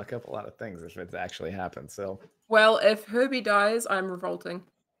fuck up a lot of things if it actually happens. So Well, if Herbie dies, I'm revolting.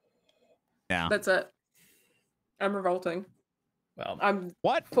 Yeah. That's it. I'm revolting. well, I'm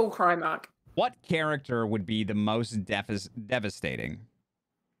What full crime arc. character would be the most devastating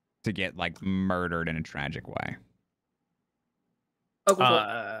to get like murdered in a tragic way?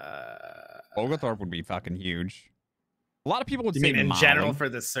 Oglethorpe would be fucking huge. A lot of people would you say mean in Molly. general for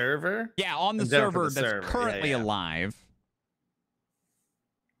the server? Yeah, on the In general for server the that's server. currently Yeah. alive.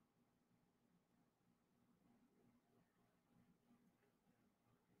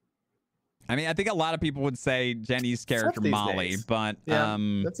 I mean, I think a lot of people would say Jenny's character these Molly, days. but Yeah,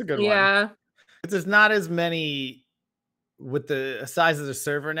 that's a good one. Yeah. There's not as many with the size of the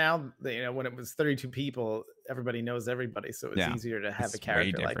server now. When it was 32 people, everybody knows everybody, so it's Yeah, easier to have it's a way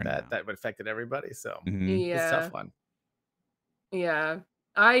character like different that now. that would affected everybody. So mhm. it's a Yeah. tough one. Yeah.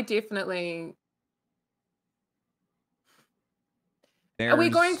 I definitely. Are we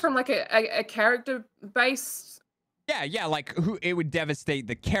going There's- from like a character based? Yeah, like who it would devastate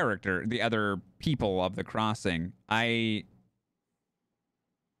the character, the other people of the crossing. I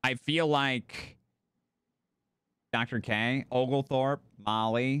feel like Dr. K, Oglethorpe,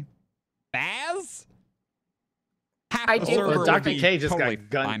 Molly, Baz. Half I the do- server Well, would Dr. be K just totally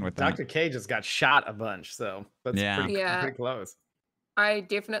got fine gunned. with that. Dr. K just got shot a bunch, so that's Yeah. pretty, Yeah. pretty close. I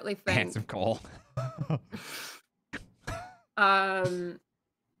definitely think. Handsome Cole. I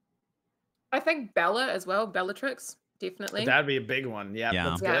think Bella as well. Bellatrix, definitely. That'd be a big one. Yeah, Yeah.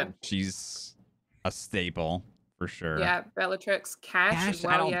 that's Yeah. good. She's a staple for sure. Yeah, Bellatrix. Cash, as Cash,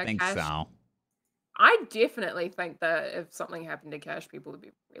 well. I don't yeah, think Cash. so. I definitely think that if something happened to Cash, people would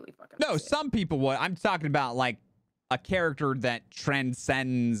be really fucking No, upset. some people would. I'm talking about like a character that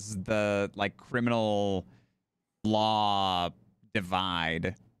transcends the like criminal law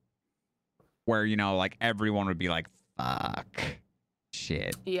divide, where like everyone would be like, "Fuck,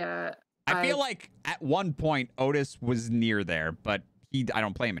 shit." Yeah. I feel like at one point Otis was near there, but I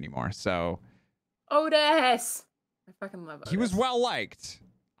don't play him anymore, so Otis. I fucking love Otis. he was well liked.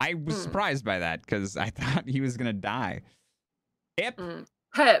 I was Mm. surprised by that because I thought he was gonna die. Pip,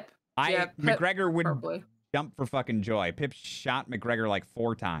 Pip. Yeah, Pip, McGregor would probably. jump for fucking joy. Pip shot McGregor like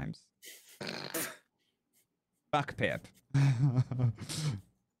 4 times. Fuck Pip.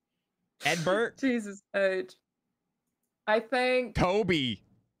 Edbert, Jesus H. I think Toby.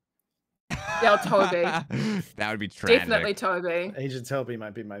 Yeah, Toby. That would be tragic. Definitely Toby. Agent Toby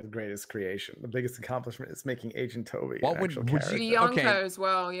might be my greatest creation. The biggest accomplishment is making Agent Toby. What an would- actual would you- character. Bianca Okay. as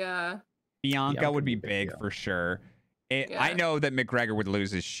well, yeah. Bianca would be would be big big, yeah. for sure. I Yeah. know that McGregor would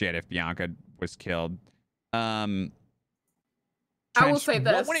lose his shit if Bianca was killed. I will Trench, say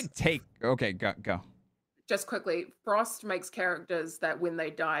What would this. it take? Okay, go. Just quickly, Frost makes characters that when they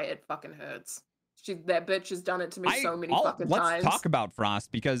die, it fucking hurts. That bitch has done it to me so many fucking let's times. talk about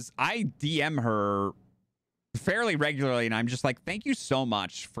Frost because I DM her fairly regularly, and I'm just like, thank you so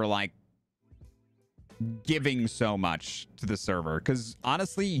much for like giving so much to the server. Because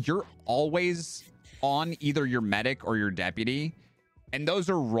honestly, you're always on either your medic or your deputy, and those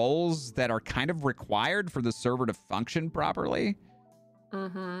are roles that are kind of required for the server to function properly.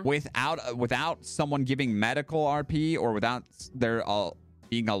 Mm-hmm. Without someone giving medical RP or without there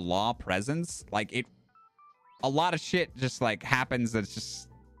being a law presence, like a lot of shit just like happens that's just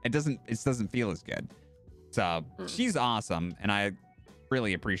it doesn't feel as good. So she's awesome, and I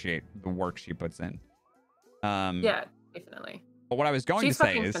really appreciate the work she puts in. Yeah, definitely. But what I was going She's to say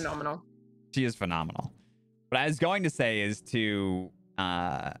fucking is phenomenal. she is phenomenal. What I was going to say is to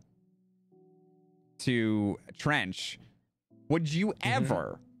Trench, would you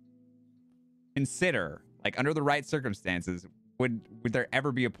ever consider, like under the right circumstances, would there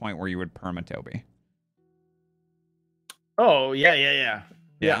ever be a point where you would perma Toby? Oh yeah.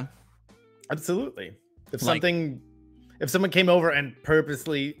 Yeah. Absolutely. If Like- someone came over and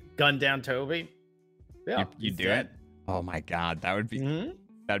purposely gunned down Toby, yeah, You he's do dead. it? Oh my god, that would be Mhm.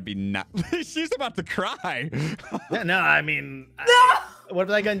 that'd be not. She's about to cry. Yeah, no, I mean, what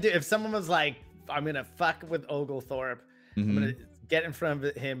am I gonna do if someone was like, "I'm gonna fuck with Oglethorpe. I'm Mhm. gonna get in front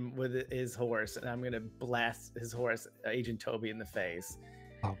of him with his horse, and I'm gonna blast his horse, Agent Toby, in the face."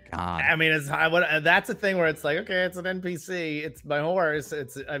 Oh god. I mean, that's a thing where it's like, okay, it's an NPC, it's my horse,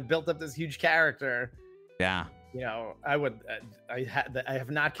 I've built up this huge character. Yeah. You know, I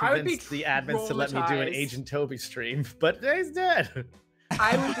have not I would be convinced the admins to let me do an traumatized. Agent Toby stream, but he's dead.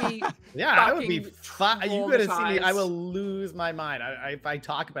 I would be. Yeah, I would be. Fucking You gotta see me. I traumatized. will lose my mind. If I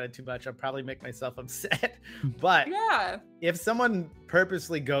talk about it too much, I'll probably make myself upset. But Yeah. if someone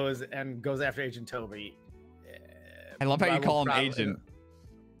purposely goes after Agent Toby, I love how you will call him probably- agent.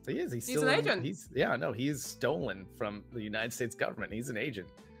 He is. He's He's still an agent. He's stolen from the United States government. He's an agent.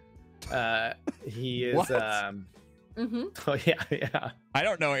 He is. What? Mm-hmm. Oh yeah. I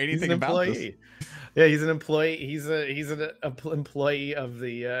don't know He's anything an about employee. Yeah, he's an employee. He's an employee of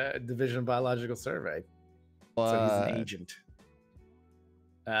the Division of Biological Survey. this. So he's an agent.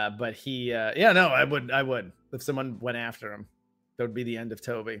 But he, I would. If someone went after him, that would be the end of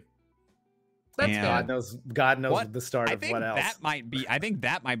Toby. That's Damn. good. God knows What? the start I of think what else. I think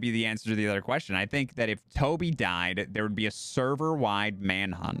that might be the answer to the other question. I think that if Toby died, there would be a server-wide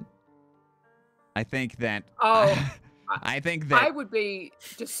manhunt. I think that. Oh, I think that I would be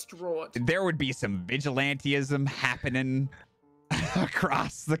distraught. there would be some vigilantism happening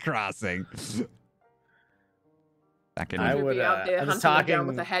across the crossing. Fucking- I would would, be out there I was hunting them down talking-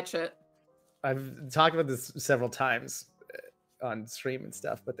 with a hatchet. I've talked about this several times on stream and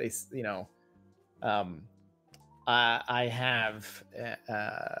stuff, but I have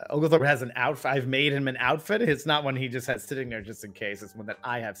Oglethorpe has an outfit. I've made him an outfit. It's not one he just has sitting there just in case. It's one that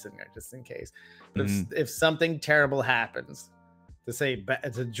I have sitting there just in case. But if something terrible happens, to say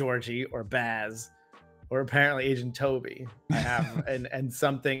to Georgie or Baz, or apparently Agent Toby, I have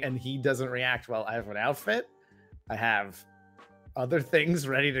and he doesn't react well, I have an outfit. I have other things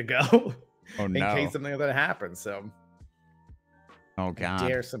ready to go Oh in no! case something like that happens. So Oh I god!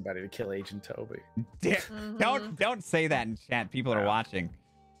 dare somebody to kill Agent Toby. Mhm. Don't say that in chat. People are watching.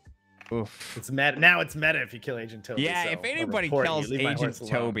 Oof. It's meta now. It's meta if you kill Agent Toby. Yeah, so if I'll anybody report you. kills Leave my Agent horse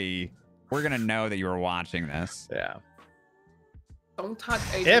alone. Toby, we're gonna know that you were watching this. Yeah. Don't touch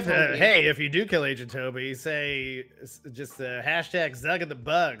Agent If Toby. hey, if you do kill Agent Toby, say just hashtag Zug of the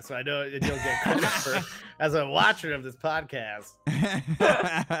Bug, so I know that you'll get credit for as a watcher of this podcast.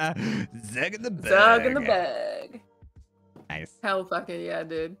 Zug in the bag. Dug in the bag. Nice. Hell fucking yeah,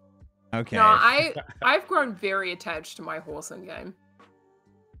 dude. Okay. No, I've grown very attached to my horse in game.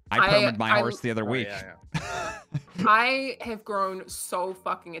 I permed my I- horse the other Oh, week. yeah. I have grown so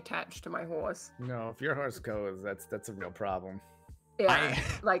fucking attached to my horse. No, if your horse goes, that's a real problem. Yeah,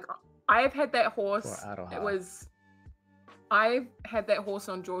 like I've had that horse. Poor Adoha. It was. I've had that horse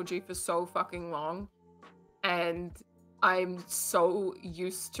on Georgie for so fucking long, and I'm so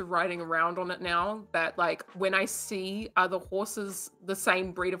used to riding around on it now that like when I see other horses, the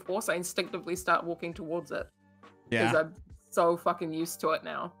same breed of horse, I instinctively start walking towards it because Yeah. I'm so fucking used to it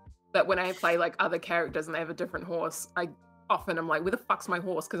now. That when I play like other characters and they have a different horse, I often am like, where the fuck's my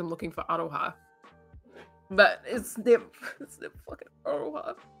horse? Because I'm looking for Aroha. But it's their fucking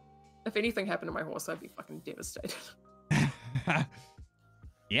Aroha. If anything happened to my horse, I'd be fucking devastated.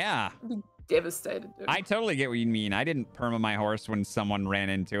 Yeah. I'd be devastated, dude. I totally get what you mean. I didn't perma my horse when someone ran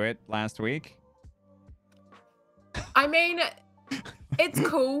into it last week. I mean, it's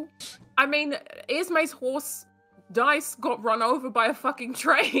cool. I mean, Esme's horse Dice got run over by a fucking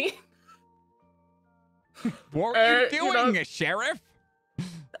train. What were you you know- doing, Sheriff?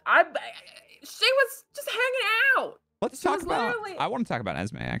 She was just hanging out. Let's She talk was about. literally- I want to talk about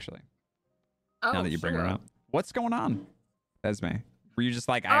Esme actually. Oh, Now that you bring her sure. up, what's going on, Esme? Were you just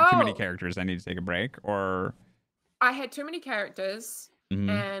like, I have too many Oh. characters, I need to take a break, or? I had too many characters, Mhm.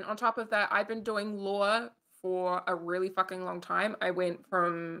 and on top of that, I've been doing lore for a really fucking long time. I went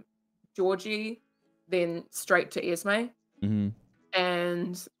from Georgie, then straight to Esme, Mhm.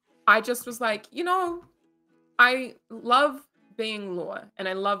 and I just was like, I love being lore, and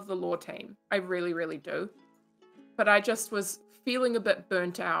I love the lore team. I really, really do. But I just was feeling a bit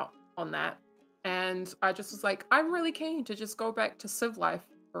burnt out on that. And I just was like, I'm really keen to just go back to Civ life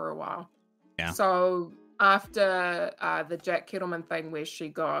for a while. Yeah. So after the Jack Kettleman thing where she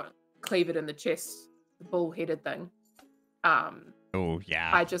got cleaved in the chest, the bull-headed thing, Oh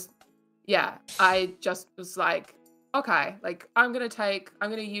yeah. yeah, I just was like, okay, like I'm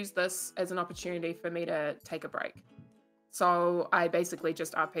gonna use this as an opportunity for me to take a break. So I basically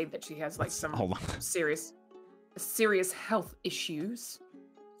just RP'd that she has like some Hold on. serious health issues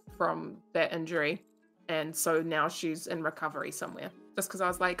from that injury. And so now she's in recovery somewhere. Just because I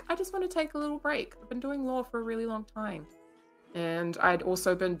was like, I just want to take a little break. I've been doing law for a really long time. And I'd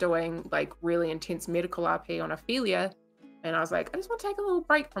also been doing like really intense medical RP on Ophelia. And I was like, I just want to take a little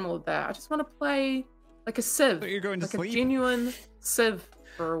break from all of that. I just want to play like a Civ. So you're going to like sleep? a genuine Civ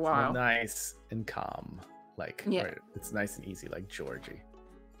for a while. Nice and calm. Like, Yeah. right, it's nice and easy, like Georgie.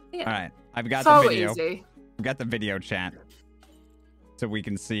 Yeah. All right, I've got So the video. easy. I've got the video chat, so we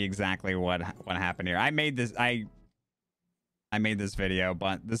can see exactly what happened here. I made this. I made this video,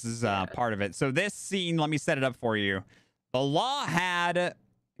 but this is part of it. So this scene, let me set it up for you. The law had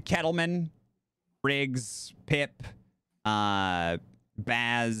Kettleman, Riggs, Pip, Baz,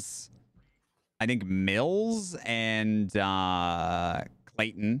 I think Mills, and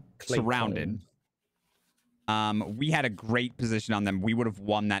Clayton surrounded. We had a great position on them. We would have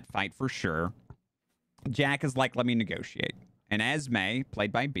won that fight for sure. Jack is like, let me negotiate. And Esme,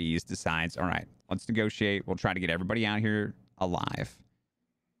 played by Bees, decides, all right, let's negotiate. We'll try to get everybody out here alive.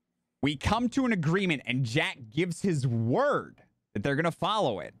 We come to an agreement, and Jack gives his word that they're going to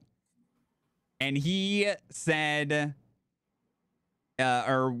follow it. And he said,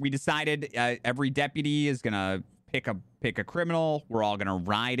 or we decided every deputy is going to pick a criminal. We're all going to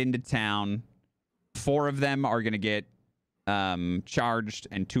ride into town. 4 of them are going to get charged,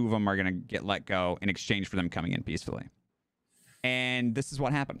 and 2 of them are going to get let go in exchange for them coming in peacefully. And this is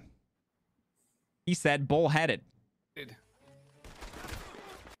what happened. He said, bullheaded.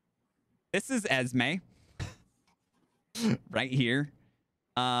 This is Esme. Right here.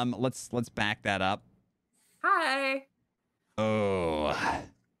 Let's back that up. Hi. Oh.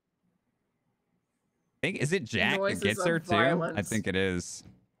 Is it Jack Noises that gets of her too? violence. I think it is.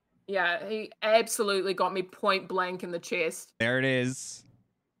 Yeah, he absolutely got me point blank in the chest. There it is.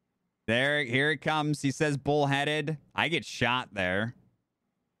 Here it comes. He says bullheaded. I get shot there.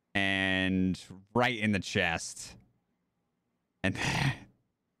 And right in the chest. And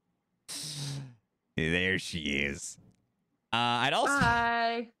there she is. I'd also...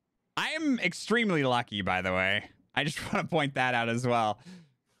 Hi. I am extremely lucky, by the way. I just want to point that out as well.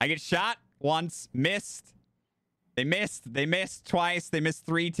 I get shot once, missed. They missed twice. They missed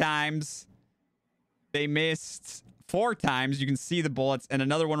 3 times. They missed 4 times. You can see the bullets. And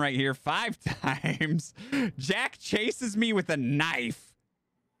another one right here, 5 times. Jack chases me with a knife.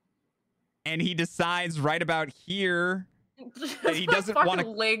 And he decides right about here that he doesn't want to...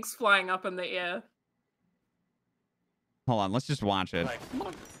 legs flying up in the air. Hold on, let's just watch it.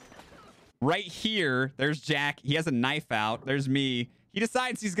 Right here, there's Jack. He has a knife out. There's me. He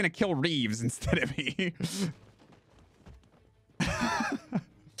decides he's going to kill Reeves instead of me.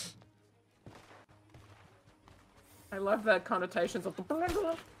 I love the connotations of the...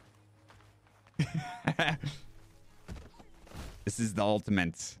 This is the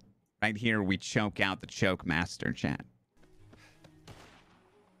ultimate. Right here, we choke out the choke master, chat.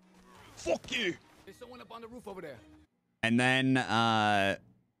 Fuck you! There's someone up on the roof over there. And then the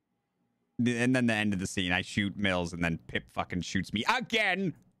end of the scene, I shoot Mills, and then Pip fucking shoots me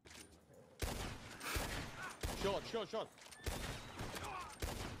again. Shot.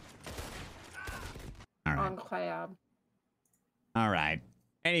 All right. Enclave. All right.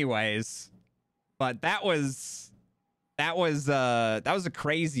 Anyways, but that was a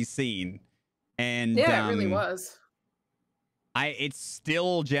crazy scene, and Yeah, it really was. It's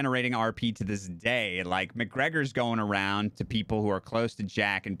still generating RP to this day. Like, McGregor's going around to people who are close to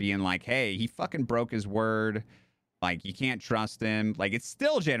Jack and being like, hey, he fucking broke his word. Like, you can't trust him. Like, it's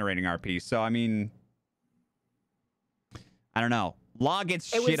still generating RP. So, I mean, I don't know. Law gets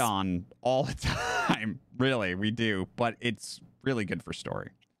shit on all the time. Really, we do. But it's really good for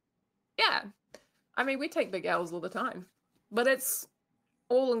story. Yeah. I mean, we take big L's all the time. But it's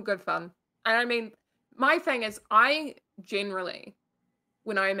all in good fun. And I mean, my thing is, I generally,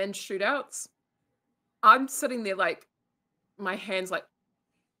 when I'm in shootouts, I'm sitting there like, my hands like,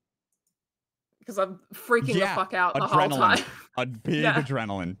 because I'm freaking the fuck out the whole time. A big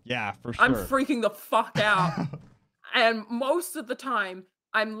adrenaline. Yeah, for sure. I'm freaking the fuck out. And most of the time,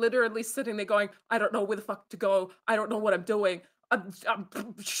 I'm literally sitting there going, I don't know where the fuck to go. I don't know what I'm doing. I'm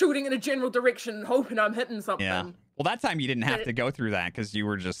shooting in a general direction, hoping I'm hitting something. Yeah. Well, that time you didn't have to go through that because you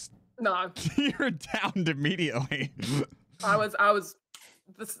were just... No. You're downed immediately. I was...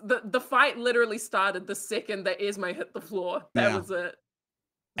 The fight literally started the second that Esme hit the floor. That was it.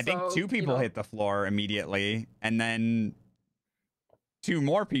 I think 2 people hit the floor immediately, and then 2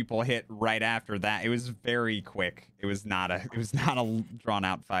 more people hit right after that. It was very quick. It was not a drawn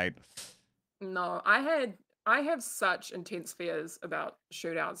out fight. No, I have such intense fears about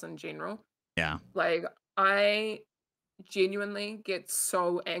shootouts in general. Yeah. Like, I genuinely get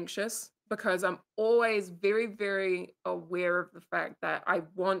so anxious because I'm always very, very aware of the fact that I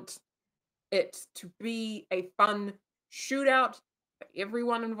want it to be a fun shootout for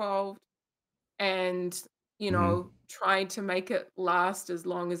everyone involved and, trying to make it last as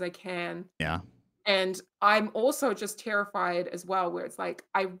long as I can. Yeah. And I'm also just terrified as well, where it's like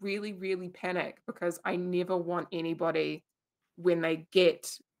I really, really panic because I never want anybody when they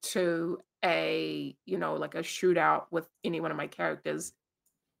get to like a shootout with any one of my characters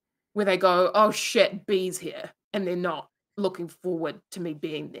where they go, oh shit, B's here. And they're not looking forward to me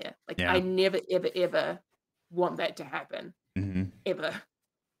being there. Like Yeah. I never, ever, ever want that to happen. Mm-hmm. Ever.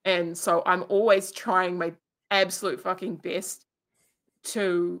 And so I'm always trying my absolute fucking best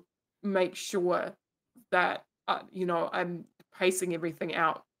to make sure that I'm pacing everything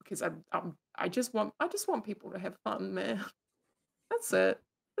out because I just want people to have fun, man. That's it.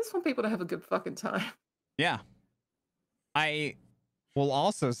 I just want people to have a good fucking time. Yeah. I will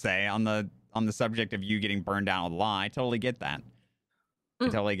also say on the subject of you getting burned down with law, I totally get that. I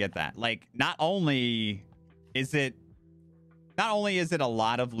totally get that. Like, not only is it a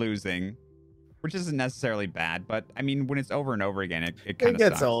lot of losing, which isn't necessarily bad, but I mean, when it's over and over again, it kind of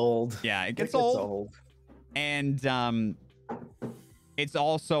gets sucks. old. Yeah, it gets old. And it's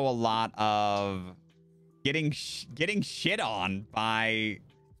also a lot of getting shit on by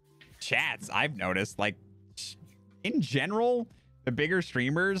chats. I've noticed, like, in general, the bigger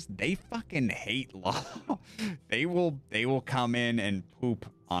streamers, they fucking hate law. they will come in and poop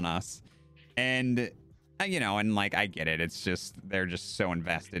on us, and and like, I get it. It's just they're just so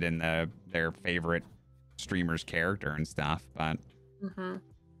invested in their favorite streamer's character and stuff. But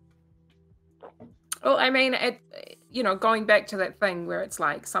well, I mean, going back to that thing where it's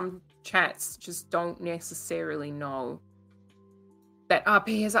like some chats just don't necessarily know that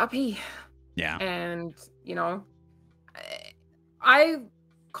RP is RP. Yeah. And, I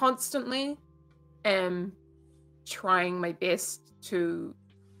constantly am trying my best to,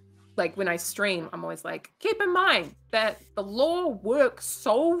 like, when I stream, I'm always like, keep in mind that the law works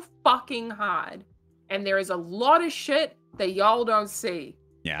so fucking hard and there is a lot of shit that y'all don't see.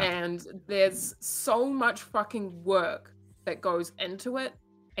 Yeah. And there's so much fucking work that goes into it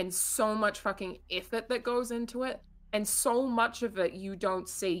and so much fucking effort that goes into it. And so much of it you don't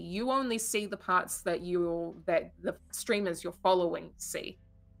see. You only see the parts that the streamers you're following see.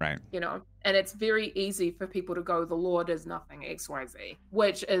 Right. And it's very easy for people to go, the law does nothing, XYZ,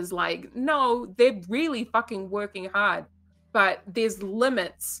 which is like, no, they're really fucking working hard, but there's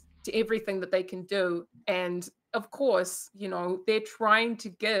limits to everything that they can do. And of course, they're trying to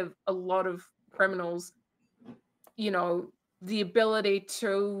give a lot of criminals, the ability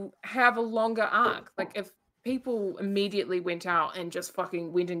to have a longer arc. Like, if people immediately went out and just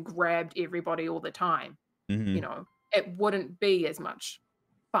fucking went and grabbed everybody all the time, it wouldn't be as much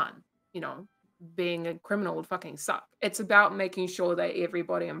fun. Being a criminal would fucking suck. It's about making sure that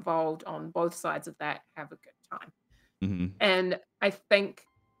everybody involved on both sides of that have a good time. And I think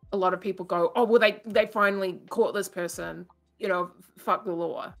a lot of people go, oh, well, they finally caught this person, fuck the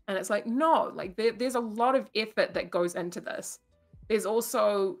law. And it's like, no, like there's a lot of effort that goes into this. There's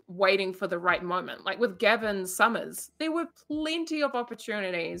also waiting for the right moment. Like with Gavin Summers, there were plenty of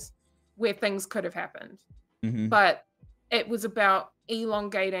opportunities where things could have happened. But it was about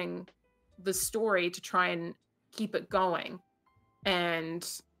elongating the story to try and keep it going and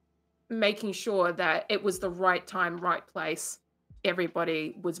making sure that it was the right time, right place.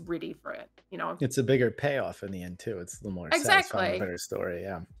 Everybody was ready for it, It's a bigger payoff in the end too. It's the more satisfying, better story.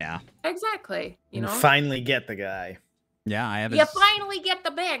 Yeah. Exactly. You finally get the guy. Yeah, I have. You finally get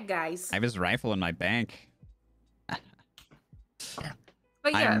the bad guys. I have his rifle in my bank. But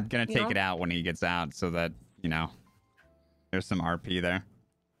yeah, I'm gonna take it out when he gets out, so that there's some RP there.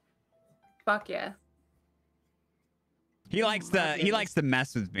 Fuck yeah. He likes to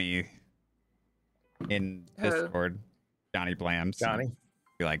mess with me in Discord. Johnny Blams. Johnny.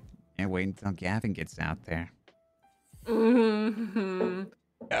 Be like, wait until Gavin gets out there. No,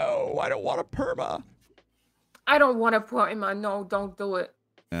 I don't want a perma. I don't want to put him on. No, don't do it.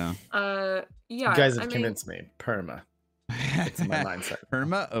 Yeah. Yeah. You guys have convinced me. Perma. It's in my mindset.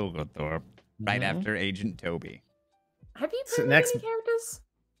 Perma Oglethorpe. Right after Agent Toby. Have you played any characters?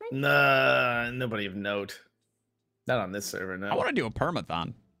 No, nobody of note. Not on this server, no. I want to do a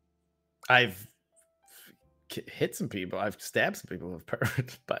permathon. I've hit some people. I've stabbed some people with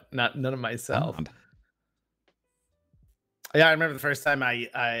perma, but none of myself. Yeah, I remember the first time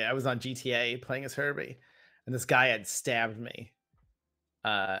I was on GTA playing as Herbie, and this guy had stabbed me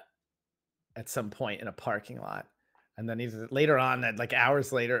at some point in a parking lot, and then later on, that like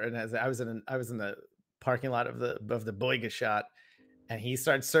hours later, and as I was in the parking lot of the Boyga shot, and he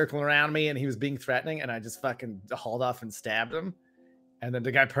started circling around me, and he was being threatening, and I just fucking hauled off and stabbed him. And then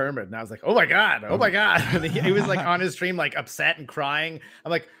the guy permed, and I was like, "Oh my god, oh my god!" And he was like on his stream, like upset and crying. I'm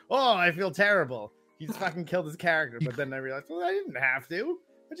like, "Oh, I feel terrible." He just fucking killed his character. But then I realized, well, I didn't have to.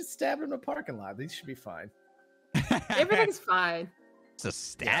 I just stabbed him in a parking lot. These should be fine. Everything's fine. It's a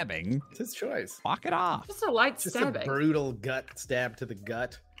stabbing. Yeah, it's his choice. Walk it off. Just a light Just stabbing. a brutal gut stab to the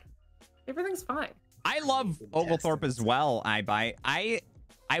gut. Everything's fine. I love Oglethorpe as well. I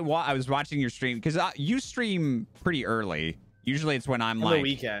was watching your stream because you stream pretty early. Usually it's when I'm On like the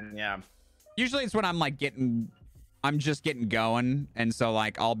weekend, yeah. Usually it's when I'm like I'm just getting going, and so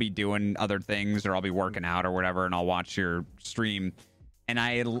like I'll be doing other things or I'll be working out or whatever, and I'll watch your stream. And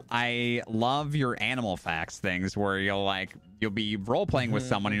I love your animal facts things where you'll be role playing with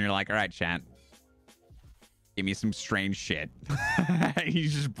someone and you're like, all right, chat, give me some strange shit. You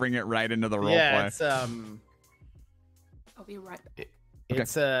just bring it right into the role play. It's I'll be right back.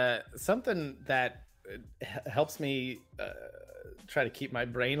 It's something that helps me try to keep my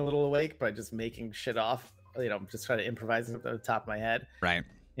brain a little awake by just making shit off. You know, just try to improvise at the top of my head. Right.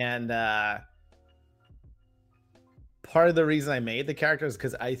 And part of the reason I made the character is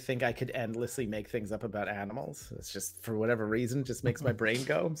because I think I could endlessly make things up about animals. It's just, for whatever reason, just makes my brain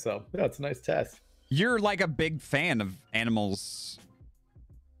go. So, yeah, it's a nice test. You're like a big fan of animals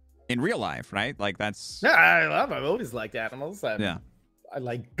in real life, right? Like that's... Yeah, I've always liked animals. Yeah. I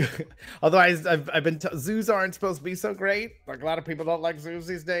like, although I've been zoos aren't supposed to be so great. Like a lot of people don't like zoos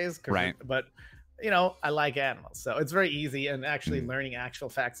these days, right? But you know, I like animals, so it's very easy. And actually, learning actual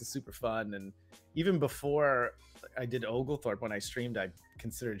facts is super fun. And even before I did Oglethorpe, when I streamed, I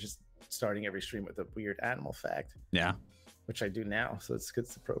considered just starting every stream with a weird animal fact. Yeah. Which I do now, so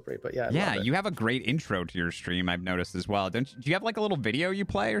it's appropriate. But yeah, yeah, you have a great intro to your stream. I've noticed as well. Do you have like a little video you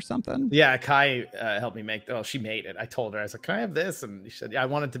play or something? Yeah, Kai helped me make. Oh, she made it. I told her, I was like, "Can I have this?" And she said, "Yeah, I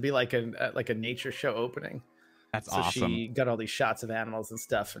want it to be like a nature show opening." That's so awesome. She got all these shots of animals and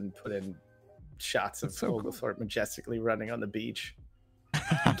stuff, and put in shots of Oglethorpe majestically running on the beach,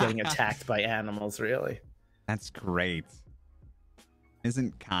 getting attacked by animals. Really, that's great.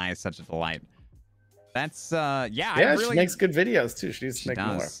 Isn't Kai such a delight? That's yeah. She makes good videos too. She needs to make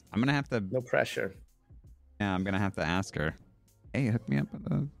more. I'm gonna have to. No pressure. Yeah, I'm gonna have to ask her. Hey, hook me up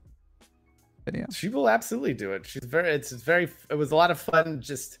with a video. She will absolutely do it. It was a lot of fun.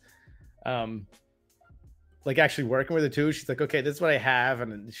 Just like actually working with her too. She's like, okay, this is what I have,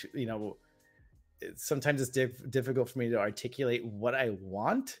 and you know, sometimes it's difficult for me to articulate what I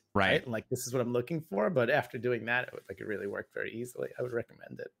want. Right. Like, this is what I'm looking for. But after doing that, it really worked very easily. I would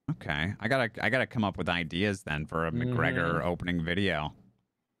recommend it. Okay. I gotta come up with ideas then for a McGregor opening video.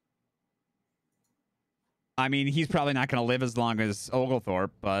 I mean, he's probably not going to live as long as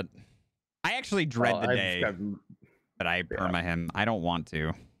Oglethorpe, but I actually dread the day that I perma him. I don't want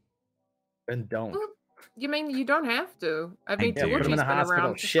to. Then don't. You mean you don't have to? I mean, put him in a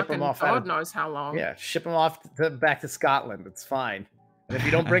hospital, ship him off. God knows how long. Yeah, ship him off back to Scotland. It's fine. And if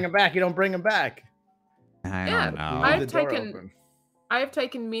you don't bring him back, you don't bring him back. I don't know. I have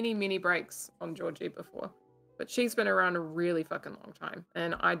taken many breaks on Georgie before, but she's been around a really fucking long time,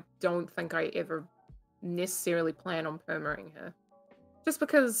 and I don't think I ever necessarily plan on permering her, just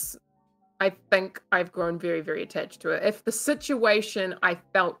because I think I've grown very attached to it. If the situation I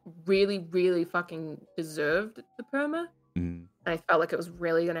felt really fucking deserved the perma, and I felt like it was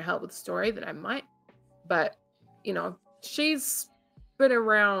really going to help with the story, then I might. But, you know, she's been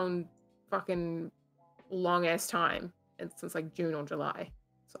around fucking long ass time, and since like June or July.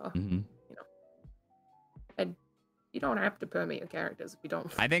 So, you know, and you don't have to perma your characters if you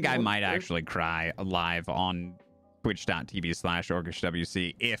don't. I think I might actually cry live on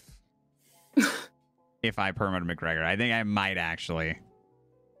twitch.tv/orkishwc if I permit McGregor. I think I might actually.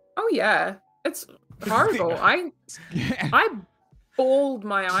 Oh yeah, it's horrible. I bawled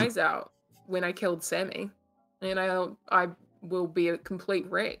my eyes out when I killed Sammy, and I will be a complete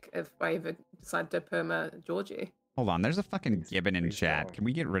wreck if I ever decide to perma Georgie. Hold on, there's a fucking gibbon in chat. Can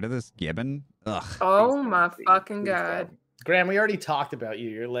we get rid of this gibbon? Ugh. Oh my fucking god. Graham, we already talked about you.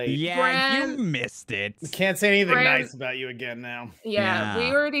 You're late. Yeah, Graham, you missed it. We can't say anything nice about you again now. Yeah,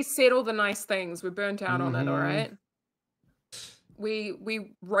 we already said all the nice things. We're burnt out on it, all right? We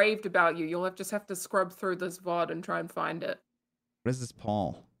raved about you. You'll just have to scrub through this VOD and try and find it. What is this,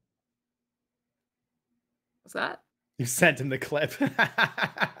 Paul? What's that? You sent him the clip.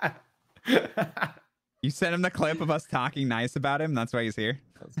 You sent him the clip of us talking nice about him. That's why he's here.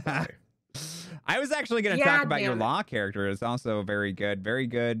 I was actually going to talk about your law character. It's also very good. Very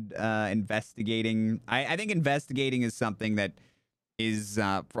good investigating. I think investigating is something that is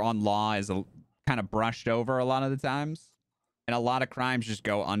on law is kind of brushed over a lot of the times. And a lot of crimes just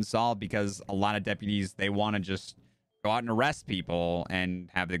go unsolved because a lot of deputies, they want to just go out and arrest people and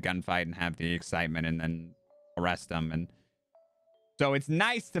have the gunfight and have the excitement and then arrest them. And so it's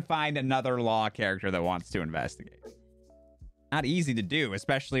nice to find another law character that wants to investigate. Not easy to do,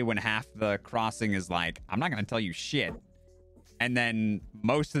 especially when half the crossing is like, I'm not going to tell you shit. And then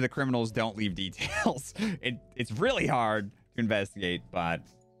most of the criminals don't leave details. It's really hard to investigate, but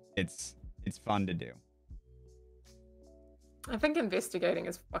it's fun to do. I think investigating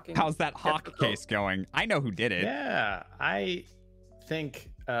is fucking. How's that Hawk case going? I know who did it. Yeah, I think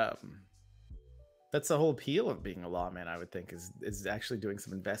that's the whole appeal of being a lawman. I would think is actually doing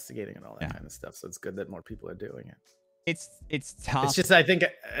some investigating and all that kind of stuff. So it's good that more people are doing it. It's tough. It's just, I think,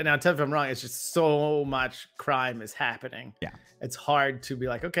 and I'll tell you if I'm wrong, it's just so much crime is happening. Yeah. It's hard to be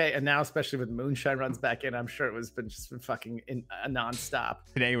like, okay, and now especially with moonshine runs back in, I'm sure it was been fucking nonstop.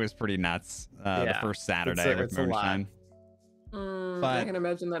 Today was pretty nuts. The first Saturday with moonshine. But I can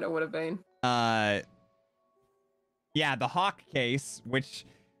imagine that it would have been. Yeah, the Hawk case, which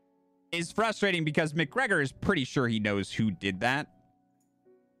is frustrating because McGregor is pretty sure he knows who did that,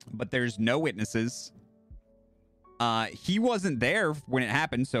 but there's no witnesses. He wasn't there when it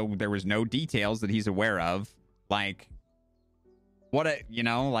happened, so there was no details that he's aware of. Like, what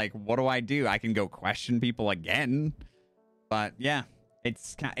do I do? I can go question people again, but yeah,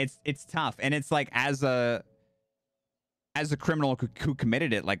 it's tough, and it's like as a criminal who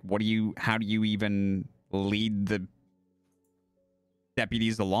committed it, like, how do you even lead the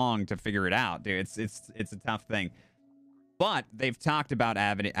deputies along to figure it out, dude? It's a tough thing, but they've talked about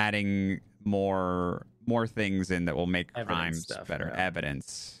adding more things in that will make crimes better.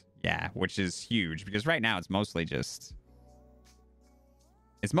 Evidence, which is huge because right now it's mostly just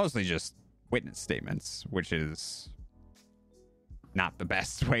witness statements, which is not the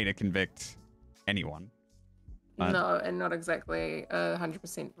best way to convict anyone. No, and not exactly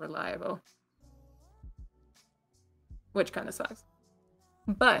 100% reliable, which kind of sucks.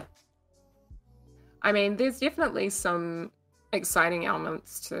 But I mean, there's definitely some exciting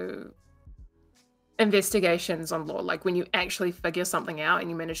elements to investigations on law, like when you actually figure something out and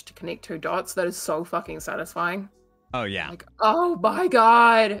you manage to connect two dots. That is so fucking satisfying. Oh yeah, like, oh my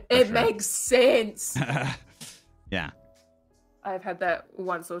god, it makes sense. Yeah, I've had that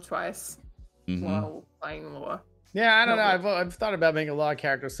once or twice while playing law. Yeah, I don't know. I've thought about being a law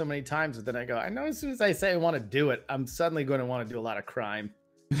character so many times, but then I go, I know as soon as I say I want to do it, I'm suddenly going to want to do a lot of crime.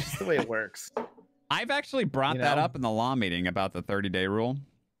 It's the way it works. I've actually brought that up in the law meeting about the 30-day rule.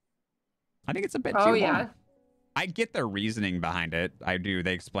 I think it's a bit too long. I get their reasoning behind it. I do.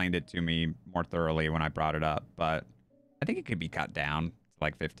 They explained it to me more thoroughly when I brought it up, but I think it could be cut down to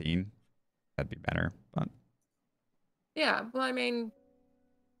like 15. That'd be better. But yeah, well, I mean,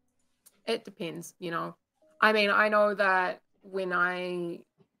 it depends, I mean, I know that when I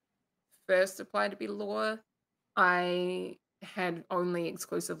first applied to be law, I had only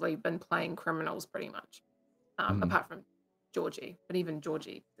exclusively been playing criminals pretty much, apart from Georgie. But even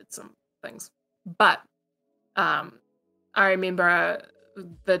Georgie did some things. But I remember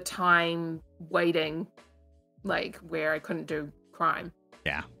the time waiting, like, where I couldn't do crime.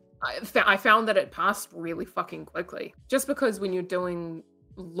 Yeah. I found that it passed really fucking quickly. Just because when you're doing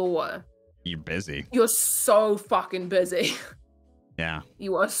law, you're busy. You're so fucking busy. Yeah.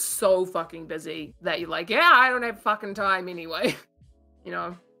 You are so fucking busy that you're like, yeah, I don't have fucking time anyway.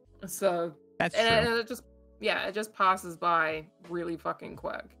 So that's true. And it just passes by really fucking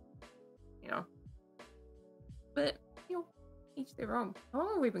quick. But each their own. How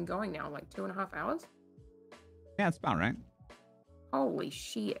long have we been going now? Like 2.5 hours? Yeah, it's about right. Holy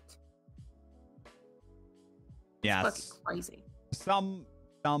shit. Yeah. It's fucking crazy. Some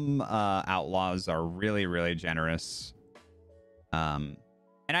outlaws are really, really generous. And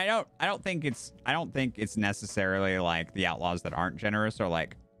I don't think it's necessarily like the outlaws that aren't generous are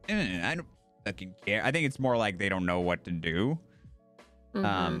like, I don't fucking care. I think it's more like they don't know what to do.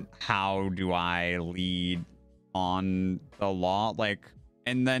 How do I lead on the law? Like,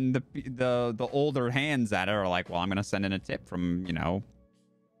 and then the older hands at it are like, well, I'm gonna send in a tip from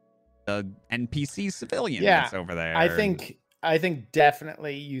the NPC civilian that's over there. I think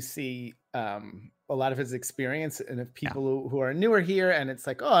definitely you see a lot of his experience and if people who are newer here, and it's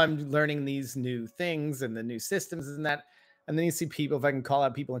like, oh, I'm learning these new things and the new systems and that. And then you see people, if I can call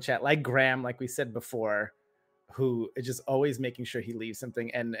out people in chat, like Graham, like we said before, who is just always making sure he leaves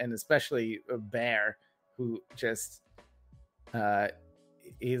something. And especially Bear, who just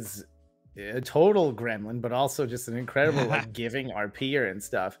is a total gremlin, but also just an incredible like giving RPer and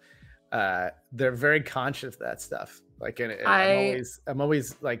stuff. They're very conscious of that stuff. Like, and I'm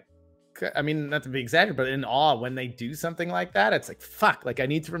always like, I mean, not to be exaggerated, but in awe when they do something like that. It's like, fuck, like I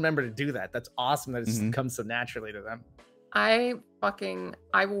need to remember to do that. That's awesome that it just comes so naturally to them. I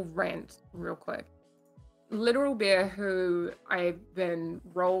will rant real quick. Literal Bear, who I've been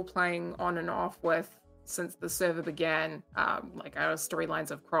role playing on and off with since the server began, like our storylines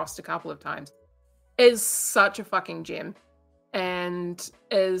have crossed a couple of times, is such a fucking gem and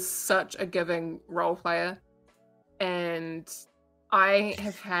is such a giving role player. And I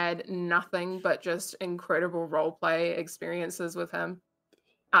have had nothing but just incredible role play experiences with him.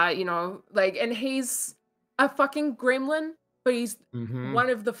 You know, like, and he's a fucking gremlin, but he's one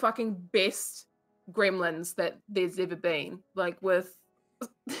of the fucking best gremlins that there's ever been. Like, with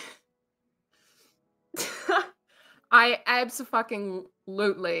I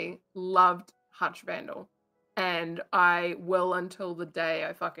absolutely loved Hutch Vandal, and I will until the day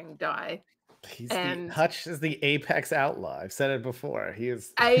I fucking die. Hutch is the apex outlaw. I've said it before. He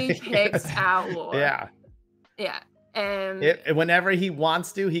is apex outlaw. Yeah. And whenever he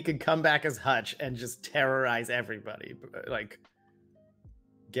wants to, he could come back as Hutch and just terrorize everybody. Like,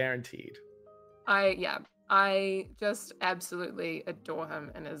 guaranteed. I just absolutely adore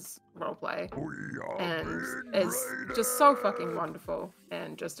him and his roleplay, and is just so fucking wonderful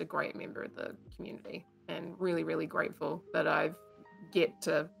and just a great member of the community, and really, really grateful that I've get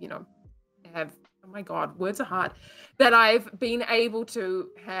to, you know, have, oh my god, words are hard, that I've been able to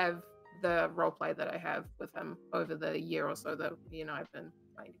have the roleplay that I have with him over the year or so that he and I have been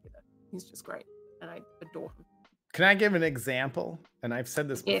playing together. He's just great, and I adore him. Can I give an example? And I've said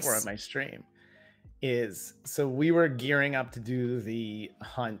this before on my stream. So we were gearing up to do the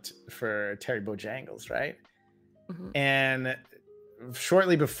hunt for Terry Bojangles, right? And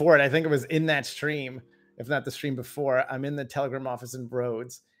shortly before it, I think it was in that stream, if not the stream before, I'm in the Telegram office in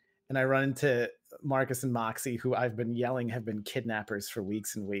Rhodes, and I run into Marcus and Moxie, who I've been yelling have been kidnappers for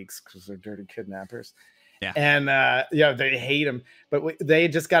weeks and weeks because they're dirty kidnappers. Yeah. And they hate him, but they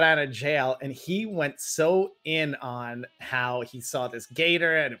just got out of jail, and he went so in on how he saw this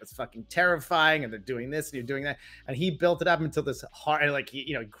gator and it was fucking terrifying, and they're doing this and you're doing that, and he built it up until this hard, like,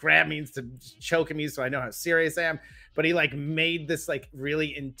 he, grabbed me to choke me so I know how serious I am, but he like made this like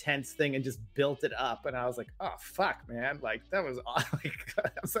really intense thing and just built it up, and I was like, oh fuck, man, like that was like, I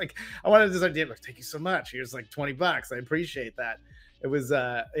was like, I wanted this idea, like, thank you so much, here's like $20, I appreciate that. It was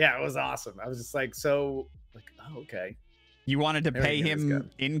it was awesome. I was just like, so like, oh, okay. You wanted to pay him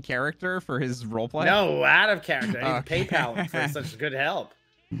in character for his roleplay? No, out of character. I need to PayPal him for such good help.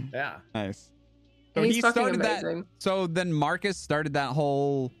 Yeah. Nice. So he started that. So then Marcus started that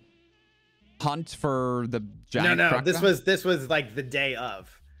whole hunt for the giant. No, crocodile? this was like the day of.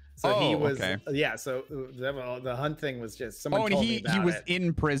 So he was okay. Yeah, so the hunt thing was just someone told me about he was it.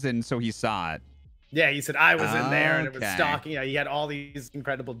 in prison, so he saw it. Yeah, he said I was in there, and it was stalking. He had all these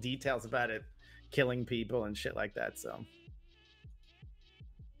incredible details about it, killing people and shit like that. So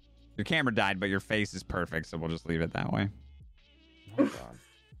your camera died, but your face is perfect, so we'll just leave it that way. Oh god.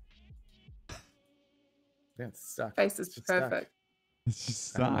 Yeah, it's stuck. Face is perfect. It's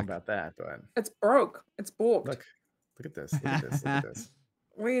just I don't know about that, but it's broke. It's borked. Look at this. Look at this. Look at this.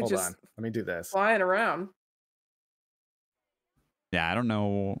 We're Hold just on. Let me do this. flying around. Yeah, I don't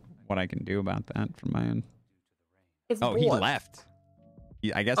know what I can do about that from my end. It's he bored. left.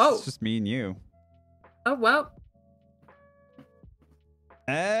 I guess it's just me and you. Oh well.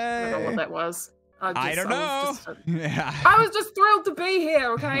 I don't know what that was. I don't know. I was just thrilled to be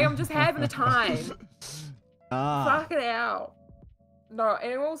here. Okay, I'm just having a time. Fuck it out. No,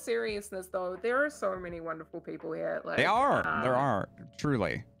 in all seriousness, though, there are so many wonderful people here. Like, there are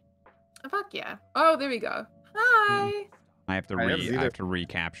truly. Fuck yeah! Oh, there we go. Hi. I have to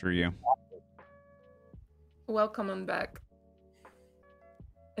recapture you. Welcome on back.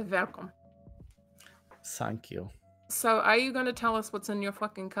 Welcome. Thank you. So, are you going to tell us what's in your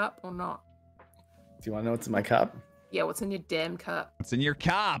fucking cup or not? Do you want to know what's in my cup? Yeah, what's in your damn cup? What's in your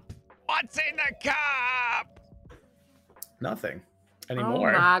cup? What's in the cup? Nothing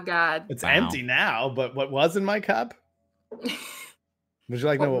anymore. Oh my god. It's empty now, but what was in my cup? Would you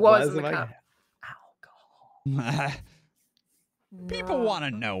like to know what was in my cup? Alcohol. People want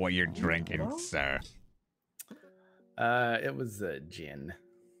to know what you're drinking, sir. It was a gin.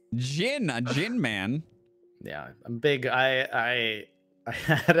 A gin man. Yeah, I'm big. I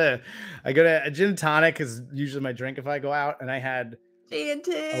go to a gin and tonic is usually my drink if I go out, and I had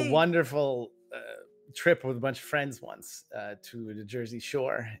a wonderful trip with a bunch of friends once to the Jersey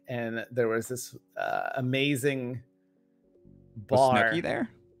Shore, and there was this amazing Was bar. Snooki there?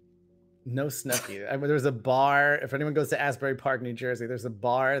 No Snooki. I mean, there's a bar. If anyone goes to Asbury Park, New Jersey, there's a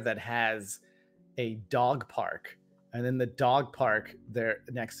bar that has a dog park, and in the dog park there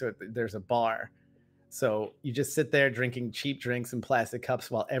next to it, there's a bar. So you just sit there drinking cheap drinks in plastic cups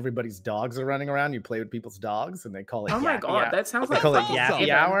while everybody's dogs are running around. You play with people's dogs, and they call it. Oh my god, that sounds They like call it fucking Yappy heaven.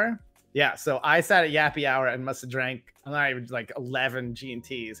 Hour. Yeah, so I sat at Yappy Hour and must have drank, I'm not even like 11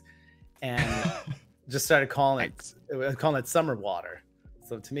 G&Ts, and just started calling it summer water.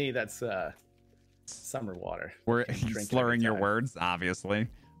 So to me, that's summer water. We're Drink every slurring your time. words, obviously.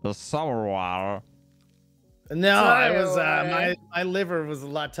 The summer water. No, I was Sorry. my liver was a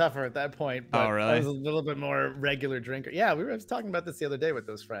lot tougher at that point. But Oh, really? I was a little bit more regular drinker. Yeah, I was talking about this the other day with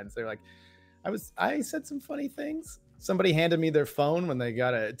those friends. They're like, I said some funny things. Somebody handed me their phone when they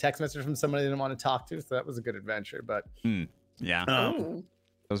got a text message from somebody they didn't want to talk to, so that was a good adventure. But Yeah, Ooh.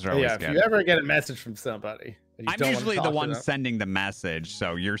 those are always yeah, if good. you ever get a message from somebody, and you I'm don't wanna usually talk the to one them- sending the message,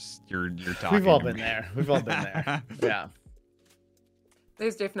 so you're talking. We've all to been me. there. We've all been there. Yeah.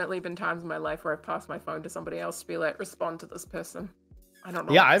 There's definitely been times in my life where I've passed my phone to somebody else to be like, respond to this person. I don't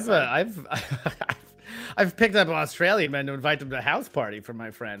know. Yeah, what to I've say. I've picked up Australian men to invite them to a house party for my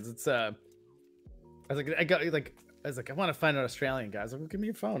friends. It's I was like, I want to find an Australian guy. I was like, well, give me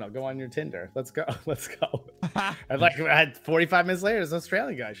your phone. I'll go on your Tinder. Let's go. Let's go. I had 45 minutes later, this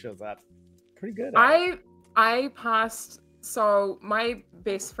Australian guy shows up. Pretty good. at it. I passed. So my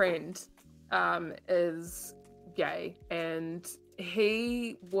best friend is gay, and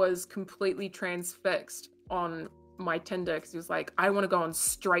he was completely transfixed on my Tinder because he was like, I want to go on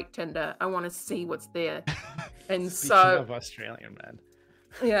straight Tinder. I want to see what's there. And Speaking so of Australian men.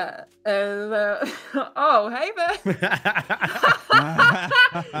 yeah, and oh hey there.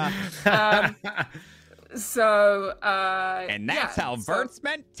 So And that's yeah, how so- Vert's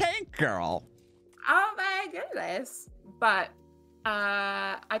meant Tank Girl. Oh my goodness. But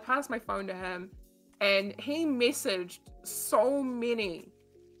I passed my phone to him, and he messaged so many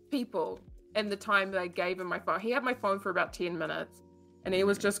people in the time that I gave him my phone. He had my phone for about 10 minutes, and he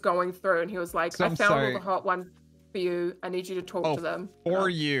was just going through, and he was like, So I I'm found sorry. all the hot ones for you. I need you to talk Oh, to them. For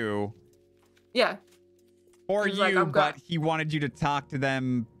you. Yeah. For He was like, you, I'm but go- he wanted you to talk to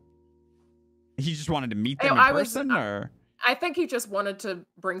them. He just wanted to meet Hey, them in I was- person, or? I think he just wanted to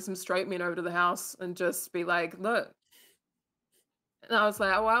bring some straight men over to the house and just be like, look. And I was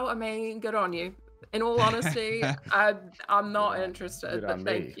like, well, I mean, good on you. In all honesty, I'm not interested, Good but on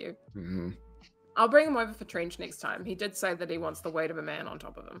thank me. you. Mhm. I'll bring him over for Trench next time. He did say that he wants the weight of a man on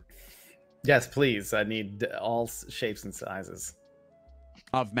top of him. Yes, please. I need all shapes and sizes.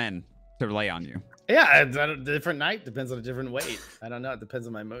 Of men to lay on you. Yeah, it's a different night. Depends on a different weight. I don't know. It depends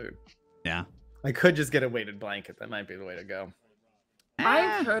on my mood. Yeah. I could just get a weighted blanket. That might be the way to go.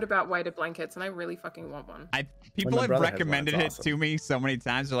 I've heard about weighted blankets, and I really fucking want one. People my have brother has one, recommended it's it to me so many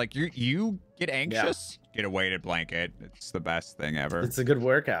times. They're like, you get anxious, Yeah. get a weighted blanket. It's the best thing ever. It's a good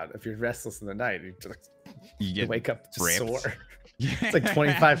workout. If you're restless in the night, you just You get wake up just ripped. sore. It's like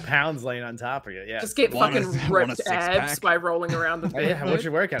 25 pounds laying on top of you. Yeah. Just get Want a- fucking want a ripped six-pack? abs by rolling around the Oh, yeah. bed. What's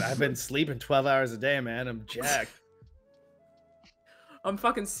your workout? I've been sleeping 12 hours a day, man. I'm jacked. I'm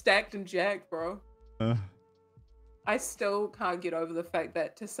fucking stacked and jacked, bro. I still can't get over the fact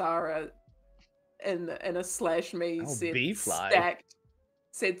that Tessara in a slash me Oh, said B-fly. stacked.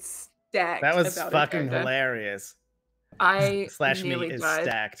 Said stacked. That was about her fucking character. hilarious. I Slash me nearly is died.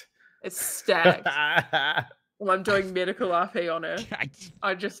 stacked. It's stacked. Well, I'm doing medical RP on her.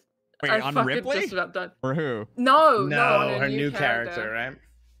 I just Wait, I on fucking Ripley? just about done. Or who? No, No, on her new character, right?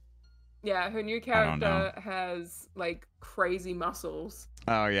 Yeah, her new don't know. character has like crazy muscles,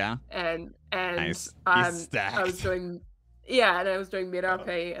 Oh, yeah? and Nice. He's I was stacked. doing and I was doing mid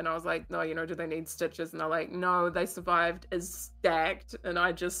RP, and I was like, no, do they need stitches? And they're like, no, they survived as stacked, and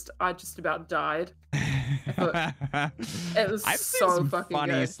I just about died. It was I've so seen some fucking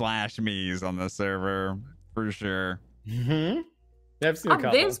funny good. slash me's on the server, for sure. Mm-hmm. Yeah, I've seen a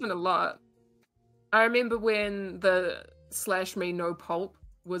couple. There's been a lot. I remember when the slash me no pulp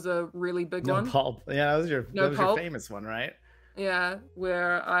was a really big No one. pulp. Yeah, that was your No pulp. famous one, right? Yeah,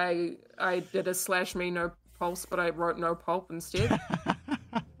 where I did a slash me no pulse, but I wrote no pulp instead.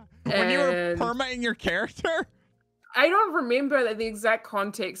 When you were And- permaing your character? I don't remember the exact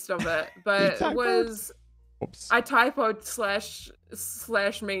context of it, but it typoed? was Oops. I typoed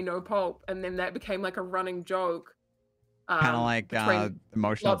slash me no pulp, and then that became like a running joke. Kind of like between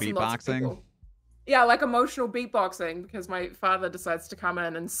emotional lots and lots of beatboxing. people. Yeah, like emotional beatboxing, because my father decides to come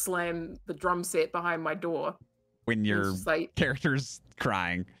in and slam the drum set behind my door. When And it's your just like, character's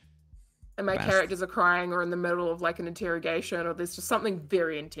crying. and my Best. characters are crying or in the middle of like an interrogation or there's just something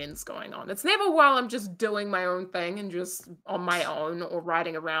very intense going on. It's never while I'm just doing my own thing and just on my own or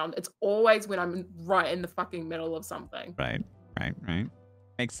riding around. It's always when I'm right in the fucking middle of something. Right.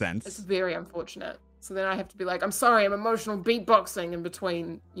 Makes sense. It's very unfortunate. So then I have to be like, I'm sorry, I'm emotional beatboxing in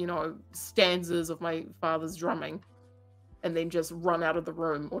between, stanzas of my father's drumming. And then just run out of the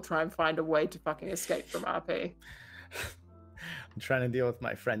room or try and find a way to fucking escape from RP. I'm trying to deal with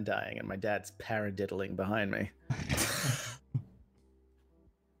my friend dying and my dad's paradiddling behind me.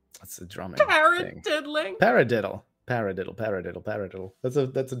 That's a drumming thing. Paradiddling? Paradiddle.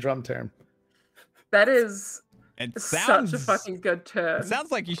 That's a drum term. That is It such sounds a fucking good term. It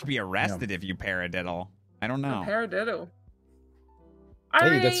sounds like you should be arrested if you paradiddle. I don't know. A paradiddle.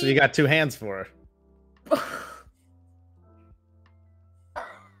 Hey, that's what you got 2 hands for.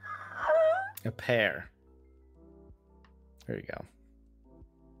 A pair. There you go.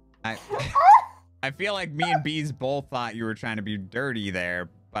 I feel like me and Bees both thought you were trying to be dirty there,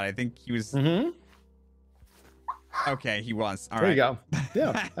 but I think he was. Mm-hmm. Okay, he was. All there right. you go.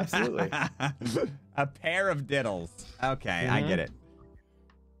 Yeah, absolutely. A pair of diddles. Okay, I get it.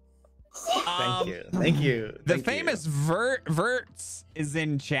 Thank you. The famous Verts is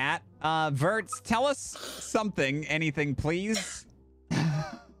in chat. Verts, tell us something, anything, please.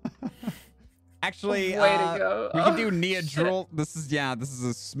 Actually, Way to go. we could do Nia shit. Drool. This is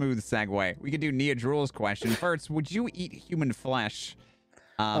a smooth segue. We could do Nia Drool's question. Verts, would you eat human flesh?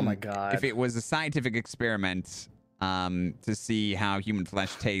 Oh my god. If it was a scientific experiment to see how human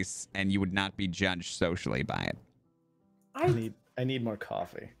flesh tastes and you would not be judged socially by it. I need more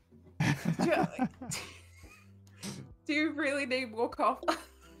coffee. Do you really need more coffee?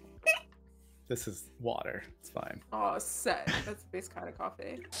 This is water. It's fine. Oh, sick. That's the best kind of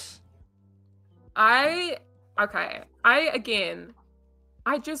coffee. I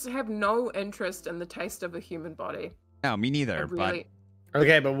just have no interest in the taste of a human body. No, me neither.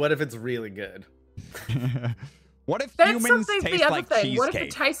 Okay, but what if it's really good? But what if That's humans something. taste The other like thing. cheesecake? What if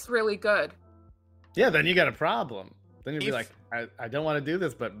it tastes really good? Yeah, then you got a problem. Then you'd be If- like, I don't want to do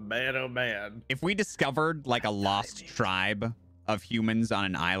this, but man, oh man. If we discovered like a lost tribe of humans on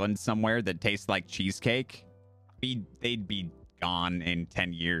an island somewhere that tastes like cheesecake, they'd be gone in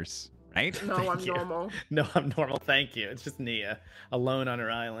 10 years, right? No, I'm you. normal. No, I'm normal. Thank you. It's just Nia alone on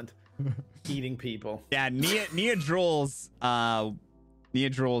her island, eating people. Yeah, Nia Drools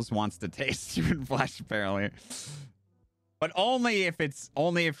wants to taste human flesh apparently, but only if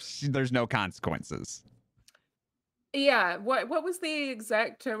there's no consequences. Yeah, what was the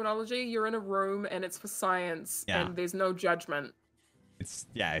exact terminology? You're in a room and it's for science and there's no judgment. It's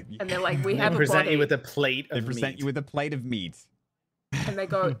And they're like, we They have a present body. you with a plate They of present meat. you with a plate of meat. And they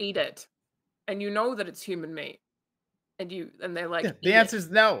go, eat it. And you know that it's human meat. And they're like, Yeah, the answer is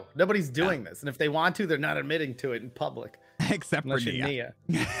no. Nobody's doing this. And if they want to, they're not admitting to it in public. Except Unless for you're Nia.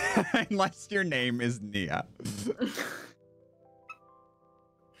 Nia. Unless your name is Nia.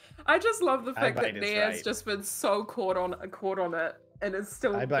 I just love the fact that bite is Nia's right. just been so caught on it and is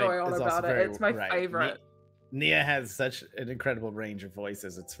still I bite going on is also about it. very It's my right. favorite. Nia has such an incredible range of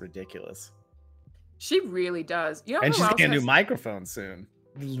voices. It's ridiculous. She really does. You know And who she's else getting a has- new microphone soon.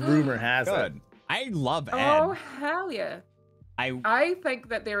 Rumor has it. Good. I love Ed. Oh, hell yeah. I I think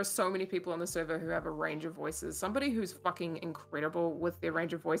that there are so many people on the server who have a range of voices. Somebody who's fucking incredible with their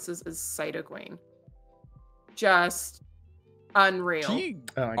range of voices is Satyr Queen. Just unreal. she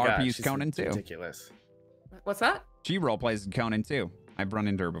Oh my god, RP's she's Conan too. ridiculous. What's that? She roleplays in Conan too. I've run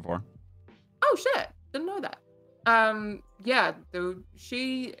into her before. Oh shit. Didn't know that. Yeah, dude,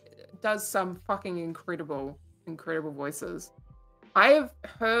 she does some fucking incredible voices. I have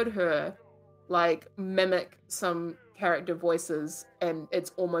heard her like mimic some character voices and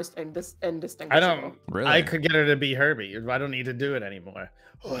it's almost indistinguishable. I don't. Really? I could get her to be Herbie. I don't need to do it anymore.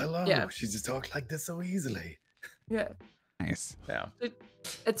 Oh, hello. Yeah. She just talks like this so easily. Yeah. Nice. Yeah.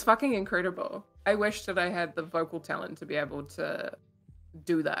 It's fucking incredible. I wish that I had the vocal talent to be able to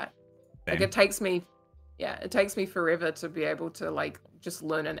do that. Like Same. it takes me forever to be able to like just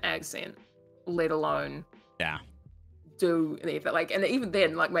learn an accent, let alone Yeah. do anything. Like, and even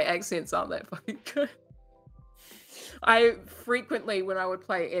then, like my accents aren't that fucking good. I frequently, when I would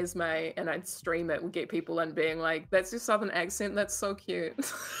play Esme and I'd stream it, would get people in being like, "That's your southern accent. That's so cute."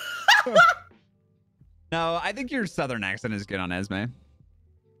 No, I think your southern accent is good on Esme.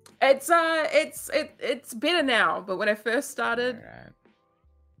 It's better now, but when I first started, Alright.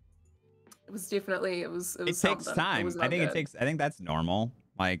 it was definitely it was It takes something. time. was I think not good. I think that's normal.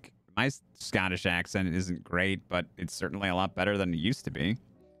 Like my Scottish accent isn't great, but it's certainly a lot better than it used to be.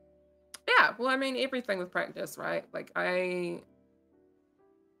 Yeah, well, I mean, everything with practice, right? Like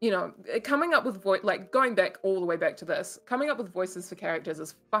coming up with like going back all the way back to this, coming up with voices for characters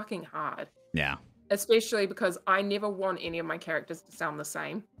is fucking hard. Yeah. Especially because I never want any of my characters to sound the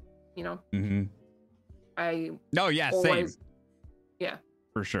same. Mm-hmm. I same. Yeah.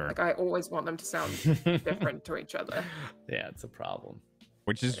 For sure. Like I always want them to sound different to each other. Yeah, it's a problem.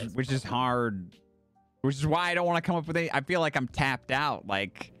 Which is hard. Which is why I don't want to come up with I feel like I'm tapped out.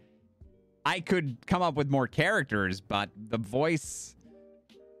 Like I could come up with more characters, but the voice,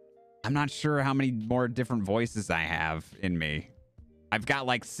 I'm not sure how many more different voices I have in me. I've got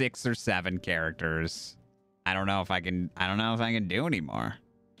like 6 or 7 characters. I don't know if I can do any more.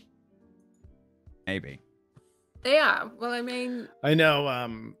 Maybe. Yeah, well, I mean, I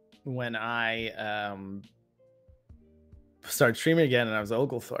know when I started streaming again and I was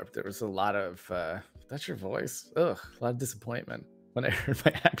Oglethorpe, there was a lot of that's your voice. Ugh, a lot of disappointment when I heard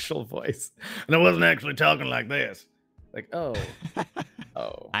my actual voice. And I wasn't actually talking like this. Like, oh.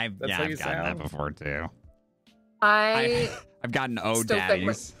 I've gotten that before too. I've gotten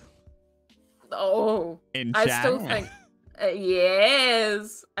daddies. In chat. I still think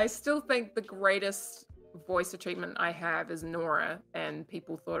yes. I still think the greatest voice achievement I have is Nora, and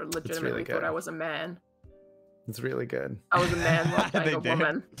people legitimately thought I was a man. It's really good. I was a man role playing a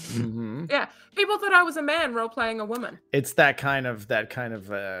woman. Mm-hmm. Yeah, people thought I was a man role playing a woman. It's that kind of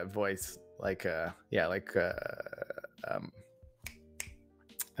voice, like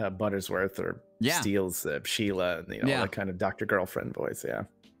Buttersworth or Steele's Sheila, that kind of Dr. Girlfriend voice. Yeah.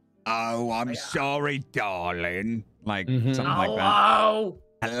 Oh, I'm sorry, darling. Like something like that.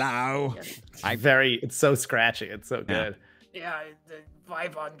 Hello. Yeah. It's so scratchy. It's so good. Yeah,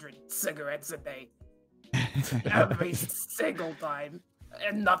 500 cigarettes a day. Every single time.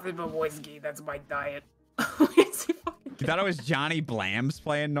 And nothing but whiskey. That's my diet. You thought it was Johnny Blams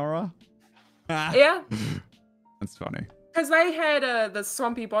playing Nora? Yeah. That's funny. Because they had the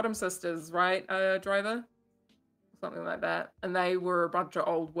Swampy Bottom Sisters, right, Driver? Something like that. And they were a bunch of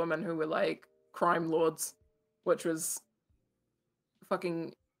old women who were like crime lords, which was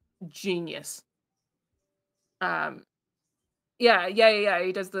fucking genius. Yeah.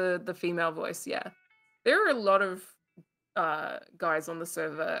 He does the female voice. Yeah, there are a lot of guys on the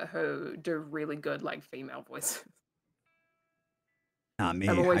server who do really good like female voices. Not me.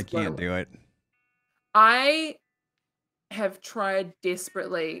 I can't do it. I have tried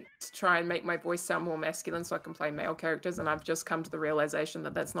desperately to try and make my voice sound more masculine so I can play male characters, and I've just come to the realization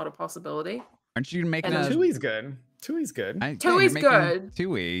that that's not a possibility. Aren't you making Tui's good? Tui's good. Tui's good.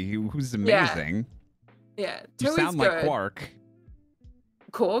 Tui, who's amazing. Yeah. You sound like Quark.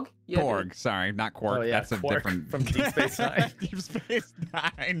 Korg? Yeah, Korg, sorry, not Quark. Oh, yeah, that's Quark a different from Deep Space Nine. Deep Space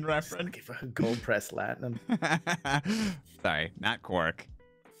Nine reference. Give a gold press Latinum. Sorry, not Quark.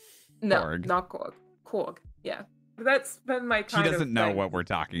 No, Korg. not Korg. Korg. Yeah. That's been my kind of She doesn't know thing. what we're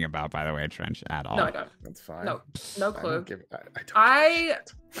talking about, by the way, Trench, at all. No, I don't. That's fine. No clue. I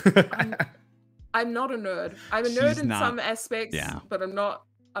I'm not a nerd. I'm a nerd in some aspects, yeah. but I'm not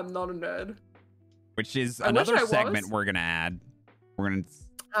a nerd. Which is I another wish I segment was. we're gonna add.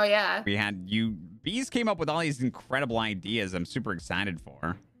 Oh yeah. We had Bees came up with all these incredible ideas I'm super excited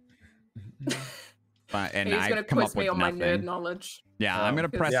for. And He's gonna I've come quiz up with me on my nothing. nerd knowledge. Yeah, I'm gonna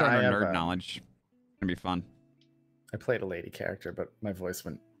press Yeah, on I our have nerd a- knowledge. It's gonna be fun. I played a lady character, but my voice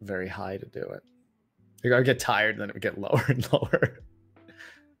went very high to do it. Like, I would get tired, and then it would get lower and lower.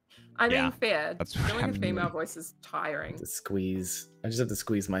 I mean, Yeah, fair. that's Doing a happened to me. female voice is tiring. To squeeze. I just have to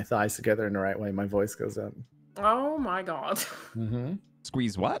squeeze my thighs together in the right way. My voice goes up. Oh my god. Mm-hmm.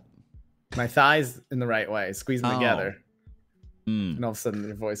 Squeeze what? My thighs in the right way. Squeeze them Oh. together. Mm, And all of a sudden,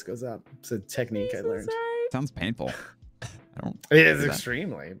 your voice goes up. It's a technique I learned. sounds painful. I don't. It is do that.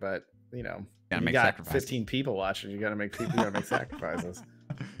 extremely, but Gotta you make got sacrifices. 15 people watching. You gotta make sacrifices.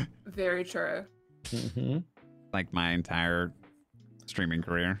 Very true. Mm-hmm. Like my entire streaming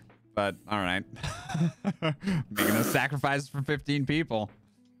career. But all right. Making those sacrifices for 15 people.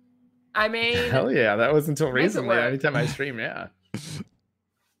 I mean, Hell yeah, that was until Make it recently. work. Anytime I stream, yeah.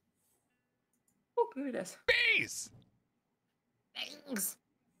 oh goodness. Bees! Thanks.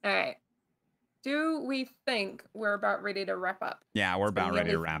 All right. Do we think we're about ready to wrap up? Yeah, we're It's been about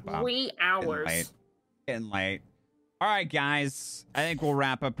ready to nearly wrap up. 3 hours. Getting late. All right, guys. I think we'll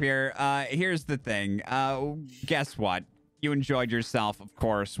wrap up here. Here's the thing. Guess what? You enjoyed yourself, of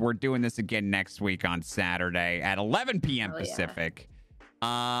course. We're doing this again next week on Saturday at 11 p.m. Hell yeah. Pacific.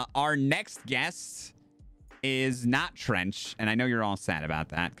 Our next guest is not Trench, and I know you're all sad about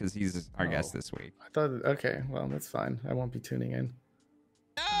that because he's our guest this week. I thought, okay, well, that's fine. I won't be tuning in.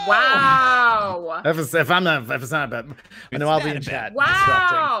 Wow. If it's not about, I know I'll be in chat.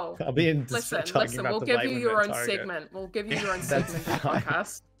 Wow. disrupting. I'll be in Listen, talking about we'll the give white you women your at own Target. segment. We'll give you your own That's segment of the fine.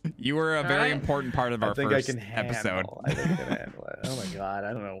 podcast. You were a very Right. important part of I our think first I can episode. handle. I think I can handle it. Oh my god,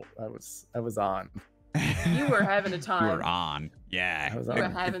 I don't know. I was on. You were having a You time. were on. Yeah. I was You were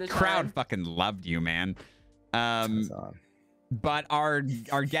on. having The a crowd time. fucking loved you, man. I was on. But our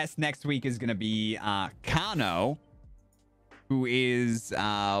guest next week is going to be Kano, who is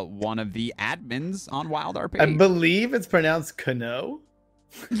one of the admins on Wild RP. I believe it's pronounced Kano.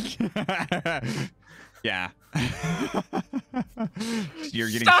 Yeah. You're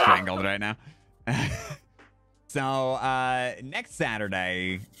getting Stop! strangled right now. So next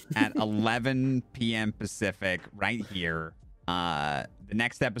Saturday at 11 p.m. Pacific, right here, the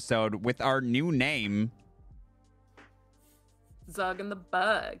next episode with our new name, Zug and the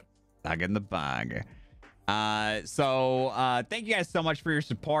Bug. Thug in the Bug. So thank you guys so much for your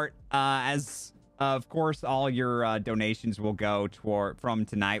support. As of course, all your donations will go from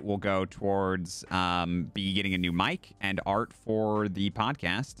tonight will go towards be getting a new mic and art for the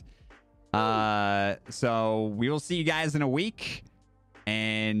podcast. So we will see you guys in a week,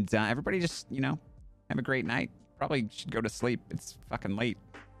 and everybody just have a great night. Probably should go to sleep. It's fucking late.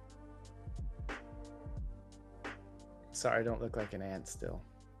 Sorry, I don't look like an ant still.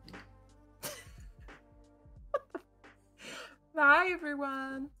 Bye,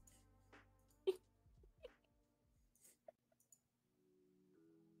 everyone.